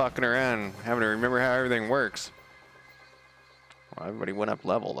 Instead of fucking around, having to remember how everything works. Well, everybody went up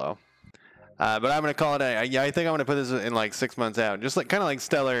level, though. But I'm going to call it a... Yeah, I think I'm going to put this in like 6 months out. Just like kind of like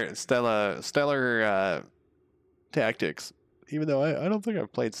Stellar Tactics. Even though I don't think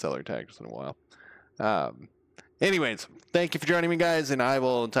I've played Stellar Tactics in a while. Anyways, thank you for joining me, guys, and I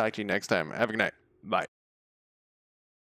will talk to you next time. Have a good night. Bye.